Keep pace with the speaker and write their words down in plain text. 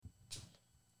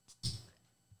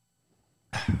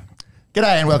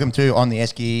G'day and welcome to On the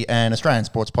Esky, an Australian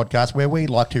sports podcast where we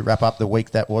like to wrap up the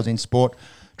week that was in sport,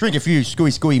 drink a few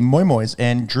scooey moi-mois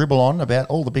and dribble on about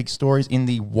all the big stories in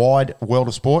the wide world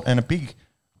of sport. And a big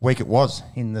week it was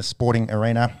in the sporting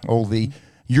arena. All the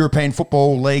European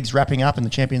football leagues wrapping up and the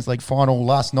Champions League final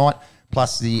last night,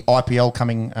 plus the IPL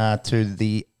coming to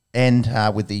the end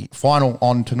with the final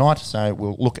on tonight. So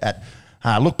we'll look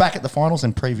back at the finals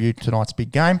and preview tonight's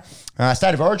big game.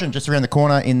 State of Origin just around the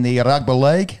corner in the Rugby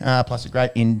League, plus a great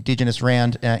Indigenous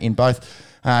round in both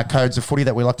codes of footy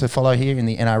that we like to follow here in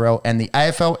the NRL and the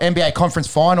AFL. NBA Conference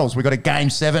Finals, we've got a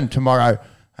Game 7 tomorrow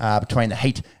between the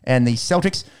Heat and the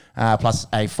Celtics, plus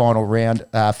a final round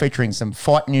featuring some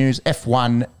fight news,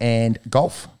 F1 and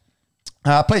golf.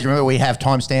 Please remember we have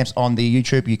timestamps on the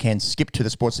YouTube. You can skip to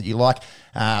the sports that you like,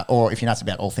 or if you're nuts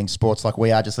about all things sports like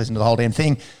we are, just listen to the whole damn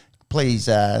thing. Please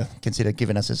consider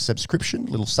giving us a subscription,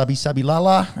 little subby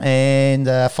la, and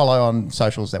follow on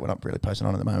socials that we're not really posting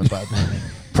on at the moment, but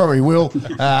probably will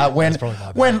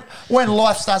when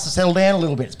life starts to settle down a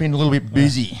little bit. It's been a little bit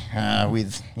busy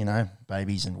with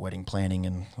babies and wedding planning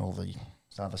and all the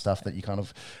other stuff that you kind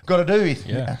of got to do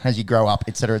as you grow up,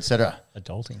 etc., etc.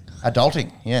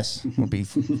 Adulting, yes, would be.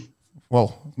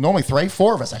 Well, normally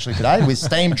 3-4 of us actually today, with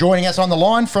Steam joining us on the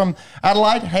line from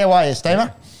Adelaide. How are you,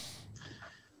 Steamer?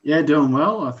 Yeah, doing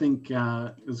well. I think it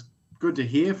was good to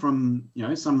hear from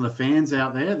some of the fans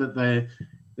out there that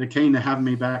they're keen to have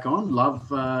me back on. Love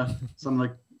some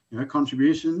of the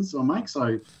contributions I make.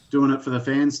 So doing it for the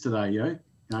fans today.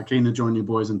 Keen to join you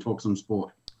boys and talk some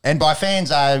sport. And by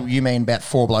fans, you mean about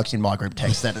 4 blokes in my group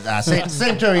text that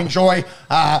seem to enjoy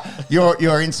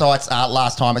your insights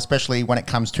last time, especially when it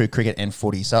comes to cricket and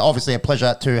footy. So obviously a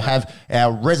pleasure to have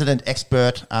our resident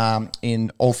expert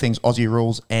in all things Aussie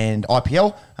rules and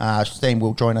IPL. Steam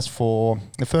will join us for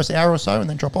the first hour or so and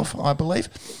then drop off, I believe.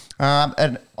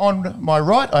 And on my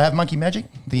right, I have Monkey Magic,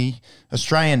 the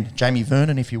Australian Jamie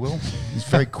Vernon, if you will. He's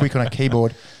very quick on a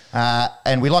keyboard.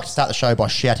 And we like to start the show by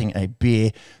shouting a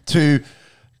beer to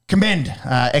commend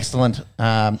excellent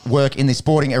work in the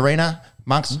sporting arena.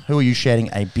 Monks, who are you shouting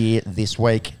a beer this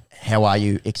week? How are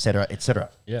you, et cetera, et cetera?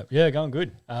 Yeah, going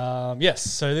good. Yes,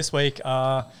 so this week,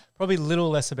 probably a little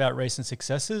less about recent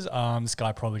successes. This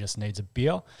guy probably just needs a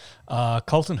beer.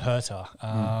 Colton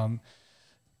Herta,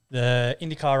 the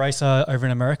IndyCar racer over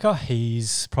in America.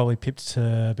 He's probably pipped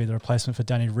to be the replacement for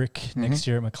Danny Rick next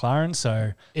year at McLaren.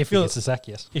 So if he gets a sack,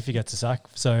 yes. If he gets a sack.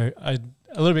 So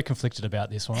a little bit conflicted about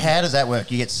this one. How does that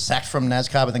work? You get sacked from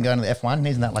NASCAR but then go into the F1?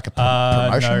 Isn't that like a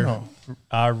promotion? No.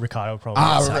 Ricardo probably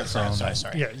gets sacked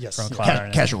sorry. Yeah, yes. From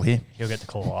McLaren. Casual here. He'll get the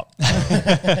call up.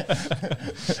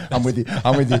 I'm with you.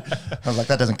 I was like,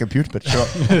 that doesn't compute, but sure.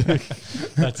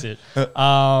 That's it.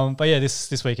 But yeah,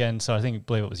 this weekend, so I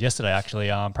believe it was yesterday actually,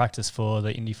 practice for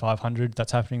the Indy 500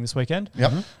 that's happening this weekend.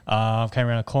 Yep. Came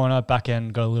around a corner, back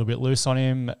end got a little bit loose on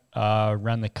him,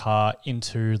 ran the car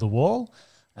into the wall.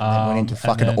 And then went into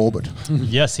fucking orbit.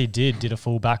 Yes, he did. Did a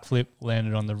full backflip,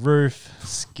 landed on the roof,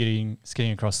 skidding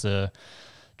across the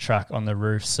track on the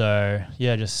roof. So,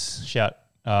 yeah, just shout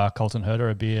Colton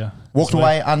Herta a beer. Walked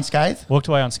away unscathed? Walked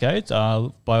away unscathed.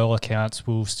 By all accounts,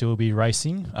 will still be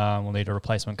racing. We'll need a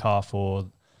replacement car for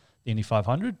the Indy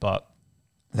 500, but...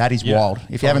 That is wild.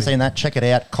 If you haven't seen that, check it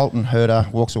out. Colton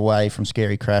Herta walks away from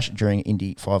scary crash during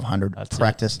Indy 500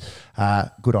 practice.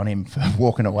 Good on him for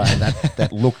walking away. That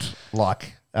looked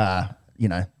like...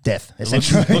 death,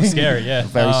 essentially. Looks scary, yeah.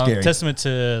 Very scary. Testament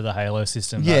to the Halo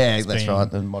system. Yeah, that's right,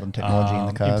 the modern technology in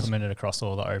the cars. Implemented across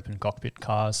all the open cockpit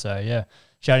cars. So, yeah,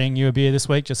 shouting you a beer this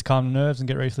week, just calm the nerves and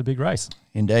get ready for the big race.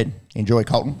 Indeed. Enjoy,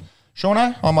 Colton.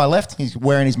 Shauno, on my left, he's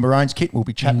wearing his Maroons kit. We'll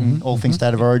be chatting all things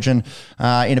State of Origin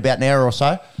in about an hour or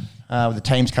so. With the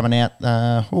teams coming out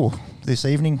this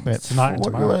evening. Tonight and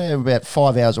tomorrow. We're about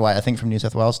 5 hours away, I think, from New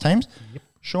South Wales teams. Yep.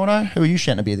 Shauno, who are you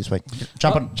shouting a beer this week?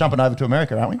 Jumping over to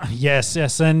America, aren't we? Yes.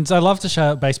 And I love to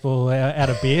shout baseball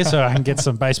out of beer so I can get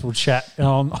some baseball chat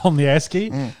on the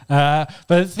Esky.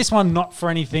 But this one, not for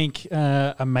anything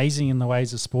amazing in the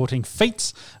ways of sporting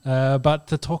feats, but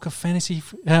to talk of fantasy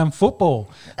football.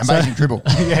 Amazing dribble.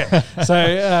 Yeah.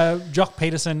 So Jock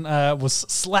Peterson was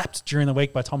slapped during the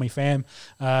week by Tommy Pham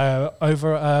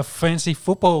over a fantasy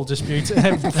football dispute for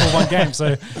one game.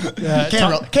 So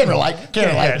can relate.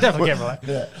 Yeah, definitely can relate.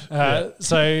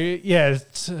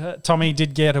 Tommy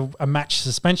did get a match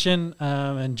suspension,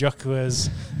 and Jock was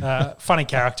funny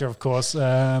character, of course,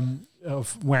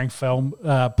 of wearing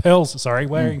Pearls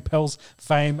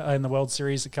fame in the World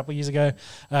Series a couple of years ago.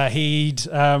 He'd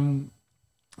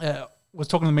was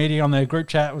talking to the media on the group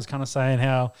chat, was kind of saying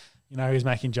how he was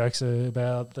making jokes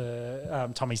about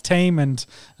the Tommy's team, and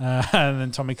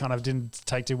then Tommy kind of didn't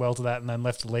take too well to that, and then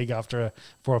left the league after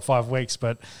 4 or 5 weeks.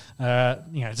 But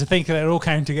to think that it all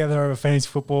came together over fantasy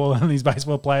football, and these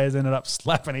baseball players ended up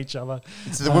slapping each other.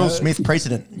 It's the Will Smith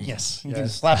precedent. Yes, You can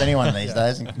slap anyone these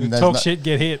days. And talk shit,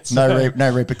 get hit.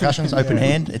 No repercussions, open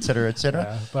hand, etc., etc.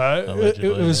 Yeah, but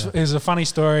it was a funny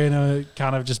story, and it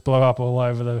kind of just blew up all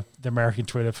over the American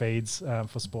Twitter feeds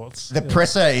for sports. The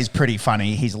presser is pretty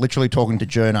funny. He's literally talking to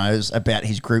journos about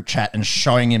his group chat and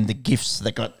showing him the gifts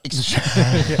that got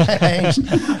exchanged,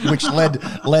 which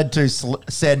led to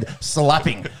said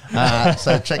slapping.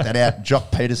 So check that out.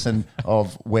 Jock Peterson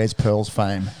of Where's Pearls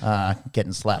fame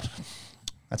getting slapped.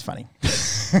 That's funny.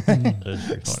 That is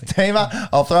pretty funny. Steamer,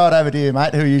 I'll throw it over to you,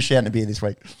 mate. Who are you shouting to beer this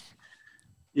week?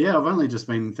 Yeah, I've only just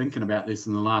been thinking about this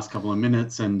in the last couple of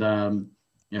minutes, and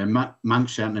Monk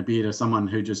shouting a beer to someone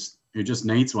who just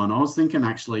needs one. I was thinking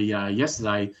actually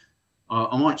yesterday,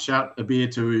 I might shout a beer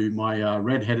to my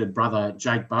red-headed brother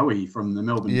Jake Bowie from the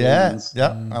Melbourne Demons.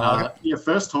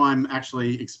 First time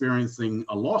actually experiencing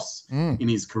a loss in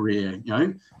his career.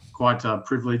 Quite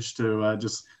privileged to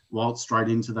just waltz straight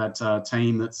into that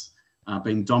team that's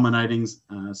been dominating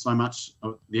so much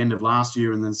at the end of last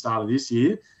year and then start of this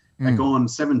year. They've gone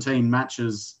 17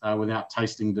 matches without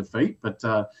tasting defeat, but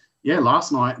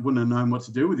last night wouldn't have known what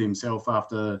to do with himself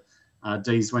after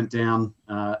Dees went down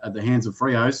at the hands of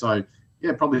Freo. So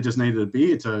probably just needed a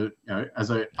beer to, as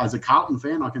a Carlton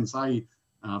fan, I can say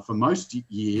for most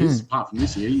years, apart from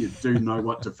this year, you do know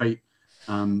what defeat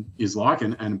is like,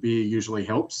 and a beer usually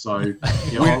helps. So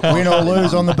win or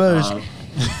lose on the booze.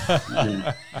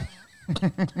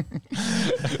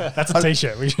 That's a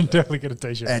T-shirt. We should definitely get a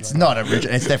T-shirt. It's not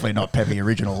original. It's definitely not Peppy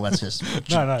original. That's just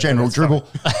general that's dribble,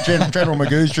 General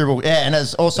Magoo's dribble. Yeah, and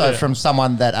it's also from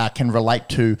someone that can relate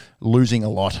to losing a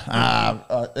lot.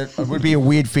 It would be a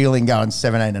weird feeling going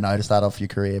 17-0 to start off your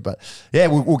career, but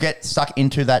we'll get stuck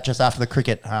into that just after the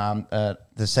cricket.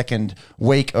 The second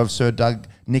week of Sir Doug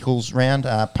Nicholls round,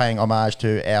 paying homage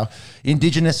to our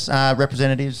Indigenous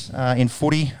representatives in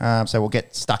footy. So we'll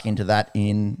get stuck into that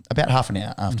in about half an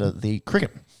hour after the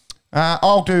cricket.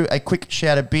 I'll do a quick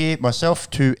shout of beer myself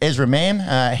to Ezra Mam.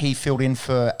 He filled in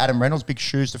for Adam Reynolds. Big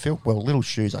shoes to fill. Well, little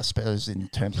shoes, I suppose, in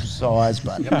terms of size,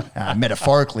 but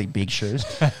metaphorically big shoes.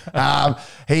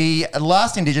 He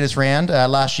last Indigenous round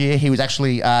last year, he was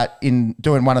actually in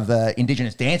doing one of the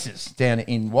Indigenous dances down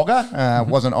in Wagga.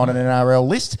 Wasn't on an NRL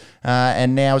list,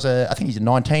 and now I think he's a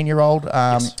 19-year-old.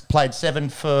 Played 7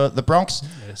 for the Bronx,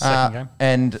 second game.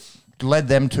 and led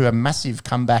them to a massive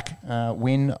comeback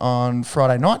win on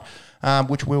Friday night,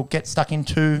 which we'll get stuck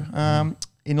into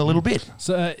in a little bit.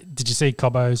 So, did you see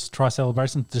Cobbo's try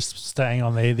celebration? Just staying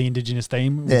on the Indigenous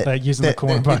theme, using the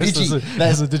corner post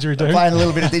as a didgeridoo. Playing a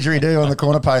little bit of didgeridoo on the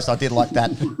corner post. I did like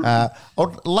that.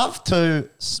 I'd love to.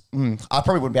 I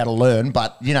probably wouldn't be able to learn,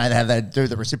 but how they do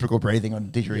the reciprocal breathing on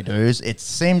didgeridoos. It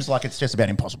seems like it's just about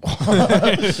impossible.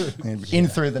 In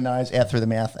through the nose, out through the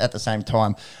mouth at the same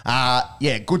time.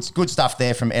 Good stuff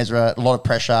there from Ezra. A lot of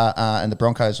pressure, and the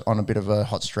Broncos on a bit of a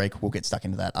hot streak. We'll get stuck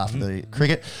into that after the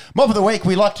cricket. Mop of the week.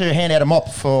 We like to hand out a mop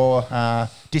for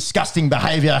disgusting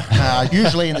behaviour,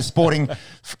 usually in the sporting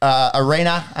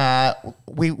arena.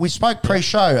 We spoke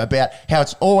pre-show about how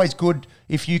it's always good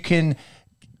if you can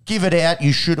give it out,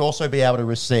 you should also be able to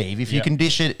receive. If you can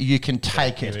dish it, you can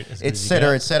take it,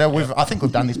 etc., etc. I think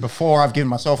we've done this before. I've given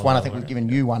myself one. I think we've given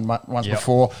you one once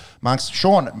before. Monks.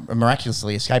 Sean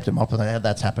miraculously escaped a mop.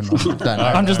 That's happened. I don't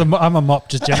know. I'm a mop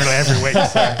just generally every week.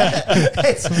 So.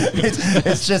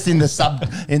 it's just in the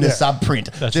sub print.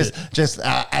 Just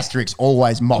asterisk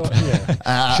always mop.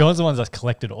 Sean's the ones that's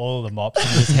collected all of the mops and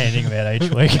just handing them out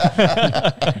each week.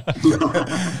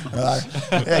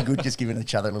 Good. Just giving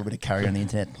each other a little bit of curry on the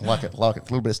internet. Like it. A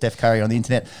little bit of Steph Curry on the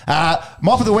internet.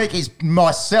 Mop of the week is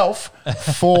myself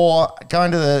for going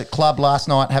to the club last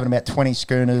night, having about 20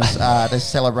 schooners to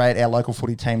celebrate our local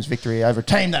footy team's victory over a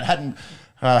team that hadn't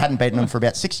beaten them for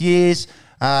about 6 years.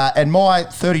 And my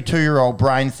 32-year-old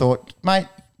brain thought, mate,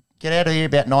 get out of here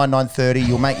about 9:30.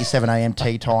 You'll make your 7 a.m.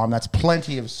 tea time. That's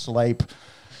plenty of sleep.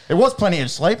 It was plenty of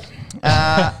sleep.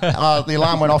 The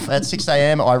alarm went off at 6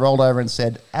 a.m. I rolled over and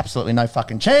said, absolutely no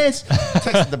fucking chance.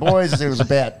 Texted the boys. It was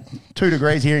about 2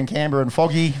 degrees here in Canberra and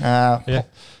foggy.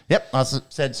 Yep. I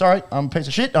said, sorry, I'm a piece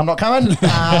of shit. I'm not coming.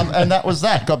 And that was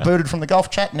that. Got booted from the golf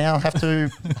chat. Now have to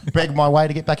beg my way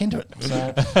to get back into it.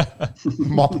 So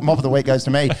mop of the week goes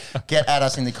to me. Get at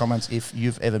us in the comments if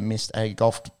you've ever missed a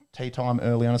golf tea time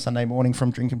early on a Sunday morning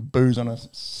from drinking booze on a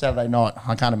Saturday night.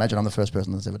 I can't imagine I'm the first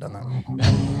person that's ever done that.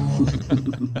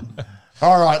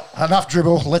 All right, enough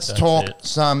dribble. Let's talk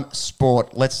some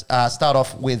sport. Let's start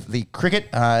off with the cricket,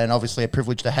 and obviously a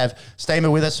privilege to have Steamer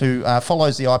with us, who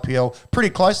follows the IPL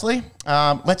pretty closely.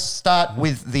 Let's start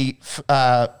with the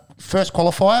first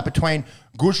qualifier between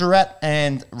Gujarat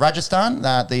and Rajasthan.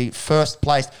 The first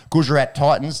placed Gujarat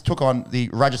Titans took on the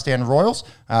Rajasthan Royals.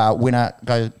 Winner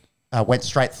went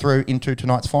straight through into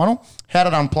tonight's final. How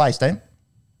did it play, Steve?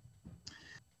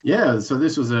 Yeah, so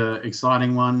this was an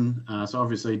exciting one. So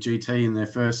obviously GT in their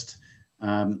first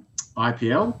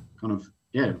IPL,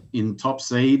 in top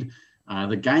seed.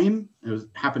 The game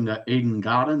happened at Eden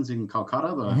Gardens in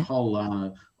Kolkata. The whole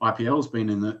IPL has been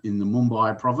in the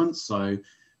Mumbai province. So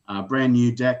brand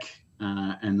new deck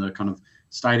and the kind of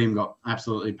stadium got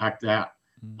absolutely packed out.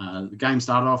 The game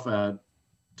started off.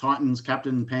 Titans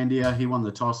captain Pandya, he won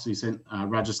the toss. He sent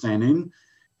Rajasthan in.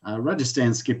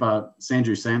 Rajasthan skipper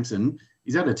Sanju Samson,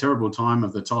 he's had a terrible time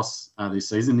of the toss this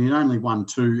season. He only won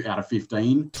 2 out of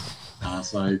 15.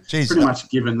 So pretty much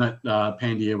given that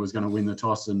Pandya was going to win the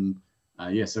toss. And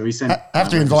so he sent... Have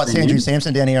to invite Sanju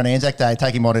Samson down here on Anzac Day,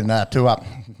 take him on in 2 up.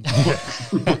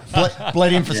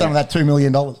 Bled him for some of that $2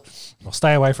 million. Well,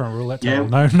 stay away from a roulette table.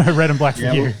 No red and black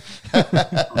for you.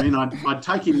 I mean, I'd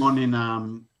take him on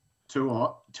in 2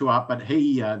 up, but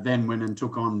he then went and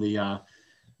took on the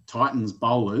Titans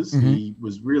bowlers. He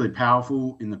was really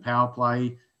powerful in the power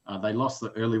play. They lost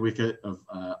the early wicket of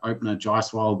opener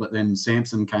Jaiswal, but then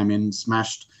Samson came in,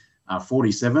 smashed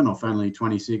 47 off only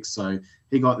 26. So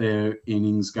he got their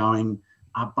innings going.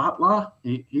 Butler,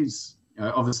 he's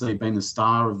obviously been the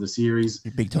star of the series.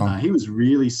 Big time. He was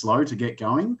really slow to get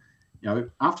going.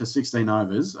 After 16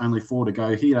 overs, only 4 to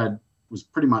go, he was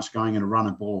pretty much going at a run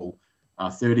a ball,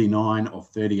 39 of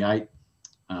 38.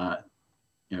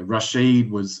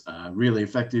 Rashid was really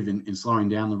effective in slowing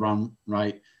down the run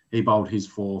rate. He bowled his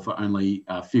 4 for only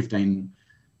 15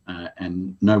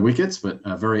 and no wickets, but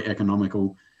very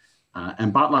economical.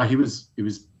 And Butler, he was,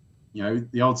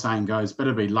 the old saying goes,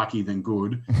 better be lucky than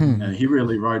good. He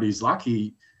really rode his luck.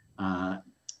 He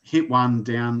hit one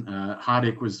down.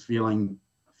 Hardik was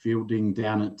fielding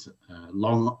down at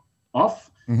long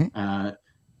off.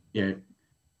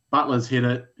 Butler's hit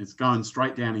it. It's going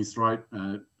straight down his throat.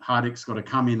 Hardik's got to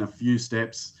come in a few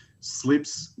steps,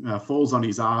 slips, falls on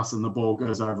his ass, and the ball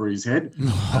goes over his head.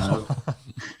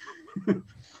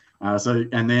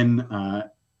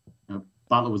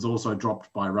 Butler was also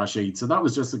dropped by Rashid. So that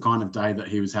was just the kind of day that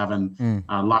he was having.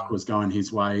 Luck was going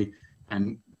his way,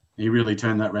 and he really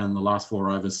turned that around in the last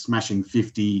 4 overs, smashing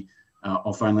 50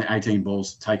 off only 18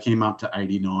 balls to take him up to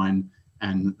 89.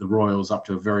 And the Royals up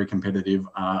to a very competitive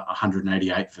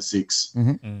 188 for 6.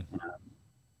 And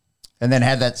then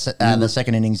had the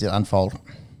second innings unfold.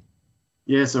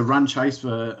 Yeah, so run chase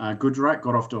for Gujarat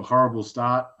got off to a horrible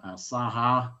start.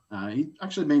 Saha, he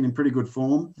actually been in pretty good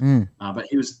form, but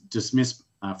he was dismissed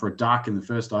for a duck in the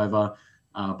first over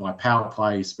by power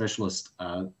play specialist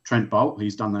Trent Bolt.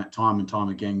 He's done that time and time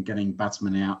again, getting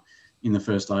batsmen out in the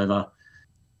first over.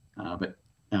 But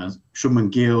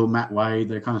Shubman Gill, Matt Wade,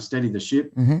 they kind of steadied the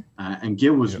ship. And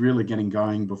Gill was really getting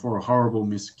going before a horrible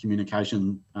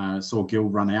miscommunication saw Gill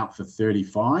run out for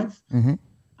 35.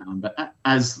 But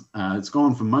as it's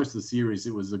gone for most of the series,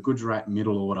 it was the Gujarat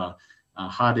middle order.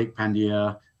 Hardik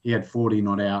Pandya, he had 40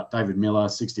 not out. David Miller,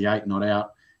 68 not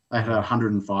out. They had a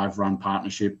 105-run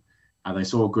partnership. They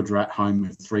saw Gujarat home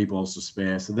with 3 balls to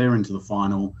spare. So they're into the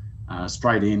final,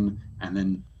 straight in, and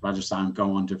then Rajasthan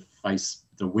go on to face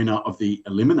the winner of the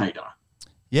Eliminator.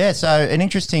 Yeah, so an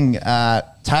interesting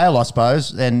tale, I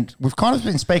suppose. And we've kind of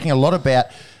been speaking a lot about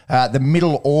the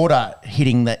middle order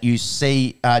hitting that you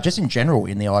see just in general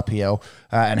in the IPL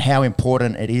and how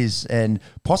important it is, and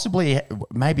possibly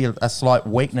maybe a slight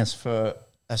weakness for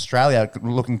Australia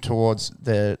looking towards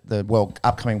the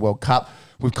upcoming World Cup.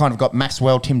 We've kind of got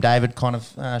Maxwell, Tim David kind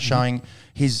of showing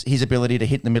his ability to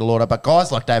hit in the middle order. But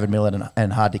guys like David Miller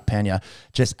and Hardik Pandya,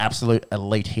 just absolute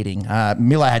elite hitting.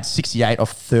 Miller had 68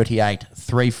 off 38,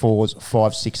 3 fours,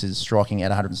 5 sixes, striking at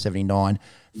 179.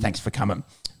 Thanks for coming.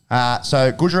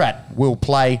 So Gujarat will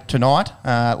play tonight.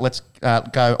 Let's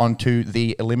go on to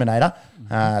the Eliminator.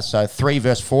 So 3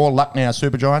 versus 4, Lucknow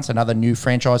Super Giants, another new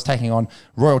franchise taking on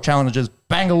Royal Challengers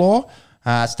Bangalore.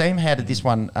 Steam, how did this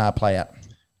one play out?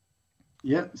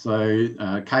 Yeah, so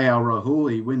KL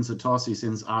Rahul, he wins the toss, he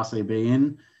sends RCB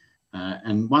in.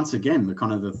 And once again,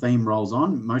 the theme rolls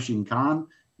on. Mohsin Khan,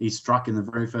 he struck in the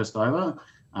very first over,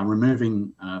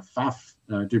 removing Faf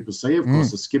du Plessis, of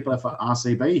course, the skipper for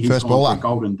RCB. He's first gone baller. for a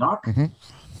golden duck.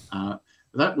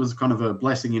 that was kind of a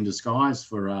blessing in disguise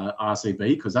for RCB,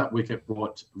 because that wicket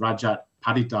brought Rajat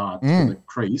Patidar to the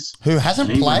crease. Who hasn't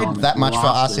And he went played on that and much for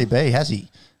blasted. RCB, has he?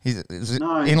 Is it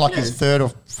No, in like yeah. his third or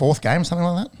fourth game, something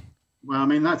like that? Well, I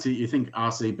mean, that's it. You think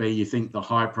RCB, you think the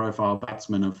high-profile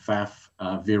batsmen of Faf,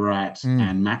 Virat,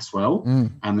 and Maxwell,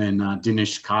 and then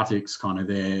Dinesh Karthik's kind of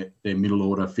their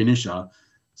middle-order finisher.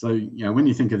 So, you know, when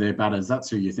you think of their batters, that's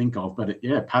who you think of. But,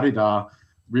 Patidar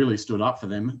really stood up for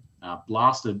them,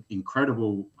 blasted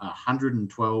incredible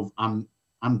 112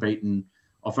 unbeaten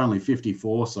off only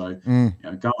 54. So, you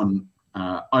know, going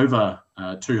over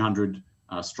 200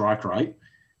 strike rate.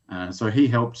 So he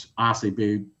helped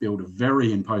RCB build a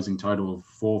very imposing total of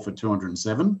 4 for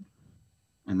 207.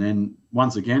 And then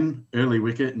once again, early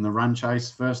wicket in the run chase,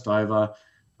 first over.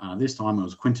 This time it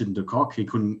was Quinton de Kock. He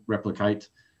couldn't replicate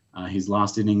his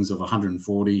last innings of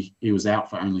 140. He was out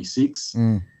for only 6.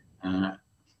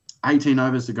 18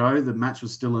 overs to go. The match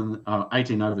was still in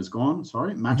 18 overs gone.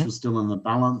 Sorry, match was still in the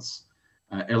balance.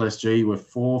 LSG were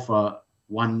 4 for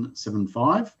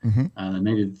 175. They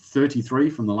needed 33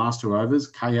 from the last 2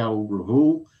 overs. KL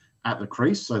Rahul at the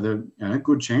crease, so they're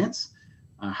good chance.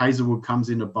 Hazelwood comes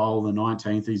in to bowl the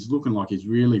 19th. He's looking like he's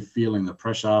really feeling the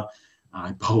pressure.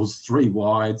 He bowls 3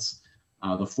 wides.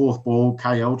 The 4th ball,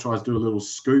 KL tries to do a little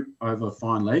scoop over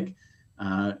fine leg.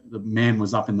 The man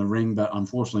was up in the ring, but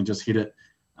unfortunately just hit it.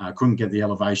 Couldn't get the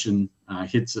elevation.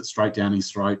 Hits it straight down his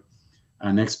throat.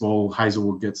 Next ball,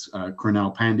 Hazelwood gets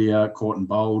Krunal Pandya caught and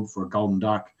bowled for a golden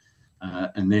duck,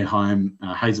 and they're home.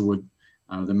 Hazelwood,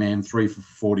 the man, 3 for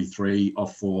 43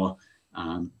 off 4.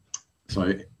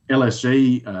 So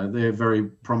LSG, they're very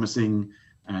promising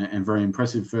and very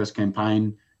impressive first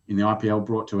campaign in the IPL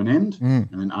brought to an end, and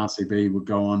then RCB would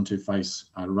go on to face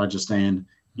Rajasthan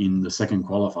in the second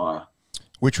qualifier.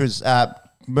 Which was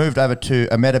moved over to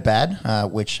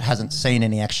Ahmedabad, which hasn't seen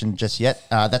any action just yet.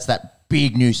 That's that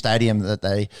big new stadium that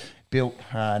they built,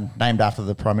 named after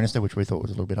the Prime Minister, which we thought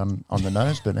was a little bit on the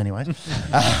nose. But anyways,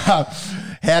 how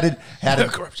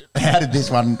did this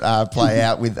one play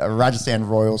out with Rajasthan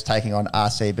Royals taking on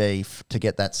RCB to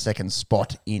get that second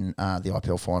spot in the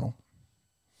IPL final?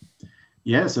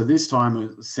 Yeah, so this time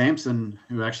it was Samson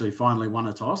who actually finally won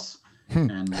a toss,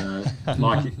 and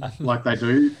like they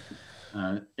do,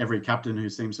 every captain who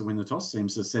seems to win the toss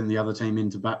seems to send the other team in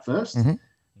to bat first.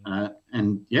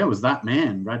 And it was that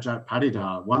man, Rajat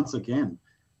Patidar, once again.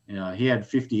 He had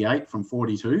 58 from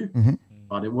 42,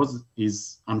 but it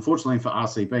was unfortunately for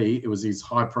RCB, it was his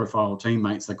high-profile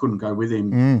teammates that couldn't go with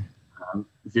him.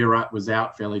 Virat was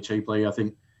out fairly cheaply. I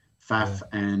think Faf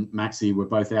and Maxi were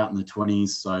both out in the 20s,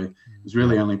 so it was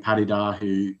really only Patidar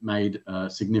who made a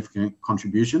significant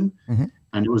contribution.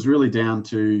 And it was really down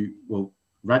to,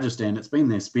 Rajasthan, it's been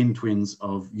their spin twins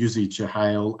of Yuzi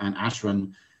Chahal and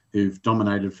Ashwin who've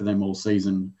dominated for them all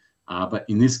season. But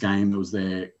in this game, it was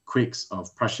their quicks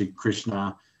of Prashik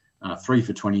Krishna, 3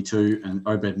 for 22, and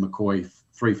Obed McCoy,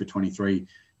 3 for 23.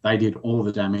 They did all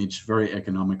the damage, very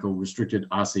economical, restricted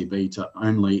RCB to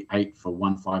only 8 for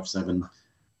 157.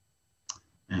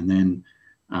 And then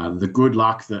the good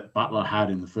luck that Butler had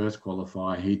in the first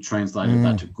qualifier, he translated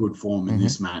that to good form in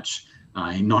this match.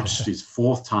 He notched his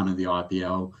 4th ton of the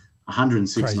IPL,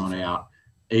 106 not out,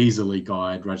 easily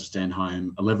guide Rajasthan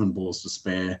home, 11 balls to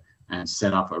spare, and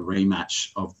set up a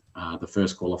rematch of the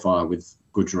first qualifier with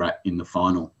Gujarat in the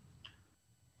final.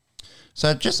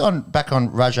 So just back on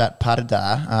Rajat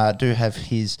Patidar, I do have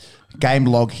his game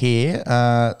log here,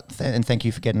 and thank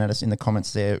you for getting at us in the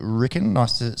comments there, Ricken.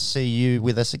 Nice to see you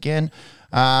with us again.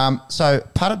 So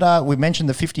Patidar, we mentioned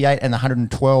the 58 and the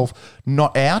 112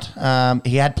 not out.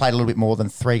 He had played a little bit more than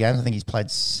 3 games. I think he's played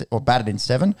or batted in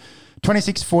 7.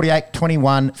 26, 48,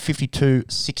 21, 52,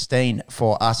 16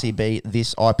 for RCB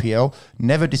this IPL.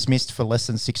 Never dismissed for less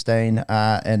than 16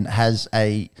 and has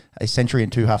a century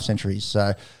and 2 half centuries.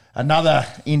 So another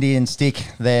Indian stick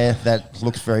there that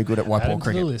looks very good at white ball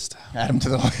cricket. Add him to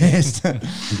the list.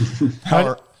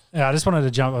 I just wanted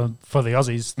to jump on for the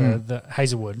Aussies, the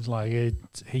Hazelwood.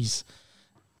 He's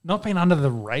not been under the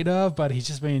radar, but he's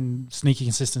just been sneaky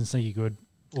consistent, sneaky good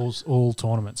all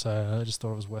tournament. So I just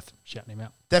thought it was worth shouting him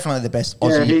out. Definitely the best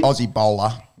Aussie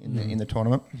bowler in the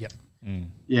tournament. Yep.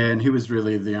 Yeah, and he was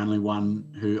really the only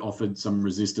one who offered some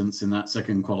resistance in that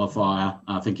second qualifier.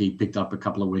 I think he picked up a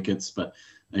couple of wickets, but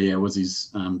it was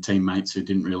his teammates who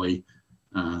didn't really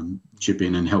chip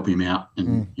in and help him out.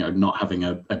 And not having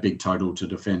a big total to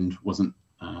defend wasn't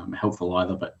helpful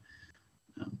either. But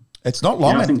it's not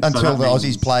long until the means,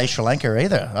 Aussies play Sri Lanka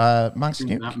either. Monks, can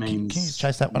you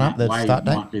chase that one up? The start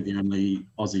date might be the only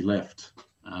Aussie left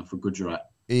for Gujarat.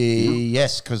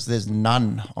 Yes, because there's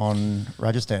none on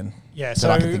Rajasthan. Yeah, that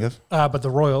I can think of. But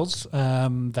the Royals,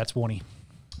 that's Warnie.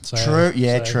 So, True,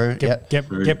 yeah, true, Get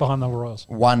behind the Royals.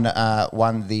 won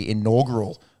the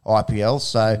inaugural IPL.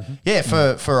 So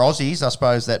for Aussies, I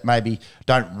suppose that maybe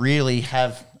don't really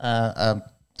have a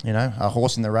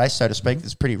horse in the race, so to speak.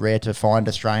 It's pretty rare to find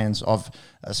Australians of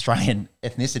Australian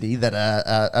ethnicity that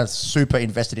are super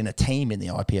invested in a team in the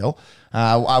IPL.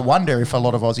 I wonder if a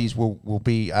lot of Aussies will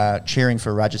be cheering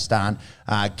for Rajasthan,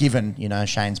 given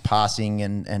Shane's passing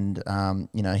and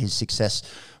his success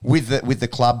with the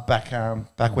club back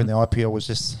when the IPL was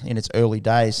just in its early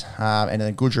days, and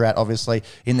then Gujarat obviously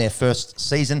in their first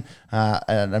season,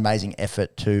 an amazing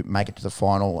effort to make it to the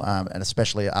final, and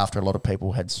especially after a lot of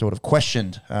people had sort of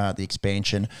questioned the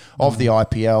expansion of the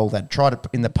IPL. They'd tried it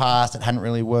in the past, it hadn't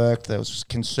really worked. There was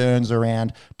concerns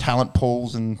around talent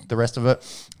pools and the rest of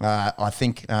it. I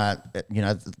think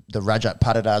the Rajat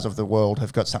Patidars of the world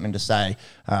have got something to say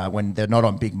when they're not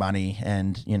on big money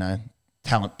and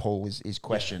talent pool is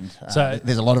questioned. So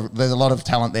there's a lot of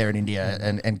talent there in India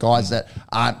and guys that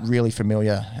aren't really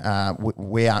familiar.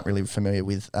 We aren't really familiar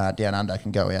with down under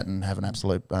can go out and have an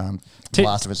absolute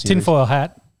blast of a series. Tinfoil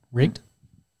hat rigged.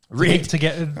 Rigged to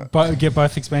get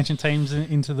both expansion teams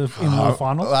into the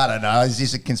final. I don't know. Is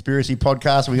this a conspiracy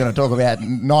podcast? We're going to talk about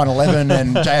 9/11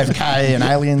 and JFK and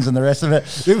aliens and the rest of it.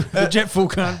 The jet fuel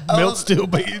can't melt steel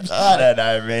beams. I don't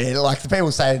know, man. Like the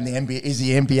people say in the NBA, is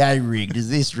the NBA rigged? Is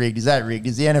this rigged? Is that rigged?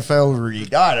 Is the NFL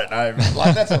rigged? I don't know, man.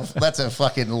 Like that's a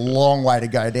fucking long way to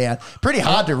go down. Pretty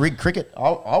hard to rig cricket,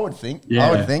 I would think. Yeah.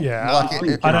 I would think. Yeah,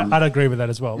 Like I'd agree with that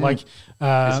as well. Like,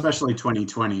 especially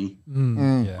 2020.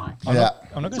 Yeah.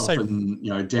 I'm not going to say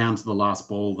often, down to the last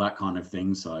ball, that kind of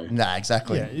thing. So nah,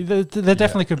 exactly. Yeah, there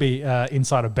definitely could be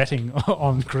insider betting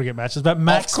on cricket matches, but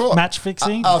match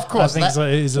fixing, of course, I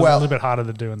think is a little bit harder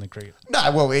to do in the cricket.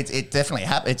 No, well, it definitely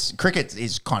happens. Cricket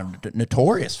is kind of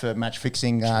notorious for match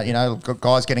fixing.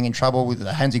 Guys getting in trouble with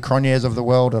the Hansi Cronjes of the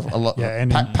world, of a lot.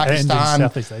 And Pakistan, and in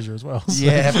Southeast Asia as well. So.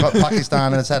 Yeah, but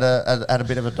Pakistan has had a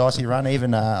bit of a dicey run.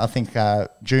 Even I think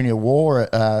Junior War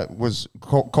was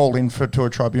called in to a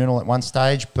tribunal at one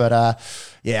stage. But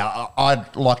I'd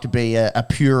like to be a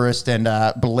purist and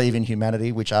believe in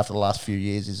humanity, which after the last few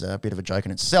years is a bit of a joke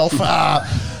in itself.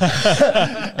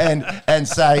 And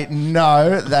say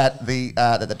no that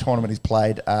the tournament is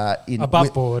played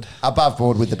above board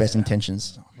with the best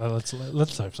intentions. Well,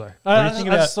 let's hope so. What do you think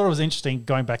I about? just thought it was interesting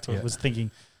going back to it. Was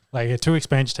thinking. Like two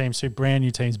expansion teams, two brand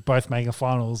new teams, both making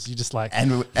finals. You just like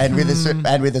and with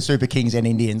the Super Kings and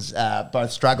Indians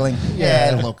both struggling.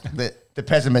 Yeah, look, the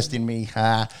pessimist in me.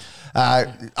 I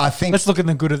think let's look at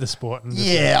the good of the sport. And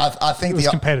I think the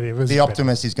competitive. The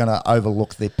optimist is going to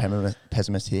overlook the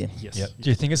pessimist here. Yes. Yep. Do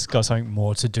you think it's got something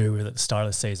more to do with at the start of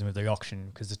the season with the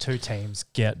auction because the two teams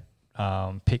get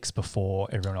picks before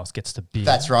everyone else gets to bid?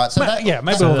 That's right. So maybe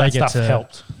all that stuff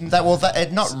helped.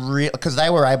 Not real because they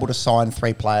were able to sign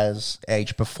 3 players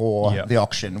each before the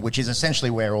auction, which is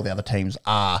essentially where all the other teams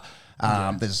are.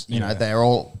 It's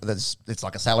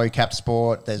like a salary cap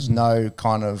sport. There's no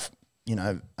kind of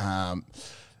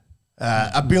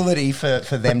ability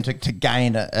for them to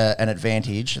gain an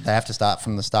advantage. They have to start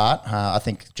from the start. I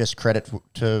think just credit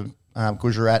to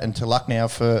Gujarat and to Lucknow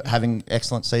for having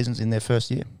excellent seasons in their first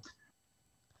year.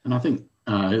 And I think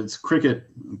it's cricket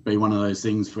be one of those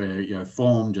things where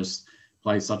form just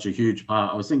plays such a huge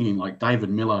part. I was thinking like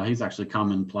David Miller, he's actually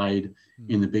come and played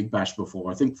in the Big Bash before,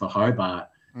 I think for Hobart,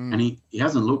 and he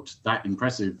hasn't looked that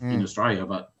impressive in Australia,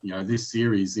 but this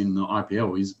series in the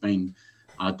IPL he's been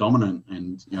dominant,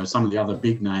 and some of the other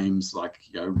big names like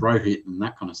Rohit and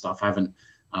that kind of stuff haven't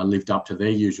lived up to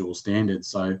their usual standards.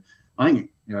 So I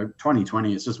think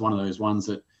 2020 it's just one of those ones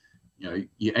that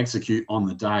you execute on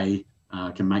the day.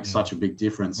 Can make such a big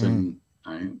difference, and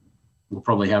we'll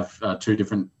probably have 2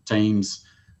 different teams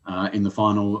in the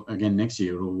final again next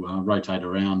year. It'll rotate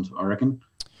around, I reckon.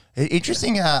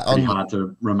 Interesting. Pretty hard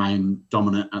to remain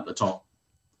dominant at the top.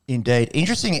 Indeed.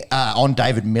 Interesting on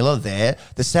David Miller there.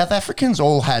 The South Africans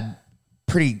all had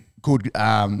pretty good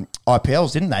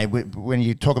IPLs, didn't they? When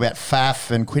you talk about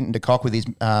Faf and Quinton de Kock with his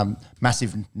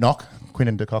massive knock,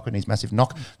 Quinton de Kock and his massive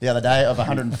knock the other day of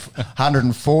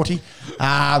 140.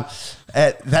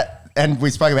 And we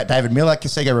spoke about David Miller.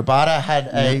 Kasiga Rabada had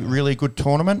a really good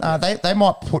tournament. They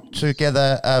might put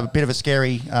together a bit of a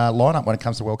scary lineup when it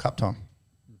comes to World Cup time.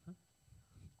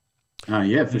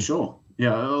 Yeah, for sure.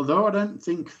 Yeah, although I don't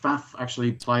think Faf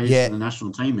actually plays for the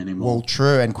national team anymore. Well,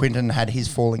 true, and Quinton had his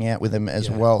falling out with him as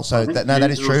well. So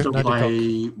that is true. Still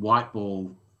play white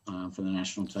ball for the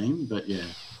national team, but yeah.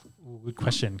 Good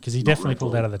question, because he definitely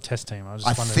pulled out of the Test team.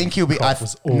 I think he'll be.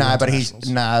 But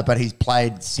he's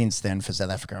played since then for South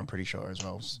Africa. I'm pretty sure as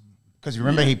well. Because you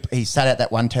remember he sat out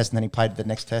that one test and then he played the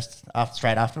next test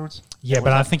straight afterwards. Yeah,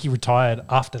 but I think he retired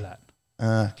after that.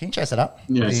 Can you chase it up?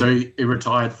 Yeah, so he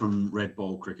retired from red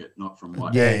ball cricket, not from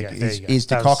white. Yeah, there you go. is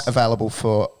De That Kock was- available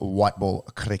for white ball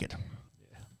cricket?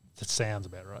 That sounds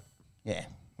about right. Yeah.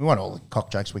 We want all the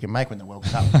cock jokes we can make when the World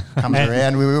Cup comes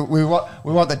around. We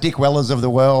want the Dick Wellers of the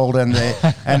world and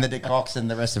the De Kocks and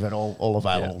the rest of it all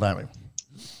available, don't we?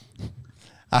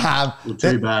 Well,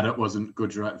 too bad it wasn't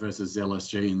Gujarat versus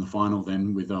LSG in the final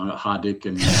then with Hardik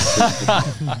and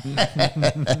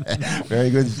Very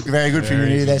good for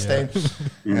you there, Steve.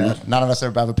 None of us are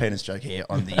above a penis joke here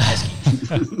on the Esky.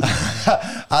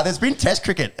 There's been Test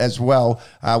cricket as well.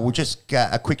 We'll just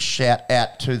get a quick shout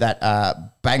out to that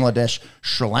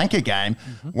Bangladesh-Sri Lanka game.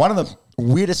 One of the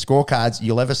weirdest scorecards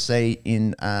you'll ever see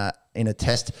in a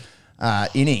Test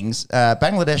innings.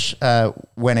 Bangladesh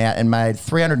went out and made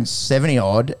 370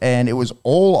 odd, and it was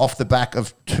all off the back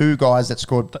of two guys that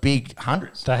scored big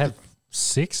hundreds. They have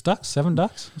 6 ducks, 7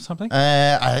 ducks, or something.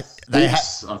 I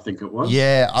think it was.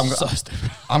 Yeah, So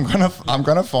stupid. I'm gonna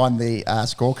find the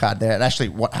scorecard there and actually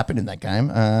what happened in that game.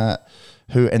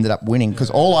 Who ended up winning? Because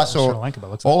all I Sri Lanka, by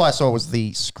the looks of all I saw was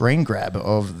the screen grab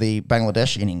of the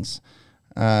Bangladesh innings.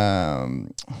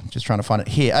 Just trying to find it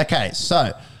here. Okay,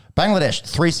 so Bangladesh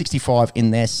 365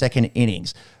 in their second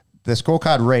innings. The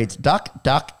scorecard reads: duck,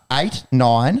 8,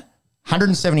 9,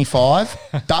 175,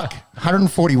 duck,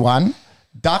 141,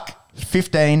 duck,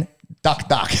 15,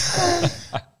 duck.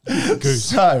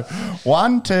 So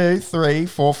 1, 2, 3,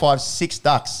 4, 5, 6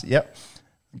 ducks. Yep.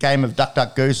 Game of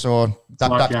duck, goose, or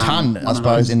duck, ton, I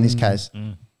suppose, in this case.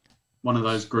 One of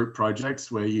those group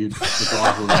projects where you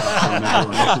survive all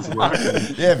everyone else's work.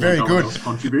 And Yeah, very no good. one else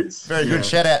contributes. Very good.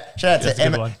 Shout out That's a to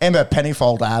good one. Emma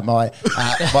Pennyfold, my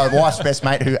wife's best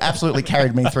mate, who absolutely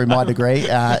carried me through my degree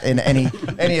in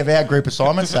any of our group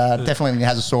assignments. Definitely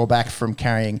has a sore back from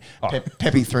carrying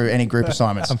Peppy through any group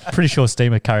assignments. I'm pretty sure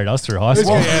Steamer carried us through high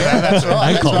school. Well, yeah, that's right.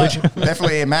 And That's college. right.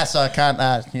 Definitely in maths, I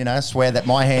can't, swear that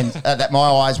that my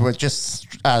eyes were just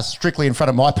strictly in front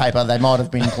of my paper. They might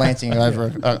have been glancing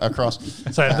over across.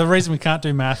 So the reason we can't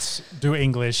do maths, do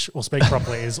English, or speak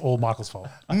properly is all Michael's fault.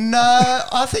 No,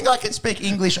 I think I can speak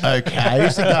English okay. I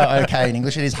used to go okay in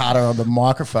English. It is harder on the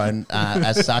microphone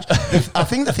as such. I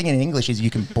think the thing in English is you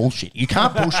can bullshit. You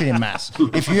can't bullshit in maths.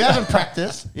 If you haven't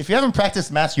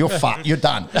practiced maths, you're fucked. You're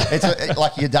done.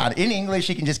 Like you're done. In English,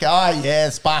 you can just go, oh yeah,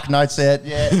 spark notes set,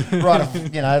 yeah, right.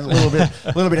 A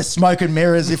little bit of smoke and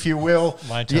mirrors, if you will.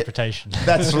 My interpretation. Yeah,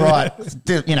 that's right.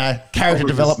 Character Probably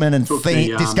development and just took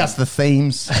the, discuss the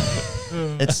themes,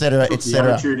 etc., The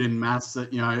etc. attitude in maths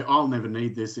that, I'll never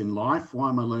need this in life. Why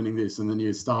am I learning this? And then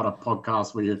you start a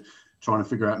podcast where you're trying to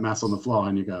figure out maths on the fly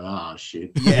and you go,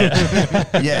 shit.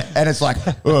 Yeah, yeah, and it's like,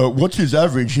 what's his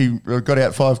average? He got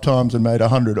out 5 times and made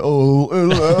 100.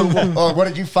 What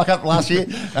did you fuck up last year?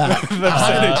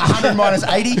 100 minus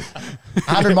 80.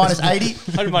 100 minus 80.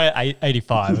 100 minus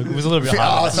 85. It was a little bit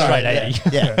harder. Straight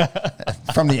 80. Yeah.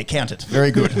 From the accountant.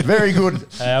 Very good. Very good.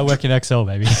 I work in Excel,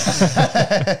 baby.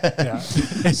 Yeah.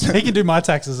 He can do my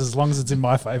taxes as long as it's in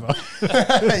my favour.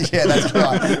 Yeah, that's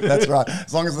right. That's right.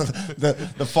 As long as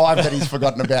the 5 that he's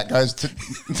forgotten about goes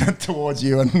towards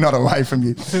you and not away from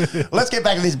you. Let's get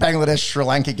back to this Bangladesh-Sri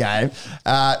Lanka game.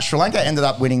 Sri Lanka ended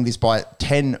up winning this by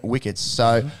 10 wickets.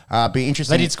 So be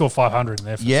interesting. They did score 500 in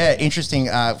there. Yeah, interesting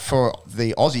for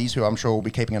the Aussies, who I'm sure will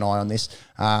be keeping an eye on this.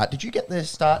 Did you get the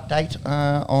start date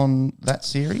on that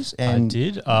series? I And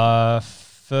did.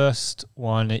 First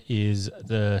one is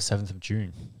the 7th of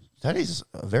June. that is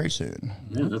very soon.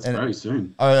 Yeah, that's very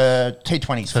soon.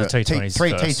 T20s So the first. T20s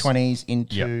Three first. T20s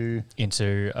into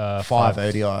Into 5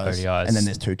 ODIs, and then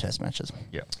there's 2 Test matches.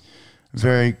 Yeah.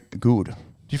 Very good. Did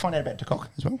you find out about De Kock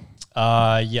as well?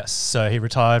 Yes. So he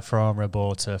retired from red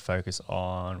ball to focus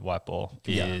on white ball.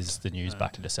 Yeah. Is the news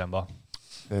back to December?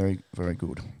 Very, very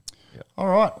good. Yep. All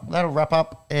right, that'll wrap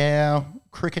up our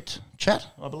cricket chat,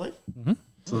 I believe.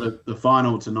 So the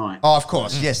final tonight. Oh, of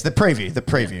course, yes, the preview.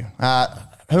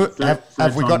 Who Third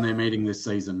have we time got? they're meeting this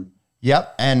season.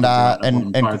 Yep, and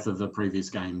on both of the previous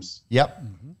games. yep.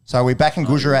 So we're back in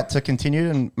Gujarat to continue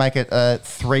and make it a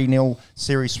 3-0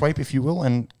 series sweep, if you will,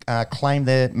 and claim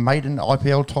their maiden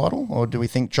IPL title, or do we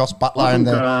think Joss Butler and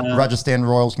the Rajasthan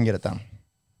Royals can get it done?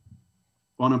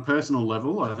 On a personal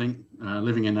level, I think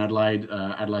living in Adelaide,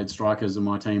 Adelaide Strikers are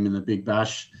my team in the Big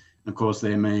Bash. Of course,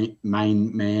 their main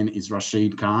man is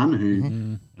Rashid Khan,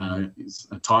 who is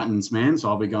a Titans man. So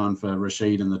I'll be going for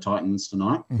Rashid and the Titans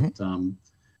tonight.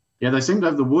 But, they seem to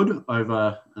have the wood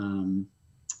over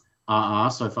RR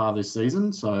so far this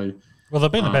season. So Well,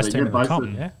 they've been the best team in the both comp,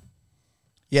 of- yeah.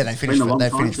 Yeah, they it's been a long They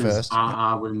time finished since first.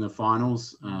 RR were in the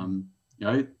finals.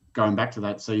 going back to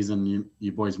that season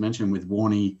you boys mentioned with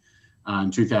Warney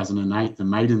in 2008, the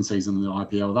maiden season of the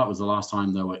IPL, that was the last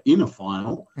time they were in a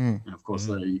final. And of course,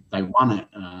 they won it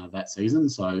that season.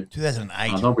 So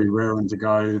 2008. they'll be raring to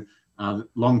go.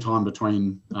 Long time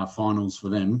between finals for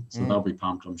them. So they'll be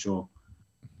pumped, I'm sure.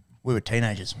 We were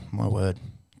teenagers, my word.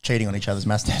 Cheating on each other's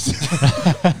maths tests.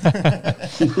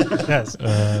 Yes.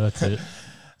 That's it.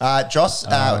 Joss,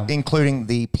 including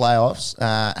the playoffs,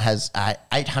 has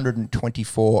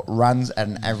 824 runs at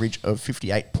an average of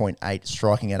 58.8,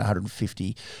 striking at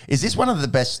 150. Is this one of the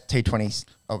best T20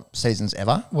 seasons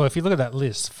ever? Well, if you look at that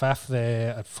list, Faf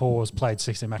there at 4 has played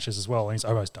 16 matches as well, and he's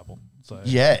almost double. So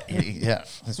Yeah.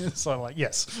 so like,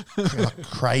 yes.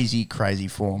 Crazy, crazy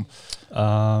form.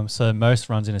 So most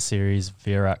runs in a series,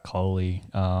 Virat Kohli,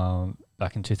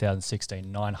 back in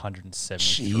 2016,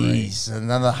 973. Jeez,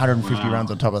 another 150 runs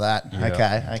on top of that.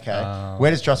 Yeah. Okay. Where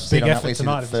does Josh sit Big on that effort list? Is it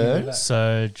tonight if you can do third? that.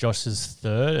 So Josh is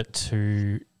third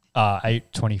at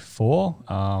 824.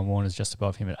 Warner's just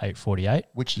above him at 848.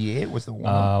 Which year was the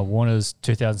one? Warner's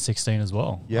 2016 as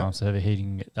well. Yep. So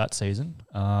overheating that season.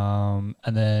 And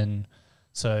then,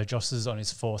 so Josh is on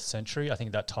his 4th century. I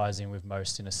think that ties in with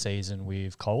most in a season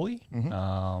with Kohli.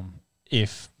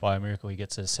 If by a miracle he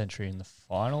gets a century in the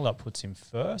final, that puts him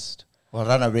first. Well, I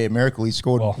don't know, be a miracle. He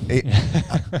scored Well.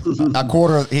 a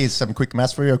quarter of, here's some quick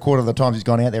maths for you, a quarter of the times he's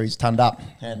gone out there, he's turned up.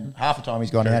 And half the time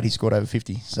he's gone out, he's scored over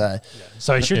 50. So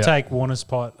So he should Yeah. take Warner's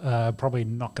spot. Probably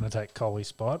not going to take Kohli's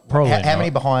spot. Probably how many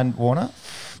not. behind Warner?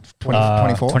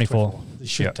 24? 24. He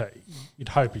should Yep. take. You'd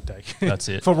hope he'd take. That's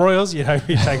it. For Royals, you'd hope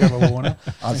he'd take over Warner.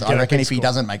 I Get a reckon big if he score.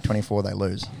 doesn't make 24, they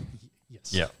lose.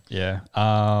 Yes. Yeah.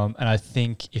 And I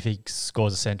think if he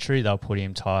scores a century, they'll put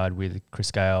him tied with Chris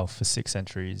Gale for 6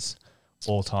 centuries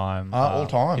all time. All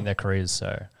time. in their careers.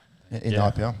 So In Yeah.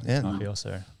 the IPL. Yeah. IPL.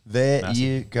 So There Massive.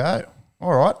 you go.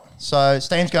 All right. So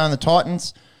Steam's going the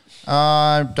Titans.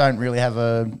 Don't really have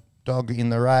a dog in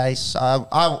the race.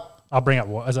 I'll bring up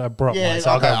as I brought Yeah, mine.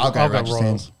 So I'll go Royals.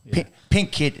 Rangers. Yeah.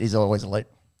 Pink Kit is always elite.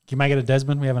 Can you make it a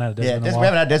Desmond? We haven't had a Yeah, Desmond. in a we while.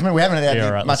 haven't had Desmond. We haven't had Yeah,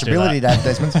 all right, much let's do ability that. to have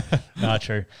Desmond. no,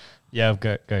 true. Yeah, I'll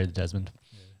go to Desmond.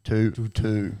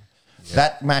 2-2.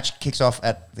 That match kicks off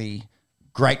at the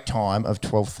great time of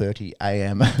 12:30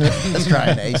 a.m.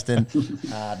 Australian Eastern.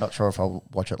 Not sure if I'll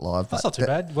watch it live. That's but not too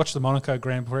bad. Watch the Monaco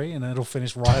Grand Prix and it'll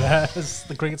finish right as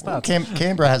the cricket starts.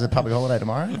 Canberra has a public holiday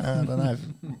tomorrow. I don't know.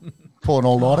 Pull an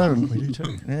all-nighter. We do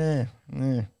too. Yeah.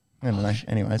 I don't know.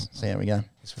 Anyways, see how we go.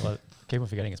 Well, keep on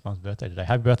forgetting it's Mum's birthday today.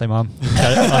 Happy birthday, Mum.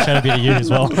 I'll shout a bit to you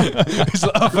as well.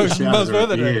 Mum's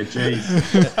birthday. Yeah, geez.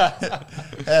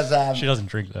 As, She doesn't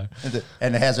drink though.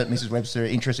 and how's it, Mrs. Webster,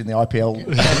 interest in the IPL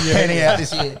panning out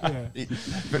this year?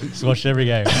 She's watched every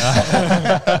game.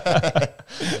 Happy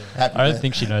I don't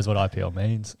think she knows what IPL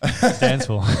means. Stands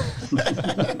for.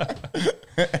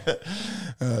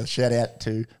 shout out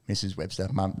to Mrs. Webster,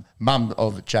 mum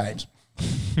of James,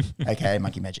 aka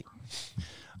Monkey Magic.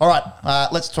 All right,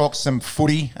 let's talk some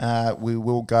footy. We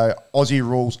will go Aussie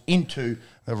rules into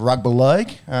the rugby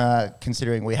league,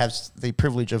 considering we have the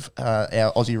privilege of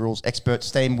our Aussie rules expert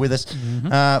Steam with us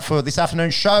for this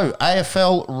afternoon's show.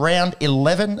 AFL round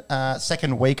 11,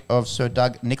 second week of Sir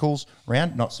Doug Nicholls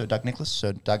round, not Sir Doug Nicholas,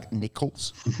 Sir Doug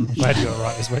Nicholls. Glad you got it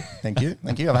right this week. Thank you.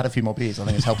 I've had a few more beers. I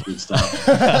think it's helped. Good stuff.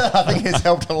 I think it's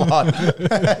helped a lot.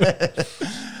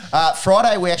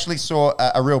 Friday, we actually saw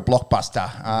a real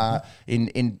blockbuster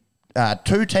in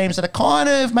two teams that are kind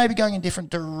of maybe going in different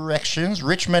directions.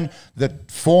 Richmond, the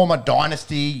former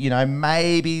dynasty,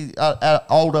 maybe an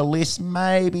older list,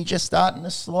 maybe just starting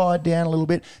to slide down a little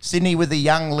bit. Sydney with the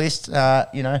young list,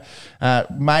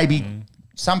 maybe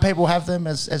some people have them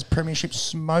as premiership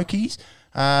smokies.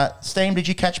 Steam, did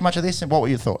you catch much of this, and what were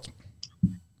your thoughts?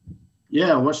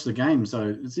 Yeah, I watched the game.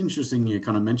 So it's interesting you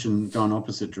kind of mentioned going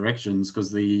opposite directions because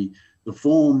the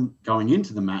form going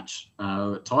into the match,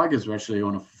 Tigers were actually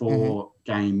on a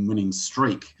 4-game winning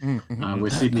streak where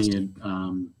Sydney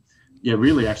had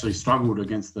really actually struggled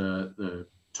against the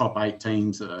top 8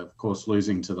 teams, of course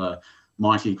losing to the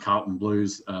mighty Carlton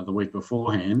Blues the week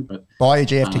beforehand. But Buy your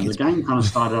GF tickets. the game kind of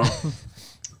started off.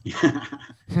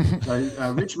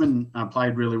 So Richmond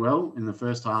played really well in the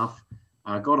first half.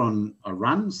 Got on a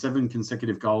run, 7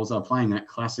 consecutive goals. They're playing that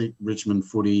classic Richmond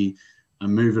footy,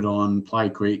 move it on, play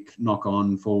quick, knock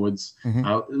on forwards.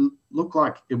 It looked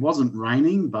like it wasn't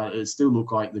raining, but it still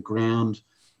looked like the ground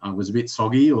was a bit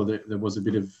soggy, or there was a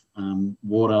bit of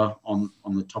water on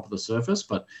the top of the surface.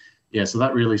 But yeah, so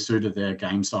that really suited their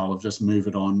game style of just move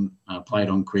it on, play it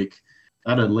on quick.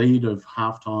 They had a lead of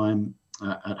halftime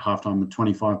at halftime with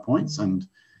 25 points, and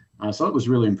so it was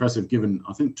really impressive. Given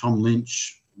I think Tom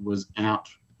Lynch was out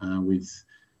with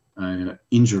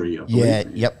injury. I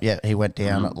believe. He went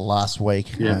down last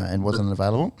week and wasn't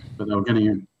available. But they were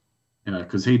getting,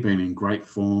 because he'd been in great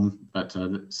form. But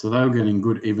so they were getting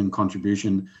good even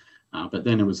contribution. But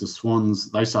then it was the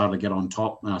Swans. They started to get on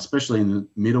top, especially in the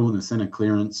middle and the centre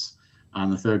clearance in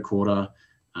the third quarter.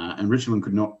 And Richmond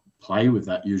could not play with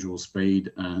that usual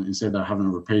speed. Instead, they're having to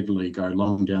repeatedly go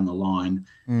long down the line.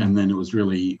 And then it was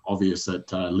really obvious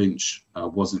that Lynch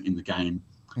wasn't in the game.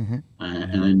 And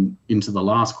then into the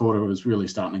last quarter, it was really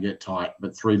starting to get tight.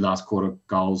 But 3 last quarter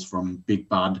goals from Big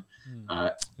Bud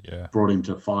brought him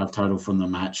to 5 total from the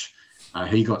match.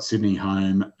 He got Sydney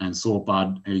home and saw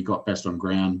Bud. He got best on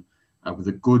ground with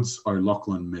a Goods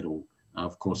O'Loughlin medal.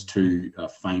 Of course, 2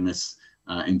 famous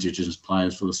Indigenous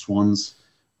players for the Swans.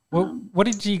 Well, what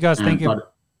did you guys think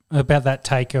about that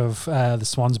take of the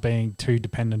Swans being too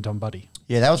dependent on Buddy?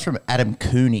 Yeah, that was from Adam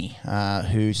Cooney,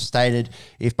 who stated,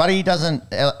 if Buddy doesn't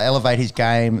elevate his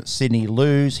game, Sydney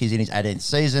lose. He's in his 18th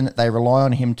season. They rely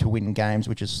on him to win games,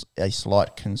 which is a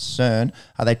slight concern.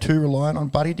 Are they too reliant on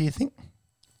Buddy, do you think?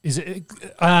 Is it?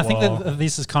 I think that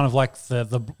this is kind of like the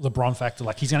LeBron factor.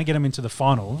 Like, he's going to get him into the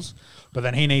finals, but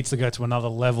then he needs to go to another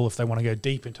level if they want to go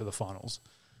deep into the finals.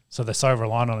 So they're so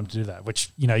reliant on him to do that,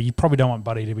 which, you probably don't want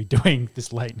Buddy to be doing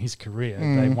this late in his career.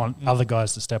 They want other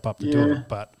guys to step up to do it.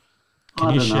 But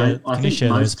can you share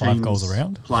those 5 goals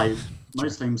around?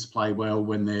 Most teams play well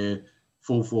when their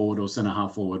full forward or centre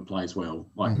half forward plays well.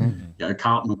 Like,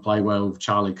 Carlton will play well if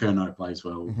Charlie Curnow plays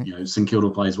well. St Kilda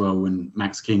plays well when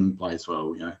Max King plays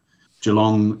well.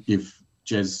 Geelong, if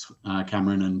Jez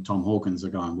Cameron and Tom Hawkins are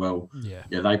going well,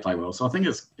 they play well. So I think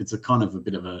it's a kind of a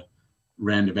bit of a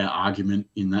roundabout argument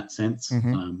in that sense. Of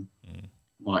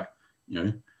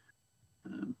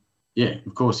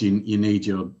course you need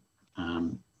your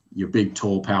big,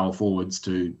 tall power forwards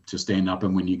to stand up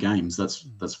and win your games.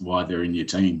 That's why they're in your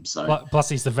team. So plus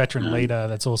he's the veteran leader.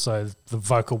 That's also the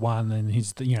vocal one, and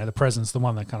he's the presence, the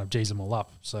one that kind of G's them all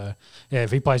up. So if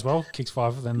he plays well, kicks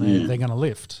 5, then they're going to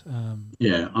lift.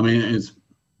 It's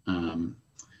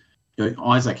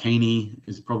Isaac Heaney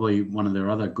is probably one of their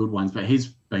other good ones, but he's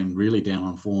been really down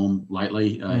on form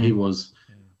lately. He was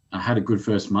had a good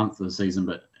first month of the season,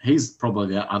 but he's probably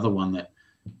the other one that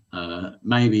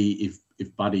maybe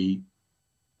if Buddy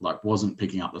wasn't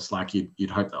picking up the slack, you'd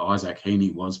hope that Isaac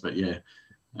Heaney was. But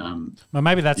well,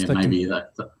 maybe that's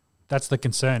that's the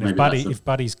concern. If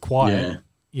Buddy's quiet,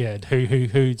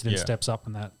 who then steps up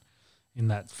in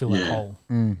that fill-in hole.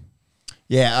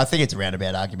 Yeah, I think it's a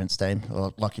roundabout argument, Steve.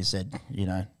 Like you said,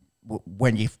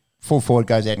 when your full forward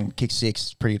goes out and kicks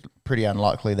 6, pretty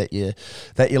unlikely that you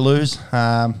lose.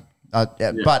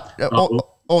 But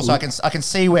also, I can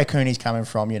see where Cooney's coming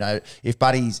from. If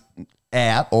Buddy's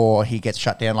out or he gets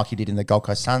shut down like he did in the Gold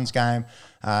Coast Suns game,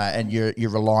 and you're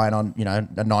relying on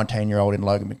a 19-year-old in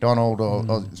Logan McDonald or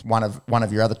one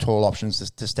of your other tall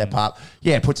options to step up,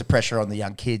 it puts a pressure on the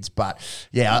young kids. But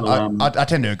I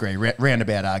tend to agree.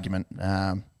 Roundabout argument.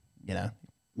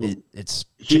 It's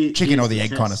chicken or the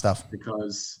egg kind of stuff.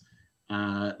 Because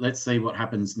let's see what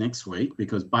happens next week,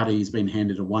 because Buddy's been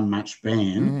handed a 1-match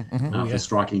ban for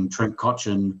striking Trent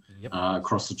Cotchin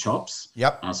across the chops.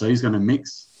 So he's going to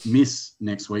miss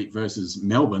next week versus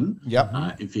Melbourne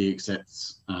if he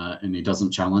accepts and he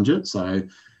doesn't challenge it. So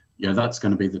that's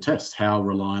going to be the test. How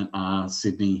reliant are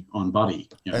Sydney on Buddy?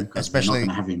 Especially they're not going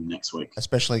to have him next week,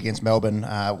 especially against Melbourne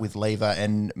with Lever,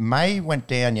 and May went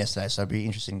down yesterday, so it'll be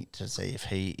interesting to see if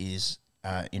he is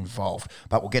involved.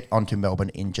 But we'll get on to Melbourne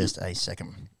in just a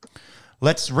second.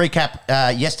 Let's recap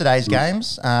yesterday's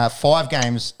games. 5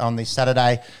 games on the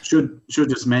Saturday. Should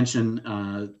just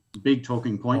mention big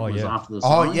talking point was after the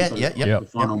sign. The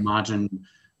final margin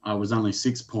was only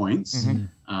 6 points.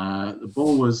 The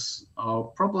ball was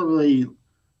probably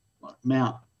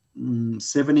about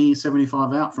 70,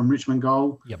 75 out from Richmond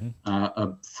goal.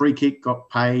 A free kick got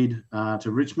paid to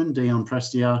Richmond, Dion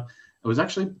Prestia. It was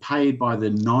actually paid by the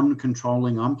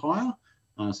non-controlling umpire.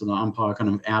 So the umpire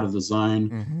kind of out of the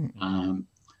zone,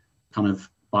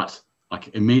 but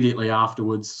immediately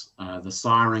afterwards, the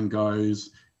siren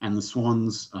goes. And the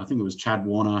Swans, I think it was Chad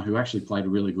Warner, who actually played a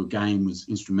really good game, was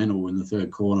instrumental in the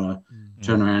third quarter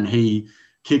turnaround. He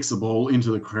kicks the ball into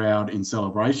the crowd in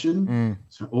celebration.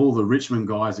 So all the Richmond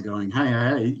guys are going,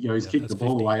 hey, he's kicked the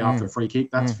ball 50 away after a free kick.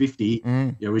 That's 50.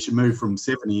 We should move from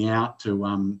 70 out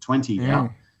to 20 out.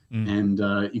 And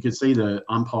you could see the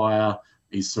umpire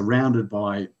is surrounded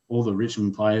by all the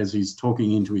Richmond players. He's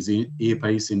talking into his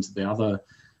earpiece into the other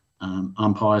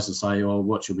umpires to say,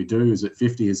 what should we do? Is it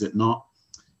 50? Is it not?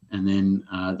 And then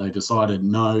they decided,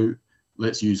 no,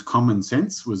 let's use common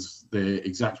sense, was their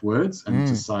exact words, and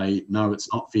to say, no, it's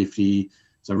not 50.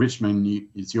 So Richmond,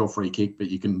 it's your free kick, but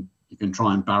you can you can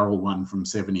try and barrel one from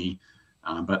 70.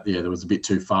 But yeah, there was a bit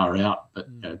too far out. But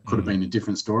could have been a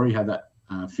different story had that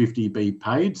 50 be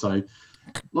paid. So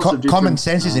lots of common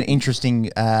sense is an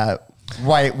interesting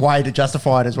way to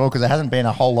justify it as well, because there hasn't been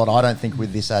a whole lot, I don't think,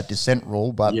 with this dissent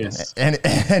rule. But yes.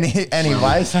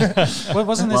 anyways,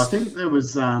 I think there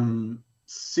was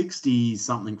 60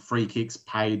 something free kicks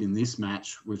paid in this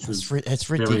match, which was it's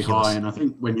very ridiculous. high. And I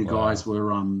think when you guys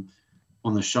were on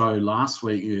the show last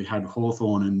week, you had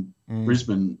Hawthorn and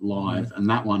Brisbane live, and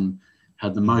that one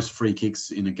had the most free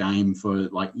kicks in a game for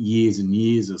like years and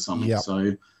years or something. Yep.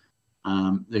 So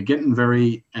they're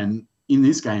getting and in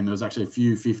this game, there was actually a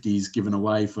few 50s given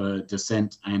away for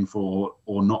dissent and or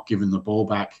not giving the ball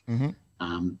back.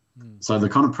 So the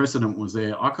kind of precedent was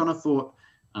there. I kind of thought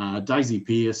Daisy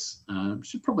Pearce,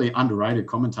 she's probably an underrated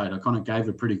commentator, kind of gave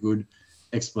a pretty good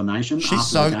explanation.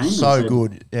 She's after the game so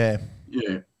good. Yeah.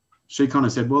 Yeah. She kind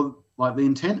of said, well, like the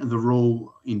intent of the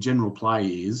rule in general play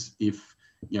is if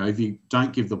you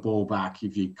don't give the ball back,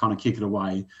 if you kind of kick it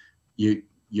away,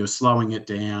 you're slowing it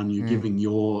down, you're giving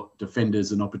your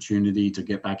defenders an opportunity to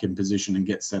get back in position and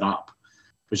get set up.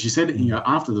 But she said,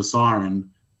 after the siren,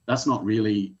 that's not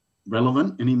really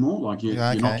relevant anymore. Like you're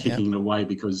not kicking it away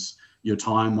because you're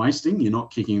time wasting. You're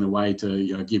not kicking it away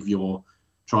to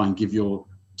try and give your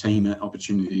team an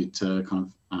opportunity to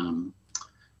kind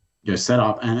of set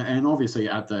up. And obviously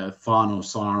at the final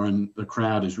siren, the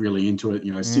crowd is really into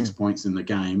it. 6 points in the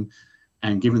game.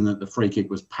 And given that the free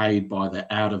kick was paid by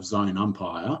the out-of-zone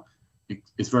umpire,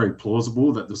 it's very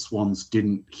plausible that the Swans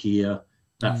didn't hear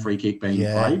that free kick being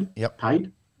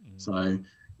paid. So,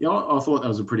 I thought that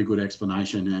was a pretty good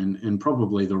explanation and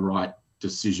probably the right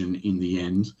decision in the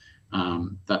end,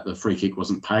 that the free kick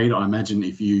wasn't paid. I imagine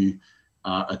if you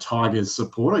are a Tigers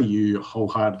supporter, you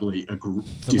wholeheartedly agree.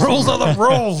 The rules are the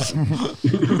rules.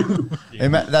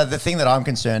 The thing that I'm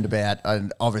concerned about,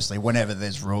 and obviously whenever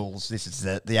there's rules, this is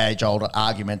the age-old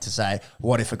argument to say,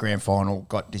 what if a grand final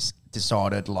got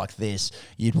decided like this?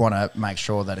 You'd want to make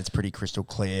sure that it's pretty crystal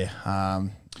clear,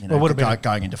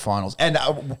 going into finals. And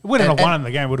wouldn't have won in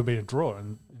the game, would have been a draw.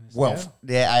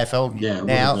 AFL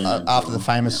now, after the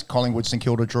famous Collingwood St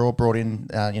Kilda draw, brought in,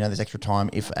 there's extra time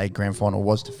if a grand final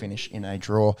was to finish in a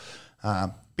draw.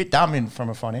 Bit dumb from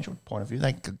a financial point of view.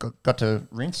 They got to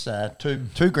rinse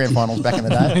two grand finals back in the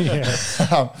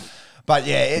day. But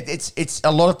yeah, it's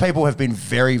a lot of people have been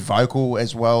very vocal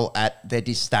as well at their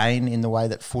disdain in the way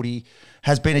that footy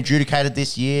has been adjudicated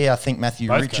this year. I think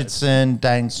Matthew Richardson,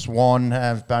 Dane Swan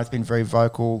have both been very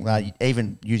vocal,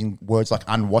 even using words like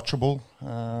unwatchable.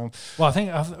 Well, I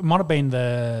think it might have been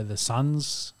the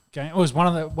Suns game. It was one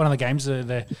of the games.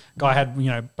 The guy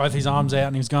had both his arms out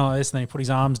and he was going like this, and then he put his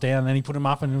arms down, and then he put them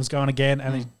up and he was going again,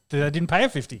 and they didn't pay a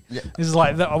 50. Yeah. This is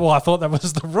like, I thought that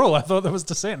was the rule. I thought that was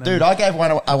dissent. Dude, I gave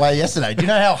one away yesterday. Do you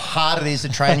know how hard it is to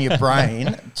train your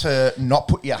brain to not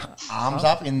put your arms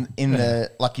up in the,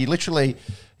 like you literally,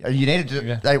 you need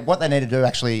to do, what they need to do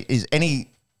actually is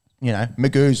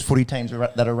Magoo's footy teams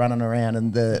that are running around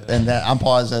and the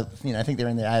umpires are, I think they're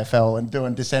in the AFL and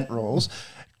doing dissent rules.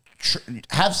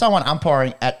 Have someone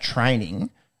umpiring at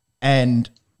training and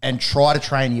try to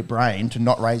train your brain to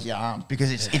not raise your arms,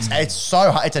 because it's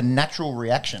so hard. It's a natural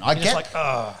reaction. I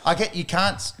get you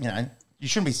can't, you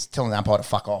shouldn't be telling the umpire to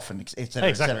fuck off and et cetera,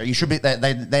 et cetera. You should be,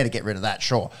 they need to get rid of that,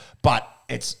 sure. But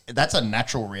that's a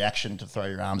natural reaction to throw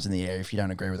your arms in the air if you don't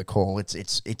agree with a call.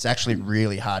 It's actually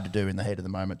really hard to do in the heat of the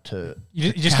moment to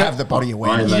just have the body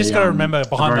awareness. You just got to remember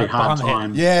behind the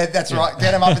head. Yeah, that's right.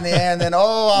 Get them up in the air and then, I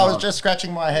was just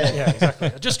scratching my head. Yeah,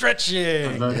 exactly. Just stretch,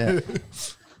 yeah.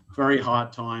 Very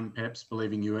hard time, Peps,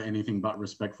 believing you were anything but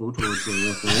respectful towards the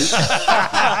referee.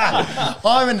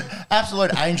 I'm an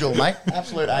absolute angel, mate.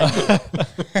 Absolute angel.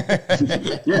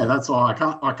 Yeah, that's why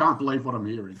I can't believe what I'm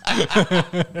hearing.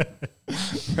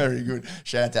 Very good.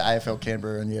 Shout out to AFL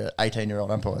Canberra and your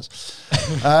 18-year-old umpires.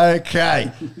 Okay.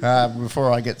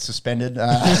 Before I get suspended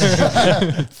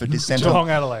for dissent Geelong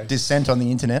Adelaide. Dissent on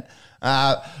the internet.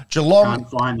 Geelong can't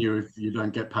fine you if you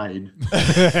don't get paid.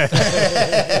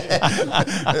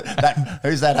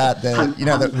 Who's that?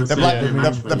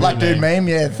 The black dude meme.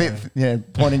 Yeah,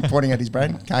 pointing at his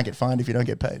brain. Can't get fined if you don't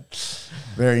get paid.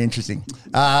 Very interesting.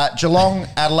 Geelong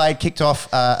Adelaide kicked off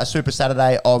a Super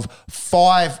Saturday of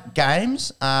 5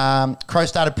 games. Crow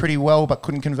started pretty well but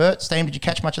couldn't convert. Steam, did you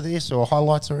catch much of this or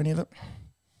highlights or any of it?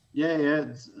 Yeah.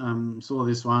 Saw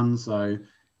this one. So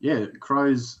yeah,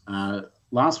 Crows.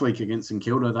 Last week against St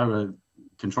Kilda, they were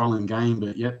controlling the game,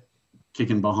 but yet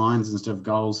kicking behinds instead of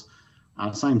goals.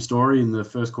 Same story in the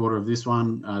first quarter of this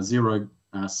one,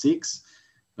 0-6.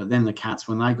 But then the Cats,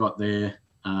 when they got their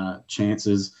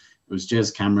chances, it was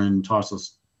Jez Cameron,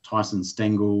 Tyson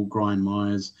Stengel, Brian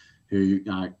Myers, who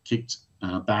kicked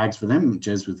bags for them,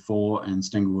 Jez with 4 and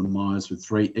Stengel and Myers with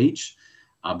 3 each.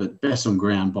 But best on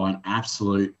ground by an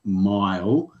absolute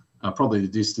mile. Probably the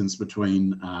distance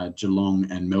between Geelong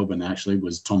and Melbourne actually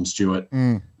was Tom Stewart.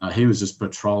 He was just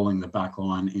patrolling the back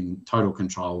line in total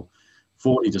control.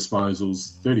 40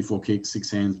 disposals, 34 kicks, 6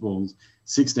 handballs,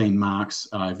 16 marks.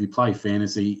 If you play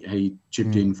fantasy, he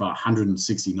chipped in for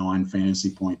 169 fantasy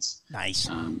points. Nice.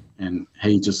 And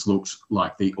he just looked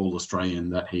like the All-Australian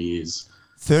that he is.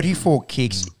 34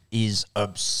 kicks is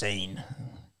obscene.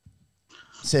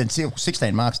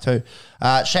 16 marks too.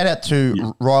 Shout out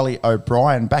to Riley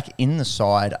O'Brien back in the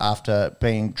side after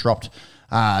being dropped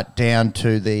down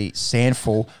to the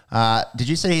Sandful. Did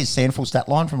you see his Sandful stat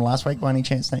line from last week by any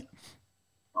chance, Nate?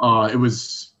 Oh, it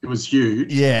was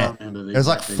huge. Yeah, it was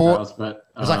like 43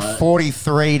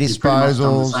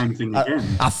 disposals. Same thing again.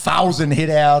 1,000 hit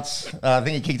outs. I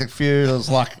think he kicked a few. It was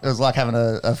like having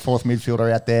a fourth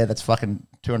midfielder out there that's fucking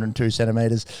 202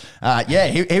 centimeters.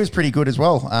 He was pretty good as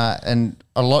well. And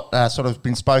a lot sort of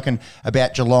been spoken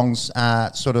about Geelong's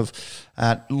sort of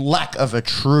lack of a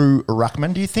true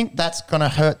ruckman. Do you think that's going to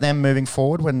hurt them moving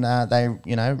forward when they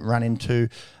run into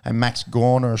a Max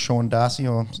Gawn or a Sean Darcy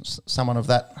or someone of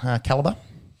that caliber?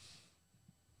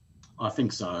 I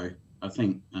think so. I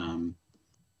think,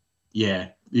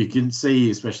 you can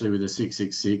see, especially with the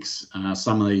 666,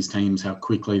 some of these teams, how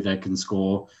quickly they can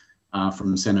score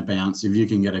from centre bounce. If you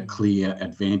can get a clear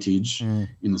advantage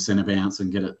in the centre bounce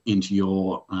and get it into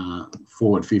your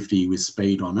forward 50 with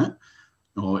speed on it,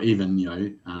 or even,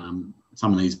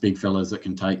 some of these big fellas that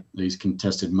can take these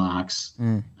contested marks.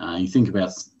 You think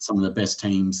about some of the best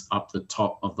teams up the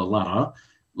top of the ladder,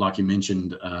 like you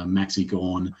mentioned, Maxi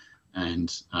Gawn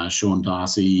and Sean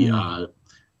Darcy.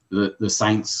 The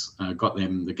Saints got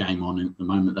them the game on at the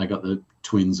moment. They got the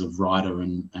twins of Ryder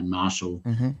and Marshall.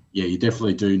 Yeah, you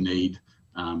definitely do need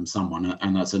someone,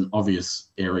 and that's an obvious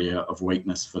area of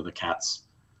weakness for the Cats.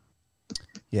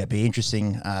 Yeah, it'd be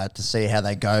interesting to see how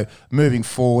they go moving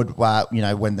forward.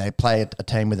 When they play a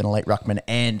team with an elite ruckman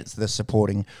and the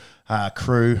supporting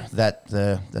crew that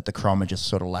the Crom are just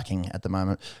sort of lacking at the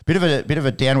moment. Bit of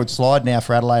a downward slide now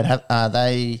for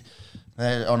Adelaide.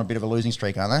 They're on a bit of a losing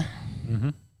streak, aren't they? Mm-hmm.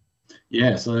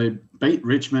 Yeah, so they beat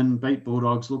Richmond, beat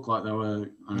Bulldogs. Looked like they were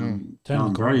going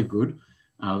very good.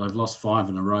 They've lost 5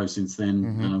 in a row since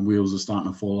then. Wheels are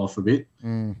starting to fall off a bit.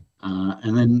 And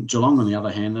then Geelong, on the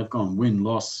other hand, they've gone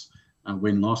win-loss for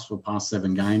the past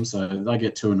 7 games. So they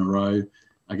get 2 in a row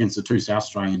against the 2 South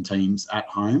Australian teams at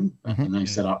home. And they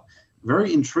set up a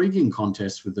very intriguing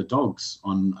contest with the Dogs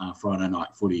on Friday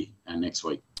night footy next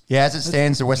week. Yeah, as it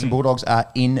stands, the Western Bulldogs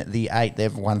are in the 8.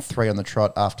 They've won 3 on the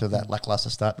trot after that lacklustre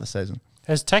start to the season.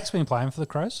 Has Tex been playing for the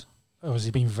Crows? Or has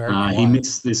he been very quiet? He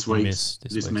missed this week,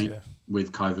 this meet yeah.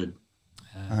 with COVID.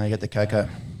 You got the Coco.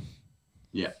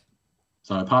 Yeah.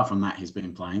 So apart from that, he's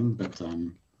been playing, but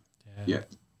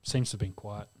seems to have been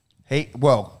quiet.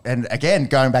 And again,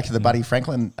 going back to the Buddy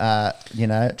Franklin,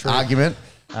 argument,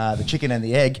 the chicken and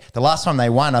the egg. The last time they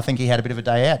won, I think he had a bit of a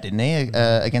day out, didn't he,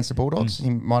 against the Bulldogs?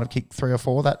 He might have kicked 3 or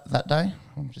 4 that day.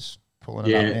 I'm just pulling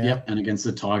it up now. Yeah, and against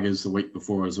the Tigers the week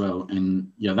before as well.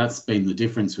 And, that's been the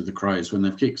difference with the Crows. When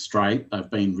they've kicked straight, they've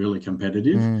been really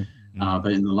competitive.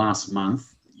 But in the last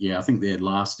month, I think they're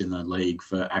last in the league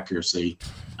for accuracy.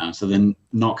 So they're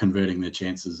not converting their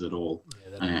chances at all.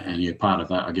 Part of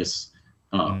that, I guess,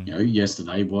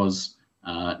 yesterday was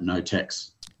no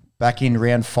Tex. Back in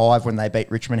round 5 when they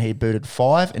beat Richmond, he booted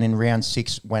 5. And in round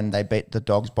 6 when they beat the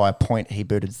Dogs by a point, he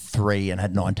booted 3 and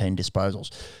had 19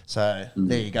 disposals. So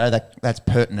there you go. That's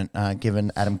pertinent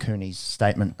given Adam Cooney's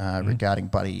statement regarding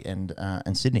Buddy and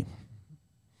Sydney.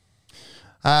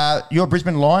 Your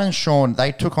Brisbane Lions, Sean,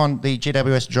 they took on the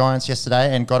GWS Giants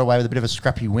yesterday and got away with a bit of a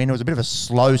scrappy win. It was a bit of a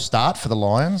slow start for the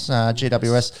Lions.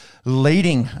 GWS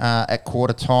leading at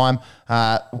quarter time.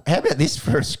 How about this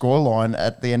for a scoreline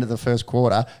at the end of the first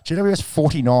quarter? GWS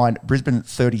 49, Brisbane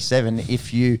 37.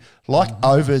 If you like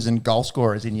overs and goal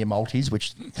scorers in your multis,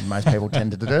 which most people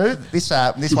tend to do, this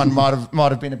one might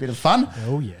have been a bit of fun.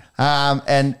 Oh yeah.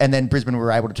 And then Brisbane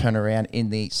were able to turn around in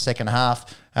the second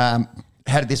half.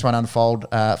 How did this one unfold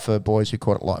for boys who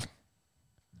caught it live?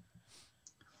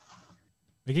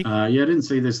 Vicky? I didn't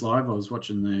see this live. I was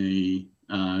watching the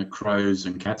Crows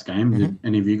and Cats game. Did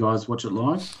any of you guys watch it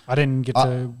live? I didn't get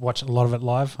to watch a lot of it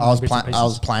live. I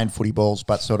was playing footy balls,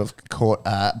 but sort of caught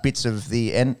bits of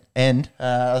the end.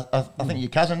 I think your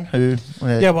cousin who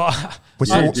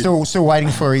we're still waiting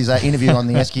for his interview on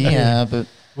the Esky. But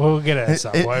We'll get it at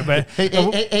some point. But he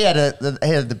had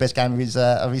the best game of his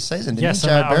season, didn't yes, he,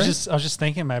 I Jared Berry? was just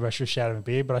thinking maybe I should shout him a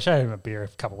beer, but I showed him a beer a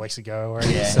couple of weeks ago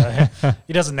already, so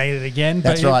he doesn't need it again.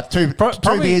 That's but right.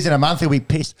 Two beers in a month, he'll be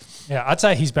pissed. Yeah, I'd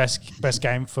say his best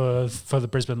game for the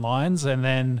Brisbane Lions. And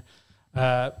then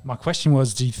my question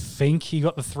was, do you think he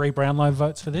got the 3 Brownlow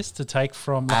votes for this to take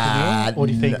from Lockie Neal? Or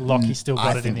do you think Lockie still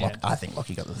got it in the end? I think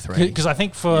Lockie got the 3. Because I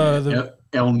think for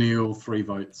El Neal 3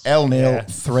 votes. El Neal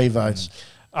 3 votes.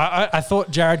 I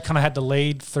thought Jared kind of had the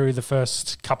lead through the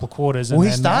first couple of quarters. Well,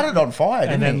 he started on fire,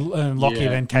 didn't he? And Lockie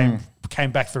then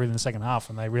came back through in the second half,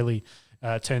 and they really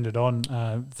turned it on,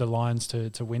 the Lions,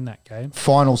 to win that game.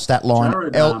 Final stat line,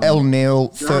 Jared, El Neal.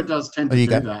 Jared does tend to do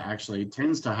that, actually. He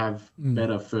tends to have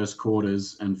better first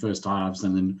quarters and first halves,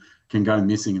 and then can go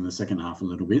missing in the second half a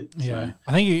little bit. Yeah, So,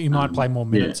 I think he might play more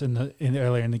minutes in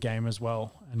earlier in the game as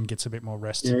well, and gets a bit more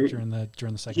rest during the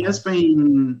second. He half.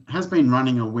 has been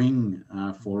running a wing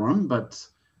for him, but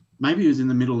maybe he was in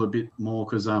the middle a bit more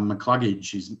because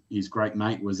McCluggage, his great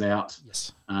mate, was out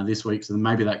this week, so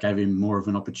maybe that gave him more of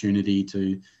an opportunity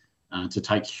to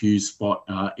take Hughes' spot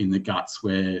in the guts,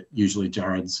 where usually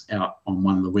Jared's out on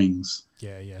one of the wings.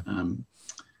 Yeah.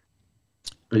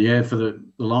 But yeah, for the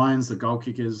Lions, the goal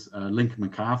kickers, Lincoln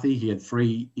McCarthy, he had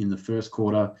 3 in the first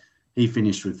quarter. He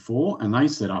finished with 4, and they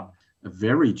set up a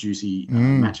very juicy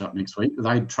matchup next week.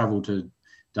 They travel to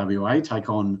WA, take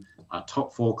on a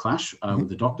top 4 clash with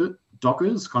the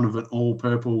Dockers, kind of an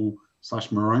all-purple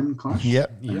 / maroon clash.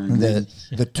 Yep.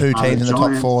 The 2 teams in the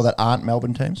top 4 that aren't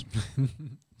Melbourne teams.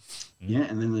 Yeah,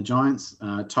 and then the Giants,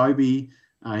 Toby,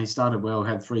 he started well,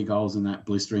 had 3 goals in that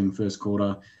blistering first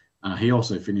quarter. He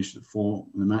also finished at 4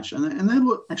 in the match, and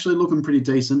they're actually looking pretty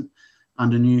decent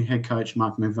under new head coach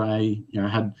Mark McVeigh.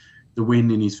 Had the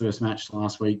win in his first match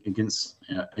last week against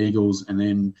Eagles, and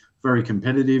then very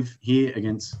competitive here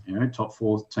against top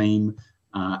 4 team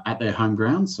at their home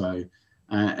ground. So,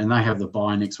 and they have the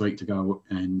bye next week to go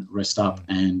and rest up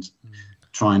and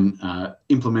try and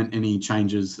implement any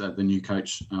changes that the new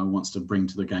coach wants to bring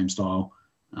to the game style.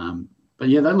 But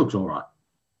yeah, they looked all right.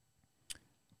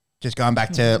 Just going back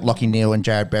to Lockie Neal and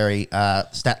Jared Berry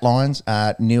stat lines,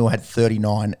 Neal had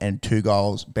 39 and 2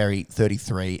 goals, Berry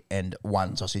 33 and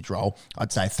 1 sausage roll.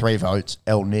 I'd say 3 votes,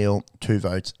 El Neal, 2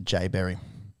 votes, Jay Berry.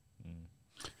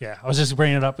 Yeah, I was just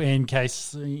bringing it up in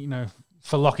case,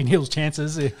 for Lockie Neal's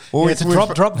chances. Well,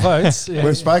 to drop votes.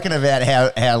 We've spoken about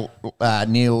how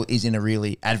Neal is in a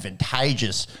really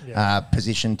advantageous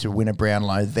position to win a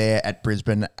Brownlow there at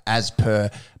Brisbane, as per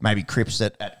maybe Cripps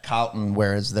at Carlton,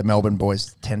 whereas the Melbourne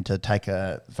boys tend to take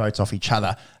votes off each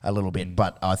other a little bit.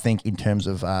 But I think in terms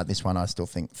of this one, I still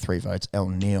think 3 votes, El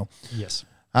Neal. Yes.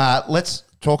 Let's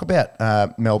talk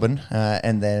about Melbourne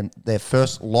and then their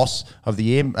first loss of the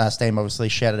year. Steam obviously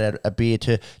shouted out a beer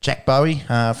to Jack Bowie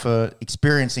for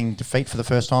experiencing defeat for the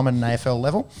first time at an AFL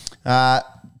level.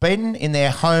 Beaten in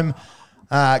their home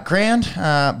ground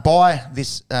by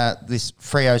this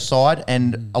Freo side,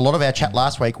 and a lot of our chat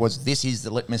last week was this is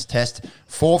the litmus test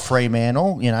for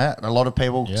Fremantle. A lot of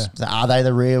people are they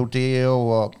the real deal,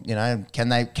 or can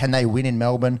they win in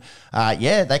Melbourne?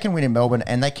 Yeah, they can win in Melbourne,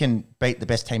 and they can beat the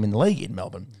best team in the league in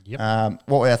Melbourne. Yep.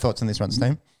 What were our thoughts on this one,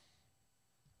 Steve?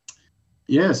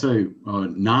 Yeah, so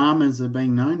NAM as they're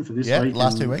being known for this week.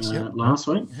 Last 2 weeks. Last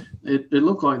week, it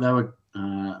looked like they were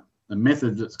the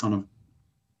method that's kind of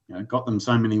got them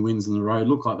so many wins in the row.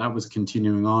 Looked like that was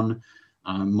continuing on.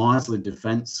 Miserly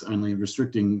defence, only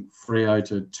restricting Freo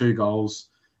to 2 goals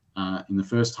in the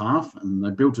first half, and they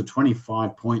built a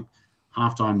 25-point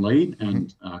halftime lead.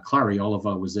 And Clary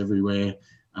Oliver was everywhere,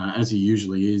 as he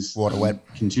usually is.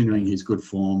 Continuing his good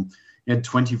form. He had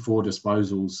 24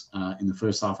 disposals in the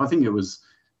first half. I think it was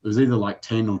either like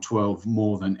 10 or 12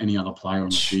 more than any other player on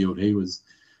the field. He was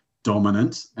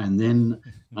dominant, and then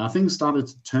things started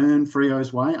to turn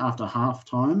Freo's way after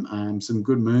halftime. Some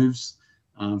good moves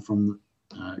from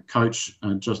coach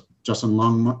Justin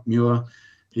Longmuir.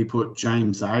 He put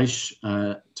James Aish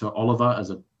to Oliver as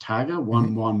a tagger.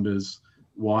 One wonders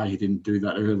why he didn't do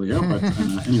that earlier, but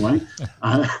anyway,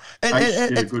 Aish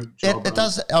did a good job. It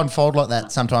does unfold like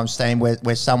that sometimes, Steen,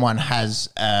 where someone has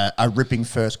a ripping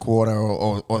first quarter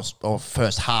or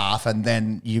first half, and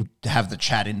then you have the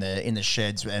chat in the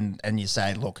sheds, and you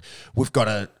say, look, we've got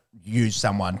to use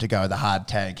someone to go the hard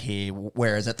tag here,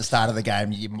 whereas at the start of the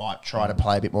game you might try to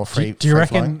play a bit more free. Do you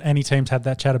reckon flowing. any teams had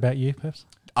that chat about you, Peps?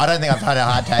 I don't think I've had a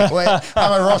hard tag. Well,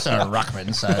 I'm also a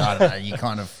ruckman, so I don't know. You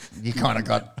kind of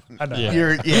got.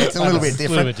 It's a little bit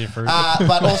different.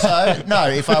 But also, no,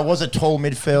 if I was a tall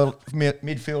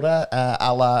midfielder,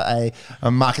 a la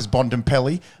a Marcus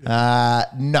Bontempelli,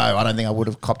 no, I don't think I would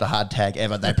have copped a hard tag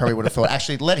ever. They probably would have thought,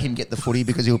 actually, let him get the footy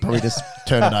because he'll probably just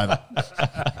turn it over.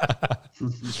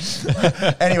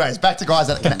 Anyways, back to guys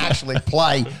that can actually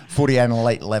play footy at an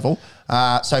elite level.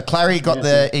 So Clary got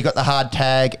the hard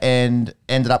tag and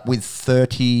ended up with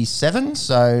 37.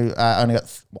 So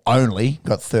only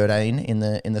got 13 in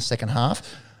the second half.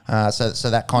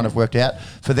 So that kind of worked out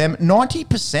for them.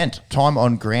 90% time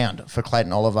on ground for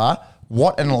Clayton Oliver.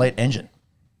 What an elite engine!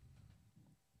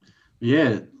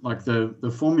 Yeah, like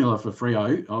the formula for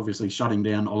Freo, obviously shutting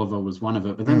down Oliver was one of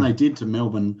it, but then they did to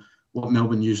Melbourne what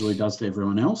Melbourne usually does to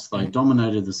everyone else. They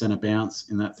dominated the centre bounce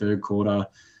in that third quarter,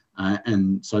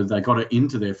 and so they got it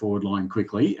into their forward line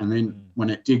quickly. And then when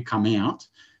it did come out,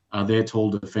 their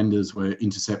tall defenders were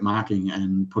intercept marking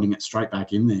and putting it straight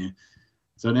back in there.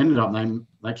 So it ended up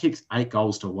they kicked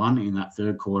 8-1 in that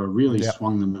third quarter, really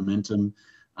swung the momentum.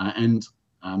 And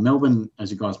Melbourne,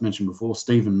 as you guys mentioned before,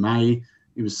 Stephen May,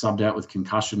 he was subbed out with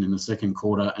concussion in the second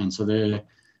quarter, and so that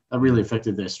really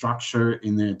affected their structure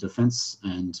in their defence,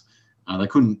 and they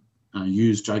couldn't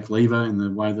use Jake Lever in the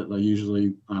way that they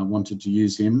usually wanted to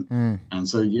use him. And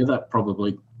so, that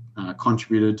probably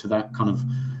contributed to that kind of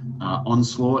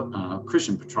onslaught.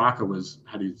 Christian Petrarca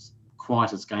had his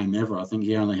quietest game ever. I think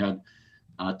he only had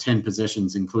 10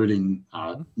 possessions, including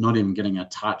not even getting a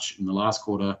touch in the last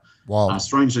quarter. Wow.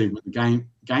 Strangely, when the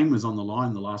game was on the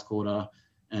line the last quarter,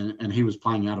 and he was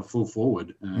playing out a full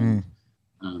forward. So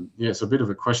a bit of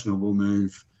a questionable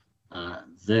move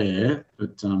there.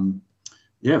 But,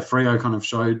 Freo kind of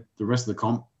showed the rest of the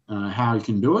comp how he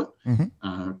can do it.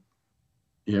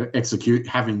 Execute,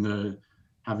 having the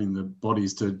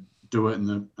bodies to do it and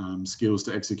the skills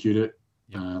to execute it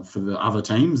for the other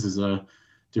teams is a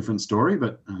different story.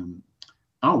 But,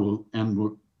 we'll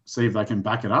see if they can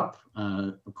back it up.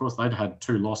 Of course, they'd had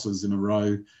 2 losses in a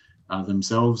row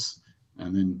themselves,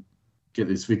 and then get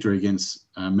this victory against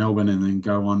Melbourne and then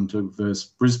go on to versus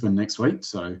Brisbane next week.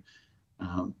 So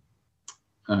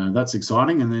that's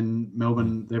exciting. And then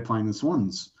Melbourne, they're playing the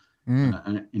Swans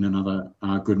in another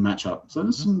good matchup. So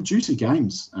there's some juicy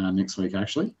games next week,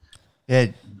 actually. Yeah,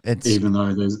 even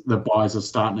though the buys are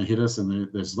starting to hit us and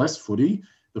there's less footy,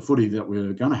 the footy that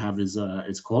we're going to have is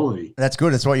quality. That's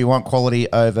good. It's what you want,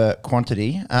 quality over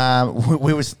quantity.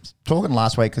 We was talking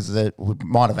last week because we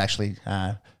might have actually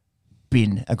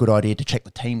been a good idea to check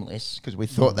the team list because we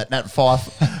thought that Nat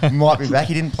Fyfe might be back.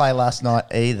 He didn't play last night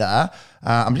either.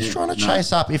 I'm just trying to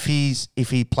chase up if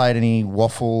he played any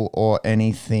waffle or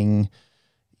anything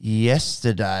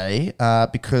yesterday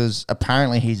because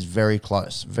apparently he's very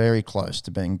close to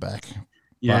being back.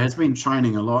 Yeah, he's been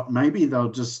training a lot. Maybe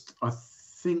they'll just, I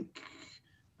can't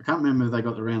remember if they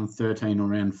got the round 13 or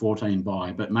round 14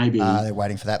 bye, but maybe they're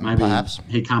waiting for that. Maybe perhaps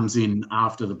he comes in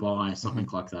after the bye, something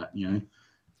like that.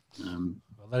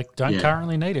 They don't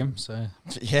currently need him, so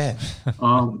yeah.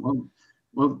 I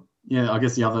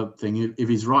guess the other thing, if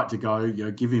he's right to go,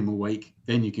 give him a week,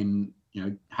 then you can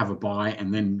have a bye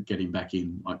and then get him back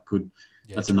in.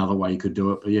 That's another way you could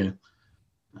do it.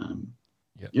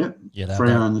 But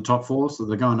Freo in the top 4, so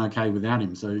they're going okay without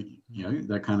him. So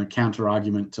that kind of counter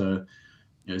argument to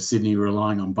Sydney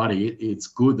relying on Buddy. It's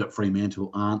good that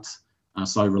Fremantle aren't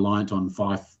so reliant on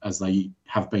Fyfe as they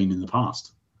have been in the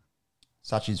past.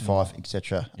 Such is Fyfe,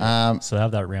 etc. Yeah. So they have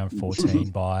that round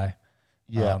 14 bye.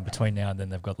 Between now and then,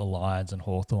 they've got the Lions and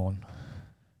Hawthorn.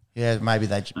 Yeah, maybe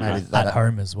they at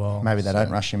home as well. Maybe they don't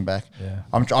rush him back. Yeah,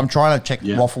 I'm trying to check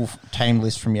Waffle team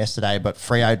list from yesterday, but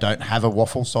Freo don't have a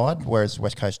Waffle side, whereas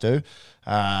West Coast do.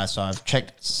 So I've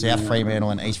checked South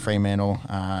Fremantle and East Fremantle,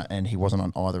 and he wasn't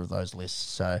on either of those lists.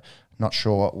 So not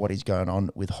sure what is going on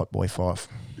with Hot Boy Fyfe.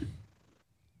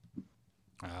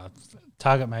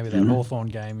 Target maybe that Hawthorn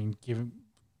game and give him,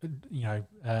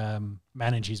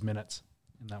 manage his minutes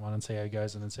in that one and see how he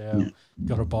goes and then see how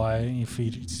got to buy if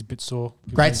he's a bit sore.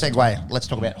 Great segue. Let's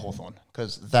talk about Hawthorn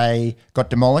because they got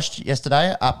demolished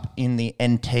yesterday up in the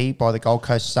NT by the Gold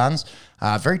Coast Suns.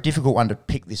 Very difficult one to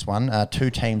pick this one. 2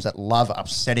 teams that love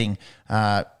upsetting,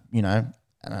 quote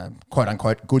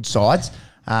unquote, good sides.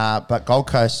 But Gold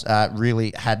Coast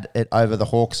really had it over the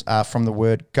Hawks from the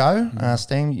word go.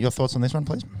 Steen, your thoughts on this one,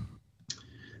 please?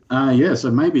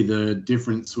 So maybe the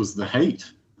difference was the heat.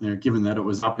 Given that it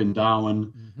was up in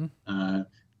Darwin,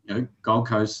 Gold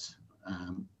Coast,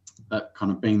 that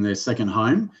kind of being their second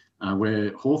home,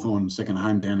 where Hawthorn's second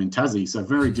home down in Tassie, so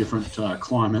very different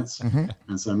climates.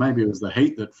 And so maybe it was the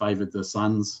heat that favoured the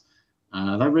Suns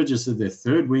They registered their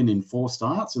third win in 4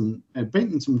 starts and have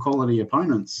beaten some quality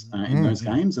opponents in those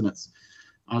games. And it's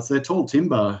their tall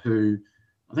timber who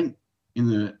I think in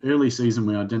the early season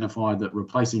we identified that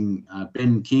replacing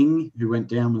Ben King, who went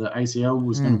down with the ACL,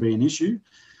 was going to be an issue.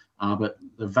 But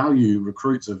the value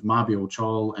recruits of Marbiel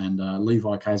Chol and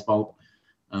Levi Casbolt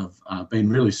have been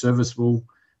really serviceable.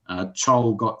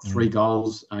 Chol got 3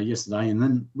 goals yesterday, and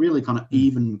then really kind of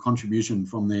even contribution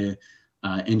from their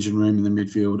engine room in the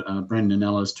midfield. Brendan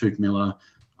Ellis, Tuke Miller,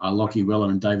 Lockie Weller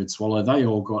and David Swallow, they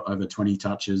all got over 20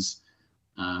 touches.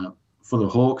 For the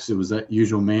Hawks, it was that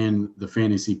usual man, the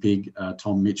fantasy pig,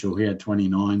 Tom Mitchell. He had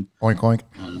 29. Oink oink.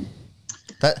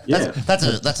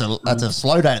 That's a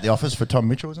slow day at the office for Tom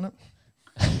Mitchell, isn't it?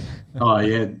 Oh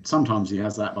yeah, sometimes he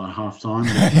has that by half time.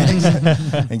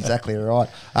 Exactly right.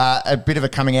 A bit of a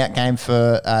coming out game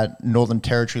for Northern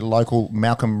Territory local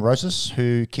Malcolm Rosas,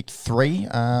 who kicked 3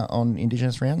 on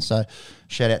Indigenous rounds. So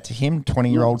shout out to him,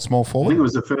 20-year-old small I forward. think it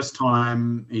was the first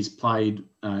time he's played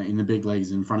in the big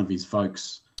leagues in front of his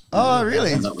folks. Oh,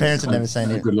 really? His That parents was had never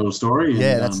seen a it. good little story.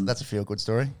 Yeah, And, that's a feel-good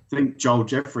story. I think Joel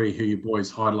Jeffrey, who you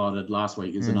boys highlighted last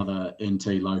week, is another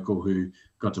NT local who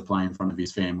got to play in front of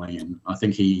his family, and I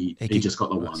think he just got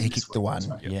the one. He this kicked the week, one,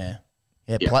 so, yeah.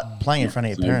 Yeah. Playing in front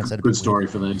of your So parents. that'd good be story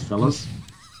for those fellas.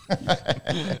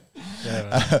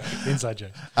 Inside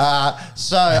joke.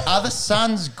 So are the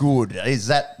Suns good?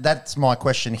 That's my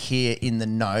question here in the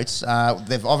notes.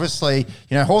 They've obviously,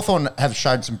 Hawthorn have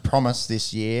showed some promise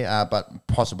this year, but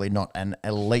possibly not an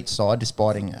elite side,